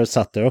tacka Daryl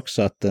Sutter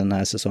också, att den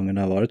här säsongen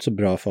har varit så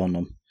bra för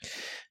honom.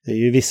 Det är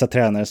ju vissa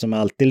tränare som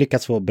alltid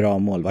lyckats få bra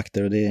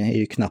målvakter, och det är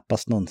ju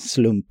knappast någon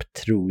slump,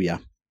 tror jag.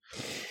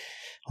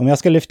 Om jag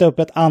ska lyfta upp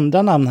ett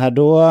andra namn här,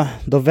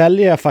 då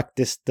väljer jag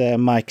faktiskt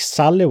Mike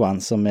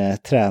Sullivan som är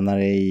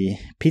tränare i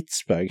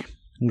Pittsburgh.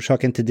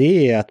 Orsaken till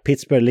det är att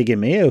Pittsburgh ligger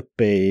med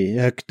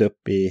högt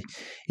upp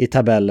i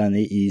tabellen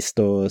i East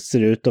och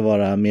ser ut att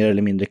vara mer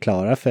eller mindre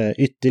klara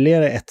för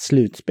ytterligare ett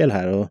slutspel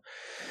här. Och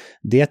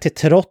det till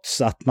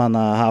trots att man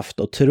har haft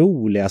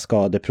otroliga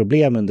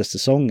skadeproblem under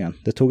säsongen.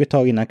 Det tog ett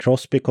tag innan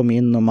Crosby kom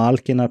in, och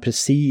Malkin har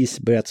precis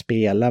börjat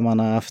spela. Man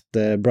har haft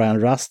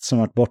Brian Rust som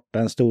varit borta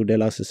en stor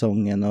del av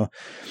säsongen, och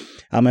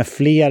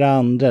flera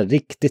andra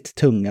riktigt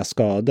tunga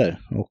skador.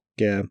 Och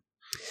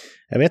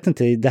jag vet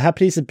inte, det här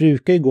priset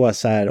brukar ju gå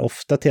så här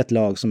ofta till ett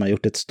lag som har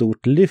gjort ett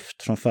stort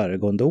lyft från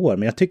föregående år.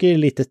 Men jag tycker det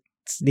är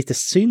lite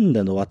synd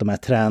ändå att de här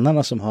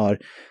tränarna som har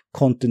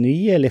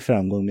kontinuerlig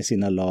framgång med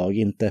sina lag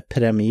inte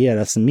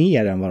premieras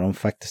mer än vad de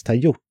faktiskt har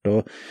gjort.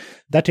 Och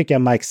där tycker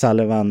jag Mike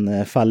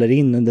Sullivan faller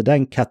in under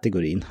den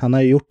kategorin. Han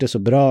har ju gjort det så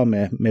bra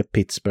med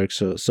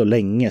Pittsburgh så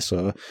länge,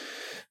 så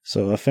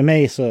för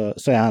mig så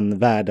är han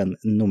värd en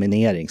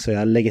nominering. Så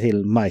jag lägger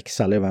till Mike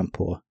Sullivan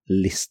på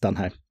listan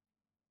här.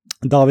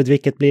 David,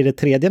 vilket blir det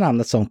tredje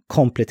namnet som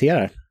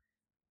kompletterar?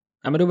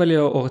 Ja, men då väljer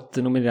jag att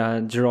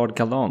nominera Gerard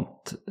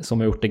Gallant, som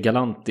har gjort det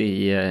galant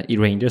i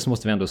Rangers,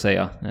 måste vi ändå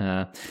säga.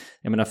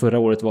 Jag menar, förra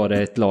året var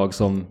det ett lag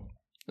som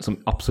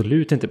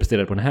absolut inte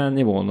presterade på den här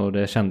nivån, och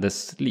det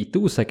kändes lite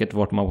osäkert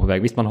vart man var på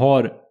väg. Visst, man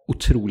har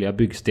otroliga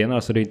byggstenar,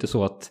 så det är inte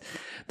så att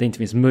det inte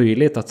finns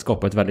möjlighet att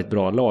skapa ett väldigt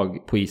bra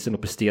lag på isen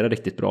och prestera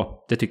riktigt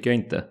bra. Det tycker jag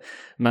inte.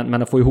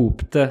 Men att få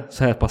ihop det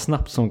så här pass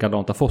snabbt som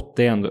Gallant har fått,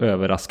 det är ändå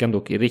överraskande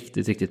och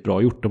riktigt, riktigt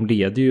bra gjort. De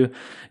leder ju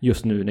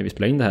just nu när vi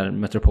spelar in det här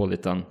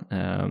Metropolitan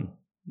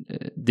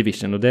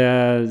Division, och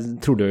det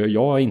trodde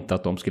jag inte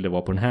att de skulle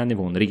vara på den här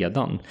nivån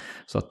redan.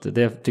 Så att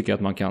det tycker jag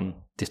att man kan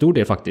till stor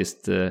del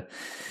faktiskt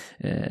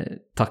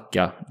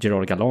tacka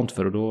Gerard Gallant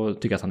för, och då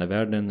tycker jag att han är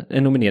värd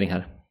en nominering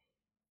här.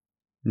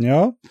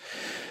 Ja,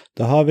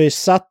 då har vi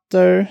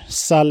Sutter,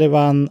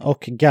 Sullivan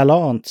och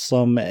Gallant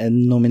som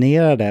är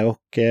nominerade.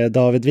 Och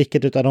David,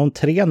 vilket av de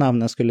 3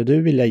 namnen skulle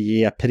du vilja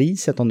ge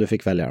priset om du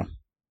fick välja dem?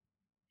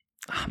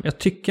 Jag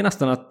tycker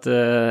nästan att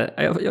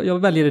jag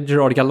väljer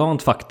Gerard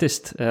Gallant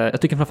faktiskt.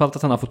 Jag tycker framförallt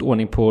att han har fått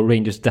ordning på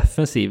Rangers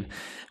defensiv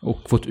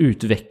och fått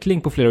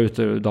utveckling på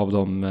flera av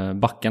de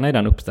backarna i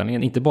den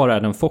uppställningen. Inte bara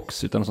Adam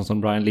Fox utan sån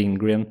som Brian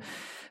Lindgren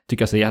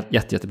tycker jag ser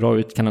jättebra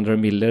ut. Canadra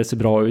Miller ser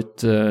bra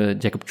ut.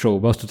 Jacob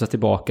Trouba har studsat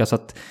tillbaka, så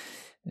att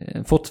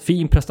fått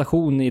fin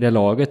prestation i det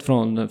laget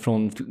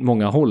från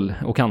många håll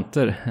och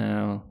kanter.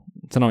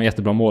 Sen har han en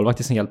jättebra målvakt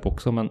i sin hjälp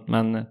också,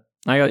 men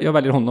nej, jag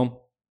väljer honom.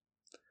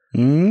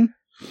 Mm.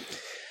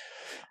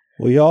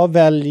 Och jag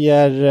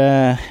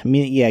väljer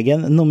min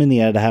egen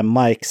nominerade här,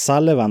 Mike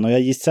Sullivan. Och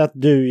jag gissar att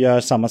du gör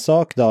samma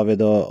sak,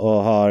 David,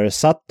 och har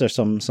Sutter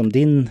som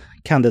din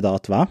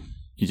kandidat, va?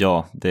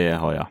 Ja, det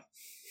har jag.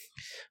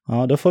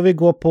 Ja, då får vi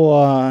gå på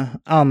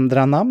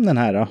andra namnen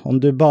här då. Om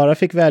du bara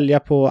fick välja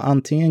på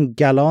antingen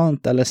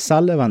Gallant eller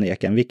Sullivan,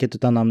 Eken,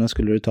 vilket av namnen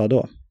skulle du ta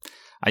då?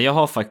 Jag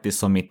har faktiskt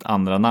som mitt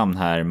andra namn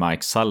här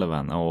Mike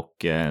Sullivan,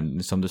 och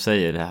som du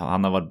säger,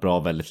 han har varit bra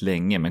väldigt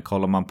länge, men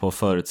kollar man på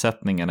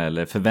förutsättningarna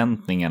eller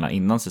förväntningarna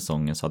innan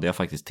säsongen så hade jag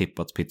faktiskt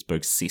tippat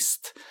Pittsburgh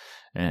sist.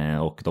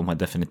 Och de har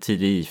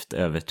definitivt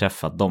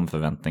överträffat de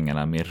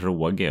förväntningarna med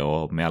råge,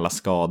 och med alla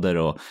skador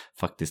och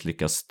faktiskt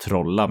lyckas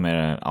trolla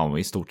med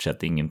i stort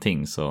sett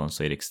ingenting, så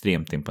är det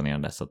extremt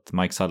imponerande. Så att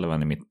Mike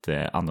Sullivan är mitt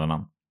andra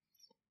namn.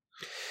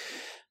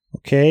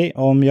 Okej,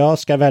 om jag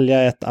ska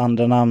välja ett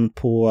andra namn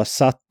på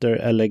Sutter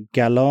eller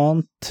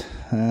Gallant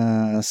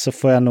så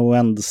får jag nog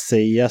ändå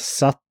säga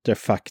Sutter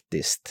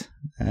faktiskt.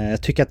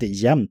 Jag tycker att det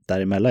är jämnt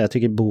däremellan. Jag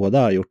tycker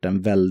båda har gjort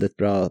en väldigt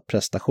bra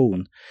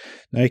prestation.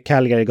 Nu har ju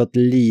Calgary gått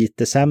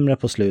lite sämre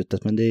på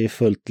slutet, men det är ju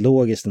fullt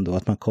logiskt ändå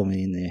att man kommer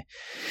in i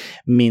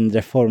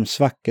mindre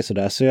formsvackor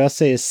sådär. Så jag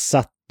säger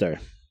Sutter.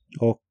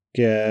 Och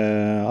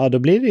ja, då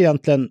blir det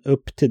egentligen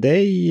upp till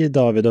dig,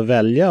 David, att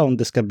välja om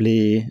det ska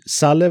bli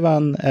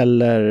Sullivan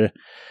eller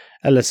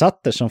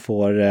Sutter som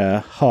får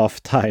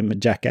halftime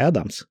Jack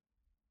Adams.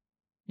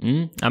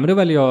 Ja, men då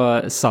väljer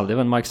jag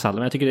Sullivan, Mike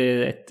Sullivan. Jag tycker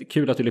det är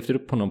kul att du lyfter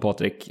upp honom,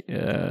 Patrik.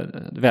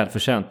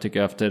 Välförtjänt tycker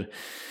jag, efter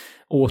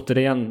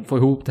återigen få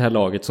ihop det här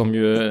laget som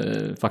ju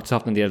faktiskt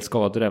haft en del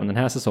skador även den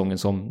här säsongen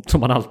som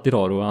man alltid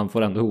har, och han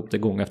får ändå ihop det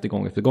gång efter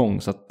gång efter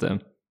gång. Så att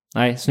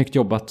nej, snyggt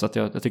jobbat, så att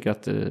jag tycker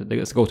att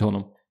det ska gå till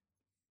honom.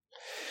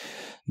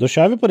 Då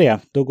kör vi på det.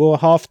 Då går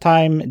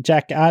halftime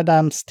Jack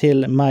Adams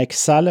till Mike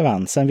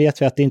Sullivan. Sen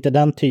vet vi att det inte är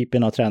den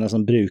typen av tränare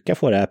som brukar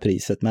få det här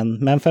priset.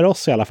 Men för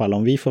oss i alla fall,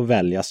 om vi får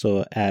välja,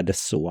 så är det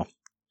så.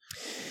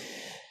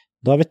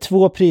 Då har vi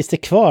 2 priser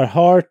kvar.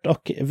 Hart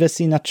och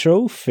Vezina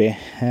Trophy.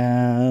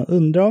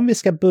 Undrar om vi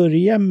ska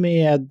börja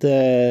med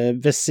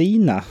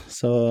Vezina.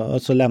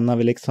 Så lämnar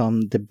vi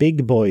liksom the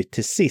big boy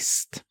till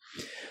sist.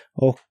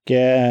 Och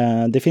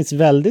det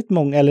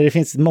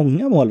finns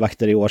många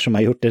målvakter i år som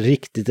har gjort det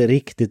riktigt,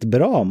 riktigt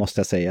bra, måste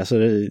jag säga. Så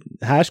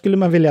här skulle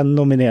man vilja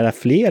nominera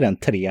fler än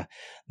 3.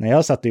 När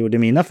jag satt och gjorde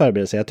mina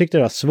förberedelser, jag tyckte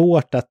det var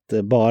svårt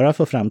att bara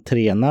få fram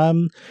 3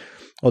 namn.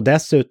 Och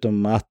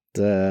dessutom att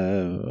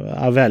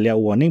välja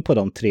ordning på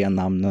de 3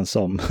 namnen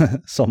som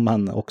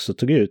man också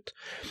tog ut.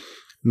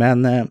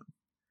 Men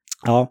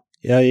ja,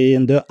 jag är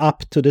ändå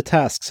up to the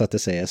task så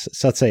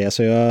att säga.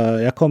 Så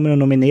jag kommer att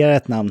nominera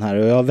ett namn här,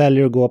 och jag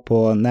väljer att gå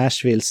på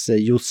Nashvilles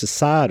Juuse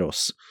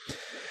Saros.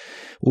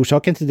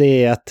 Orsaken till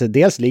det är att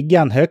dels ligger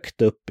han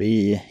högt upp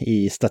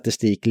i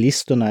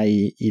statistiklistorna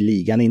i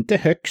ligan. Inte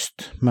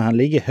högst, men han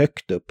ligger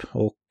högt upp.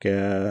 Och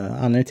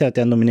anledningen till att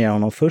jag nominerar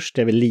honom först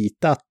är väl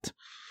lite att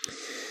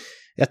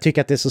jag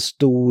tycker att det är så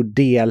stor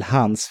del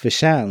hans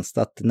förtjänst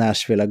att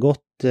Nashville har gått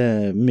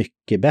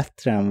mycket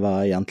bättre än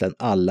vad egentligen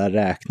alla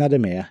räknade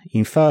med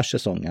inför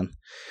säsongen.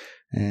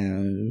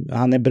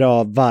 Han är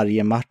bra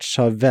varje match,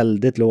 har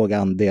väldigt låg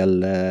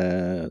andel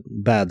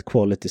bad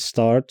quality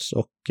starts,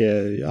 och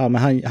ja,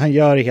 men han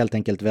gör det helt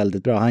enkelt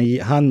väldigt bra.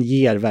 Han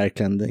ger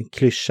verkligen,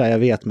 klyscha jag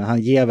vet, men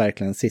han ger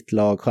verkligen sitt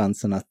lag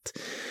chansen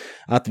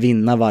att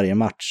vinna varje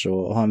match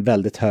och ha en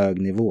väldigt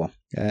hög nivå.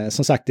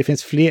 Som sagt, det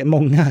finns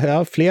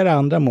flera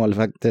andra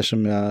målvakter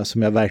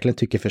som jag verkligen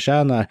tycker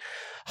förtjänar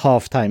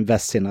halftime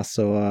Vezina.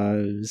 Så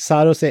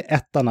Saros är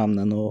ett av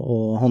namnen,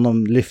 och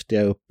honom lyfter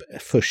jag upp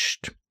först.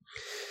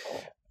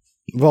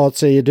 Vad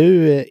säger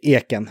du,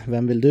 Eken?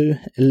 Vem vill du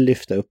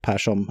lyfta upp här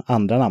som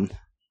andra namn?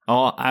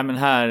 Ja, men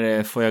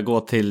här får jag gå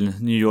till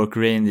New York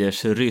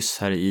Rangers ryss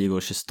här,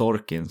 Igor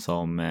Shesterkin,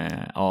 som,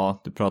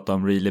 ja, du pratar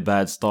om really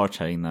bad starts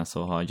här inne,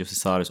 så har Juuse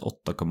Saros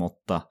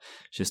 8,8.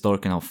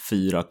 Shesterkin har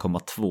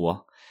 4,2.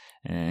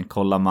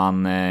 Kollar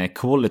man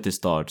quality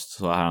starts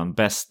så är han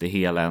bäst i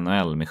hela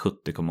NHL med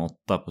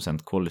 70,8%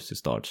 quality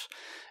starts.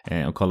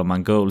 Och kollar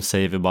man goal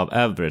save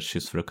above average,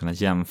 just för att kunna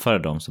jämföra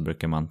dem, så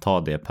brukar man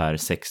ta det per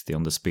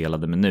 60:e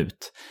spelade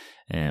minut.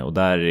 Och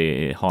där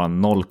har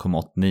han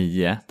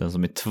 0,89. Den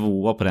som är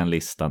tvåa på den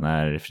listan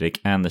är Fredrik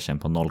Andersen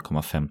på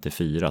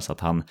 0,54. Så att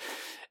han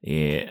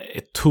är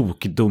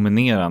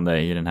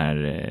tokdominerande i den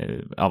här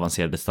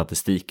avancerade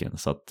statistiken.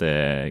 Så att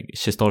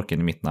Shesterkin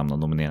är mitt namn att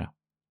nominera.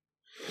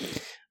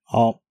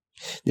 Ja,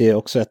 det är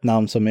också ett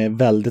namn som är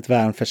väldigt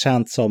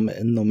välförtjänt som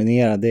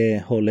nominerad.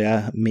 Det håller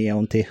jag med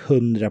om till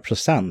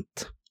 100%.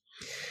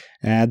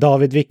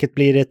 David, vilket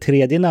blir det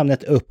tredje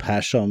namnet upp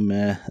här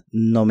som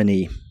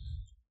nomini?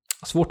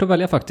 Svårt att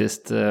välja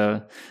faktiskt.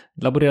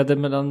 Laborerade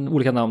mellan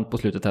olika namn på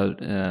slutet här.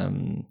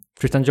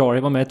 Tristan Jarry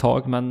var med ett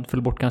tag men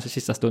föll bort kanske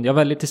sista stund. Jag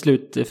väljer till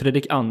slut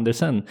Fredrik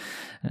Andersen,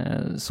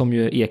 som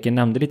ju Eken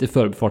nämnde lite i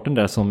förbifarten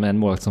där, som en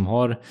målvakt som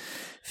har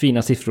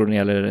fina siffror när det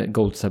gäller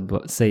gold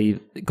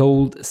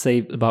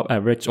save above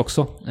average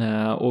också.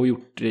 Och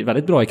gjort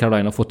väldigt bra i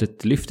Carolina och fått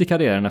ett lyft i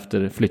karriären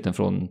efter flytten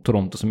från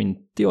Toronto som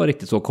inte jag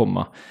riktigt så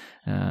komma.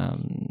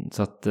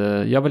 Så att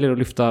jag väljer att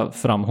lyfta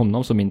fram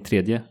honom som min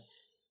tredje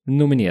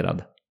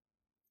nominerad.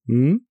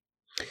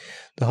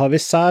 Då har vi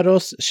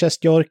Saros,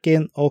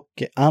 Shesterkin och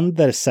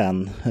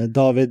Andersen.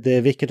 David,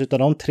 vilket av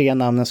de tre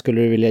namnen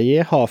skulle du vilja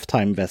ge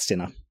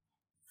halftime-västarna?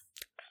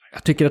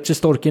 Jag tycker att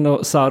Shesterkin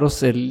och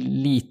Saros är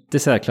lite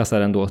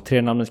särklassare ändå.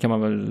 Tre namnen kan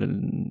man väl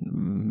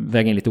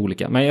väga in lite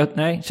olika. Men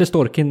nej,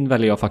 Shesterkin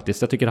väljer jag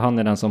faktiskt. Jag tycker han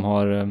är den som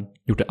har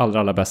gjort det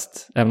allra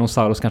bäst. Även om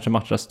Saros kanske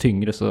matchas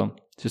tyngre, så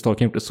Shesterkin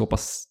har gjort det så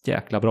pass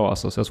jäkla bra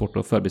alltså, så jag har svårt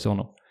att förbise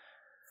honom.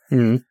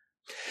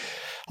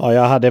 Ja,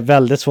 jag hade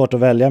väldigt svårt att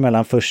välja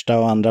mellan första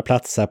och andra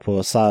platser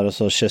på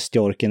Saros och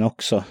Shesterkin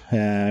också.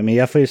 Men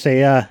jag får ju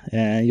säga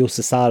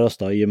Jussi Saros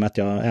då, i och med att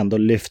jag ändå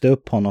lyfte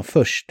upp honom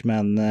först.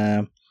 Men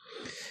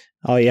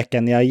ja,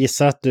 Eken, jag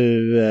gissar att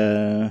du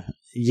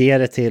ger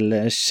det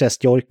till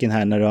Shesterkin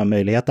här när du har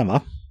möjligheten,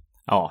 va?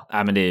 Ja,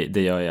 men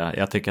det gör jag.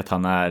 Jag tycker att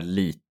han är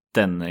liten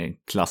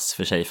klass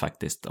för sig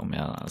faktiskt, om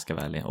jag ska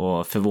välja.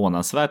 Och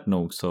förvånansvärt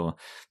nog så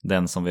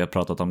den som vi har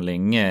pratat om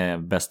länge,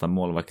 bästa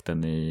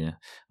målvakten i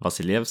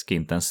Vasilevski,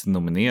 inte ens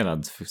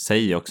nominerad,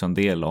 säger också en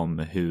del om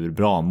hur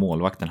bra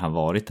målvakten har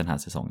varit den här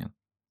säsongen.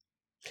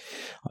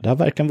 Ja, det har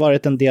verkligen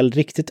varit en del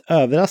riktigt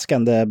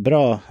överraskande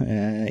bra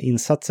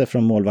insatser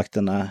från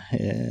målvakterna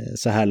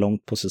så här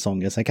långt på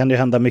säsongen. Sen kan det ju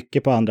hända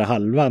mycket på andra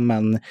halva,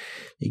 men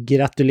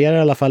gratulerar i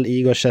alla fall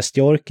Igor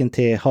Shesterkin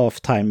till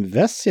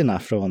halftime-västarna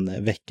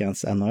från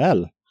veckans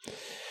NHL.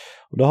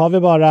 Och då har vi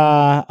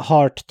bara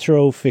Hart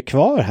Trophy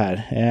kvar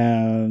här.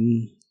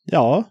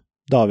 Ja,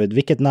 David,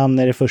 vilket namn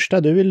är det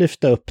första du vill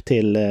lyfta upp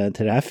till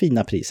det här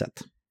fina priset?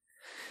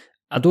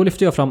 Ja, då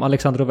lyfter jag fram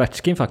Alexander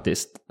Ovechkin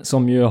faktiskt,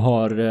 som ju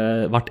har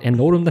varit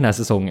enorm den här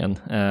säsongen.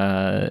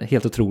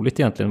 Helt otroligt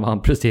egentligen vad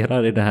han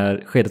presterar i det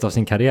här skedet av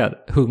sin karriär.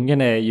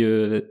 Hungern är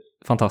ju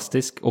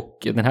fantastisk, och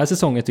den här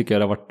säsongen tycker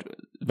jag det har varit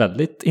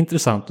väldigt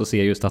intressant att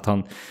se just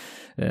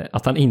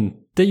att han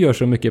inte gör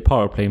så mycket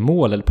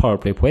powerplay-mål eller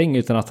powerplay-poäng,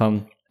 utan att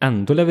han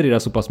ändå levererar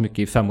så pass mycket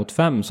i 5 mot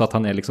 5 så att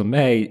han är liksom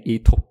med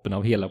i toppen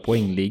av hela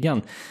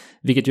poängligan.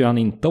 Vilket ju han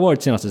inte har varit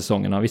de senaste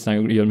säsongerna. Visst, han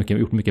har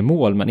gjort mycket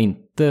mål, men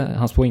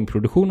hans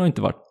poängproduktion har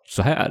inte varit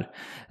så här.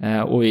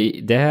 Och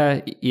det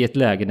här i ett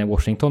läge när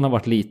Washington har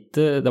varit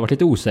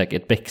lite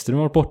osäkert. Bäckström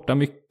har varit borta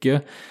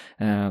mycket.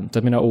 Så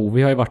att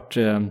Ovi har ju varit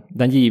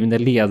den givande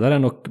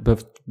ledaren och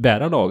behövt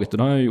bära laget. Och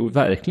det har han ju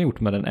verkligen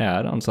gjort med den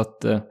äran. Så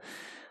att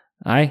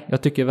nej,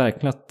 jag tycker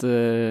verkligen att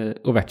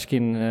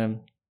Ovechkin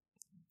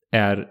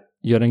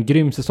gör en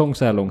grym säsong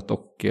så här långt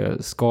och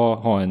ska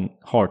ha en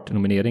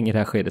Hart-nominering i det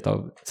här skedet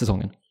av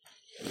säsongen.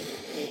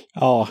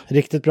 Ja,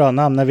 riktigt bra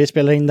namn. När vi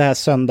spelar in det här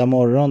söndag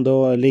morgon,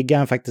 då ligger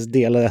han faktiskt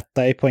delad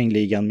detta i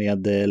poängligan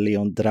med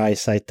Leon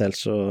Draisaitl.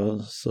 Så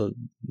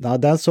ja,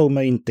 den såg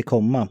man inte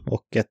komma,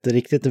 och ett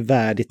riktigt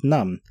värdigt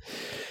namn.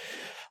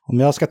 Om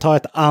jag ska ta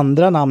ett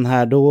andra namn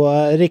här,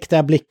 då riktar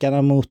jag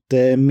blickarna mot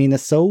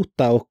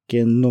Minnesota och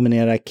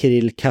nominerar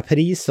Kirill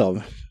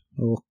Kaprizov.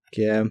 Och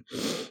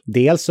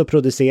dels så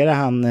producerar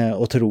han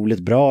otroligt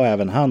bra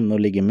även han och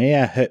ligger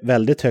med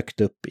väldigt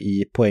högt upp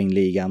i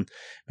poängligan.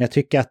 Men jag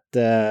tycker att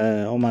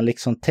om man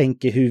liksom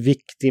tänker hur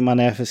viktig man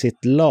är för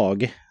sitt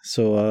lag,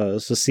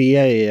 så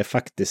ser jag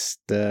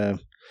faktiskt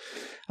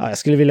jag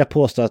skulle vilja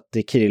påstå att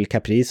Kirill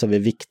Kaprizov är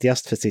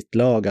viktigast för sitt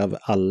lag av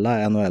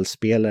alla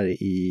NHL-spelare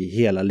i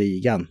hela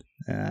ligan.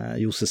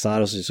 Jussi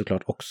Saros är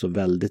såklart också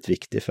väldigt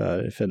viktig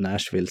för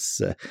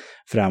Nashvilles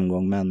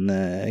framgång, men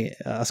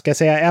jag ska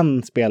säga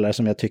en spelare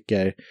som jag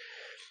tycker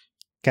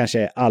kanske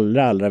är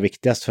allra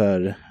viktigast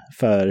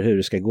för hur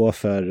det ska gå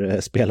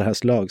för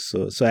spelarens lag,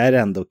 så är det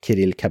ändå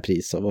Kirill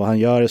Kaprizov, och han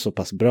gör det så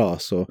pass bra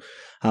så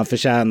han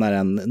förtjänar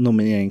en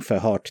nominering för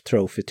Hart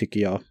Trophy, tycker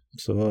jag.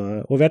 Så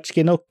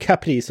Ovechkin och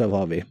Kaprizov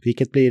har vi.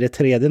 Vilket blir det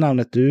tredje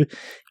namnet du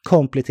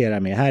kompletterar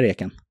med här,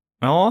 Eken?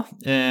 Ja,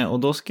 och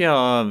då ska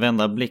jag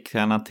vända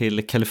blickarna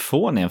till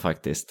Kalifornien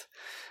faktiskt.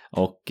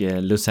 Och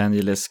Los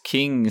Angeles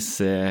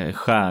Kings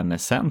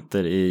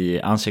stjärnecenter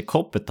i Anze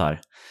Kopitar.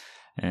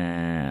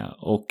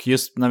 Och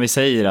just när vi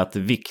säger att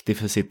viktig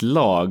för sitt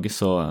lag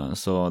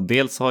så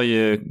dels har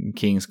ju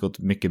Kings gått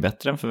mycket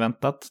bättre än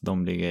förväntat.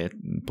 De ligger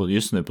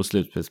just nu på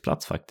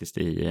slutspelsplats faktiskt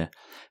i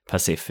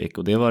Pacific,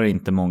 och det var det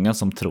inte många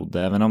som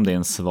trodde, även om det är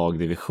en svag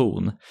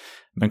division.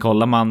 Men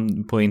kollar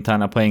man på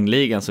interna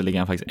poängligan så ligger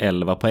han faktiskt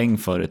 11 poäng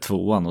före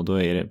tvåan, och då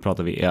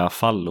pratar vi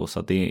Eafallo, så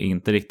att det är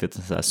inte riktigt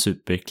så här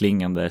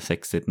superklingande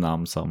sexigt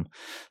namn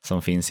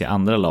som finns i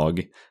andra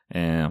lag.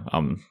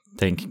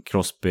 Tänk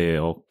Crosby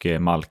och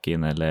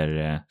Malkin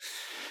eller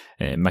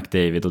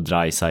McDavid och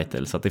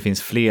Draisaitl, så att det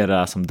finns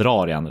flera som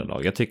drar i andra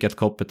lag. Jag tycker att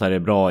Kopitar är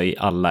bra i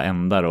alla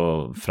ändar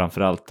och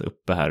framförallt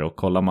uppe här, och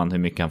kollar man hur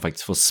mycket han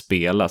faktiskt får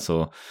spela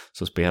så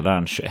spelar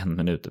han 21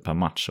 minuter per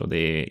match, och det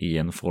är i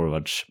en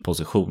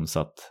forwardsposition, så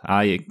att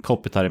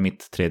Kopitar är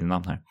mitt tredje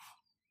namn här.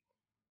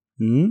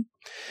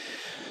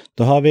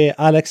 Då har vi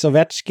Alex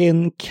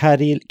Ovechkin,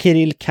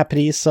 Kirill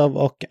Kaprizov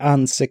och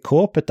Anze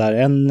Kopitar.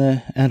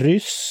 En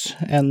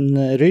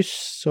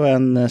ryss och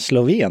en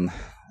sloven.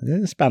 Det är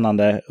en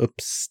spännande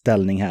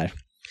uppställning här.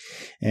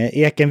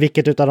 Eken,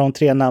 vilket av de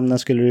tre namnen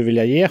skulle du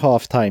vilja ge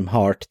halftime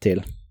heart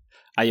till?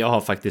 Jag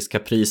har faktiskt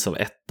Kaprizov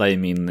 1 i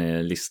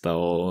min lista,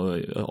 och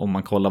om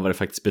man kollar vad det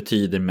faktiskt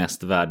betyder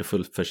mest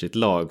värdefullt för sitt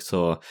lag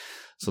så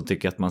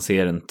tycker jag att man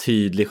ser en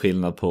tydlig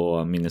skillnad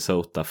på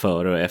Minnesota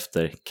före och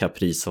efter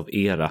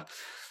Kaprizov-era.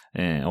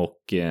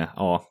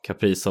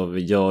 Kaprizov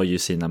gör ju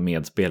sina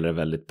medspelare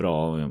väldigt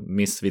bra.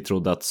 Vi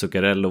trodde att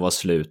Zuccarello var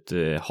slut.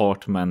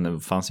 Hartman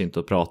fanns ju inte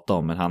att prata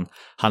om, men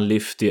han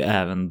lyfter ju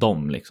även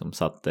dem liksom.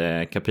 Så att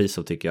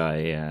Kaprizov tycker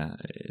jag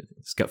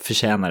ska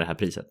förtjäna det här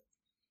priset.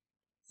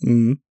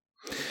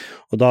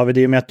 Och David,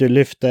 i och med att du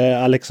lyfte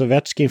Alex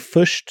Ovechkin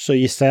först, så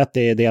gissar jag att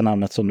det är det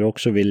namnet som du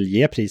också vill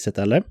ge priset,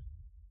 eller?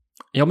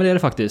 Ja, men det är det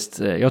faktiskt.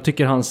 Jag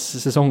tycker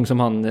hans säsong som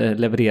han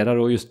levererar,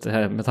 och just det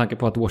här med tanke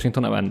på att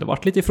Washington har ändå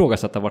varit lite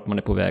ifrågasatta vart man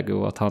är på väg,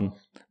 och att han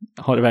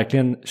har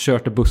verkligen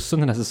kört bussen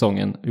den här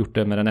säsongen, gjort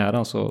det med den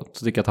äran, så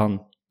tycker jag att han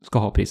ska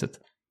ha priset.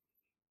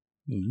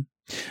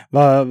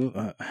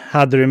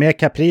 Hade du med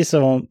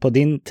Kaprizov på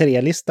din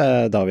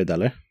 3-lista, David,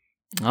 eller?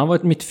 Han var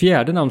mitt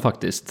fjärde namn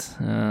faktiskt.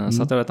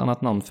 Så att det var ett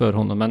annat namn för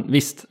honom. Men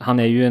visst, han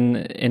är ju en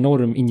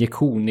enorm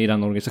injektion i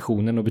den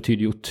organisationen och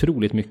betyder ju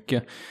otroligt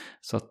mycket.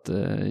 Så att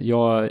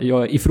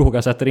jag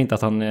ifrågasätter inte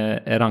att han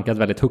är rankad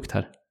väldigt högt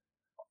här.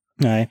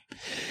 Nej.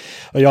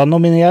 Och jag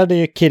nominerade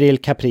ju Kirill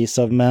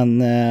Kaprizov,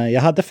 men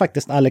jag hade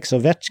faktiskt Alex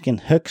Ovechkin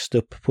högst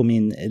upp på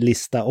min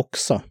lista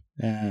också.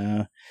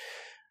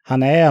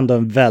 Han är ändå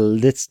en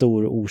väldigt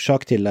stor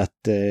orsak till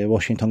att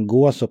Washington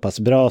går så pass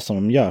bra som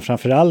de gör.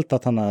 Framförallt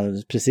att han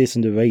har, precis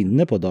som du var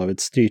inne på David,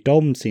 styrt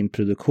om sin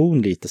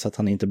produktion lite, så att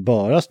han inte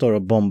bara står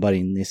och bombar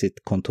in i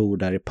sitt kontor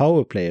där i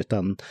powerplay,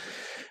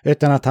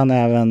 utan att han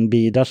även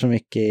bidrar så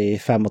mycket i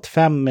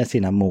 5-mot-5 med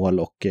sina mål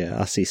och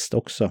assist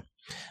också.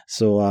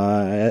 Så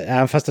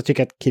även fast jag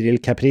tycker att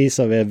Kirill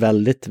Kaprizov är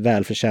väldigt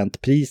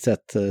välförtjänt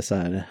priset så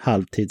här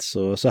halvtid,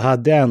 så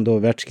hade jag ändå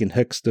Ovechkin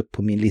högst upp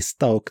på min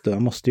lista, och då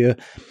måste ju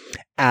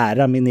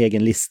ära min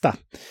egen lista.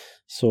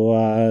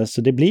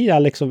 Så det blir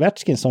Alex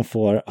Ovechkin som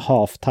får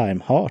halftime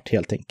heart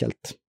helt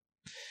enkelt.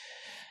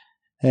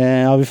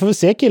 Vi får väl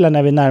se, killar,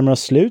 när vi närmar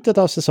oss slutet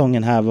av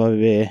säsongen här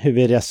hur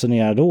vi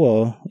resonerar då.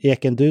 Och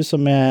Eken, du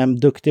som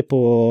är duktig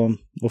på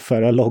att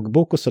föra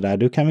loggbok och sådär,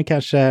 du kan väl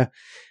kanske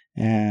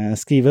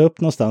skriva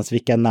upp någonstans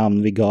vilka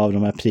namn vi gav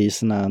de här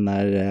priserna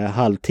när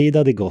halvtid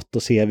hade gått,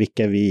 och se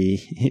vilka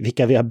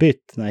vi har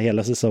bytt när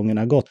hela säsongen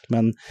har gått.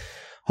 Men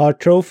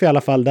Hart Trophy i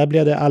alla fall, där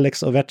blev det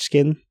Alex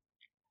Ovechkin.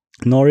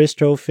 Norris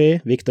Trophy,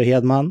 Victor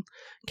Hedman.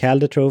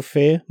 Calder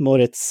Trophy,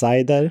 Moritz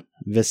Seider.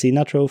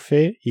 Vezina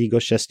Trophy, Igor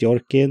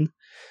Shesterkin.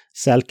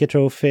 Selke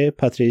Trophy,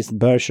 Patrice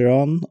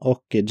Bergeron.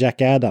 Och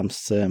Jack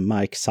Adams,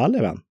 Mike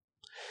Sullivan.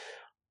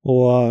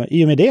 Och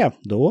i och med det,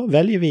 då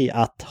väljer vi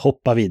att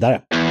hoppa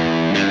vidare.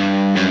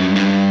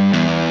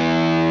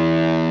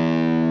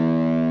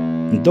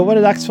 Då var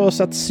det dags för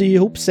oss att sy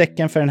ihop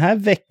säcken för den här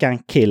veckan,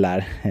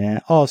 killar.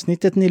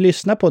 Avsnittet ni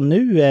lyssnar på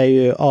nu är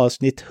ju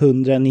avsnitt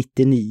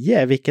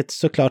 199, vilket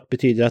såklart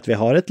betyder att vi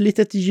har ett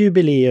litet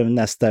jubileum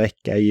nästa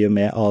vecka i och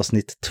med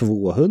avsnitt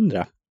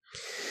 200.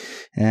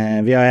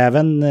 Vi har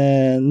även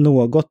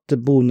något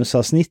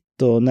bonusavsnitt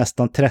och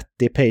nästan 30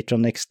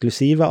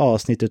 Patreon-exklusiva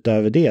avsnitt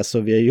utöver det, så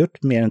vi har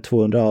gjort mer än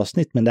 200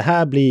 avsnitt, men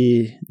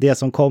det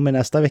som kommer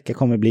nästa vecka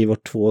kommer bli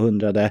vårt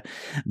 200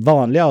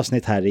 vanliga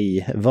avsnitt här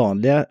i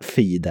vanliga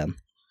feeden.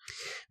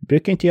 Vi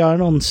brukar inte göra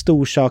någon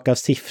stor sak av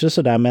siffror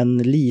sådär, men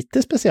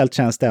lite speciellt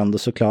känns det ändå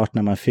såklart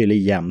när man fyller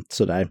jämnt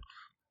sådär.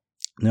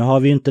 Nu har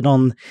vi ju inte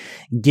någon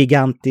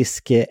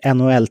gigantisk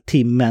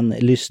NHL-timmen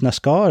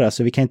lyssnarskara,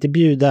 så vi kan inte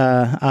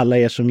bjuda alla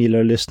er som gillar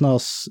att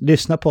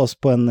lyssna på oss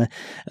på en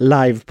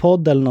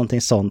livepodd eller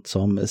någonting sånt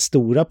som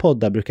stora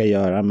poddar brukar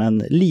göra, men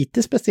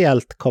lite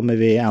speciellt kommer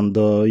vi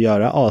ändå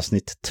göra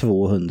avsnitt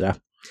 200.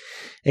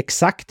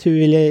 Exakt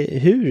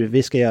hur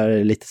vi ska göra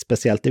det lite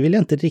speciellt, det vill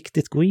jag inte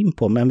riktigt gå in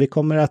på, men vi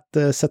kommer att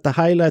sätta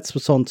highlights på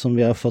sånt som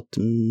vi har fått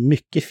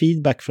mycket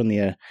feedback från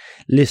er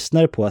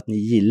lyssnare på att ni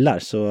gillar,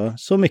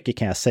 så mycket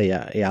kan jag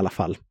säga i alla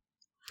fall.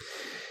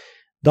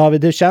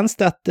 David, hur känns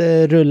det att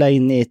rulla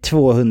in i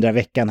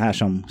 200-veckan här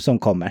som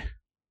kommer?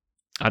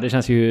 Ja, det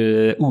känns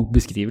ju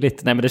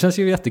obeskrivligt. Nej, men det känns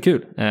ju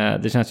jättekul.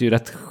 Det känns ju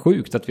rätt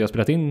sjukt att vi har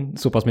spelat in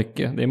så pass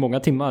mycket. Det är många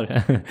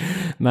timmar.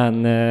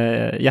 Men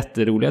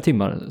jätteroliga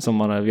timmar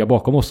som vi har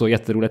bakom oss och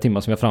jätteroliga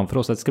timmar som vi har framför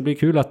oss. Så det ska bli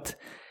kul att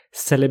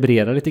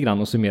celebrera lite grann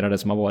och summera det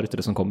som har varit och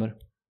det som kommer.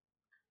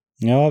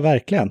 Ja,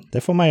 verkligen.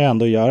 Det får man ju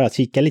ändå göra.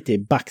 Kika lite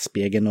i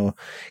backspegeln och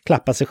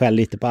klappa sig själv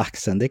lite på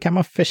axeln. Det kan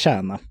man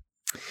förtjäna.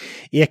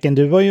 Eken,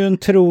 du var ju en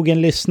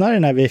trogen lyssnare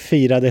när vi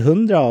firade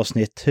 100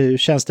 avsnitt. Hur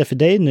känns det för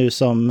dig nu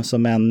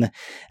som en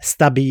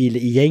stabil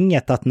i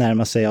gänget att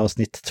närma sig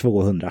avsnitt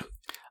 200?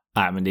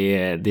 Nej, men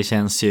det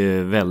känns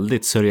ju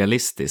väldigt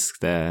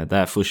surrealistiskt. Det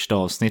här första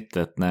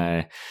avsnittet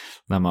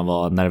när man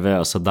var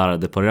nervös och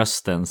darrade på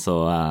rösten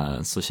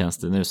så känns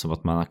det nu som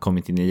att man har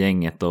kommit in i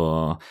gänget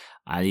och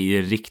det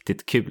är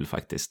riktigt kul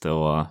faktiskt.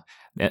 Och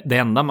det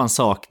enda man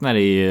saknar är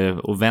ju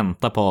att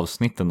vänta på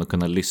avsnitten och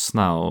kunna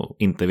lyssna och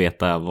inte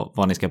veta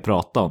vad ni ska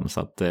prata om. Så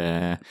att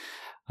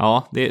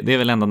ja, det är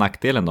väl enda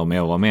nackdelen då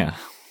med att vara med.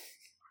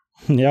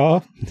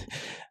 Ja,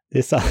 det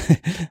är så.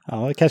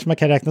 Ja, kanske man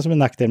kan räkna som en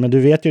nackdel, men du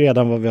vet ju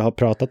redan vad vi har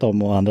pratat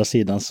om å andra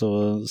sidan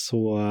så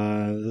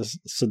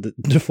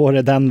du får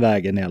det den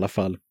vägen i alla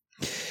fall.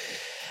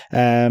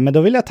 Men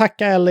då vill jag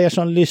tacka alla er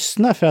som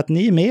lyssnar för att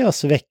ni är med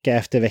oss vecka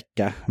efter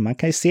vecka. Man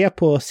kan ju se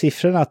på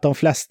siffrorna att de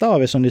flesta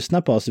av er som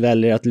lyssnar på oss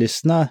väljer att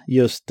lyssna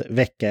just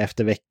vecka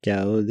efter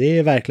vecka. Och det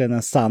är verkligen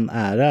en sann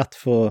ära att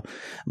få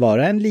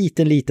vara en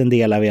liten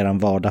del av er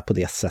vardag på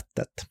det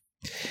sättet.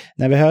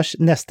 När vi hörs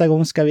nästa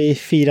gång ska vi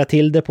fira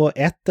till det på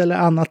ett eller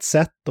annat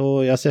sätt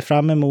och jag ser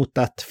fram emot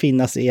att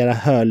finnas i era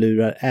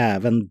hörlurar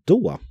även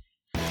då.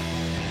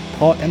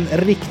 Ha en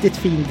riktigt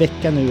fin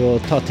vecka nu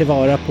och ta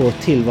tillvara på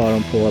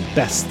tillvaron på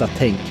bästa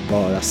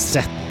tänkbara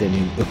sätt är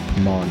min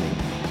uppmaning.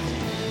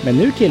 Men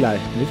nu killar,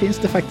 nu finns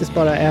det faktiskt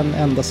bara en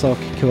enda sak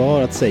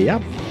kvar att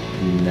säga.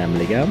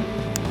 Nämligen,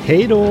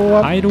 hej då!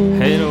 Hej då!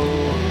 Hej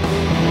då!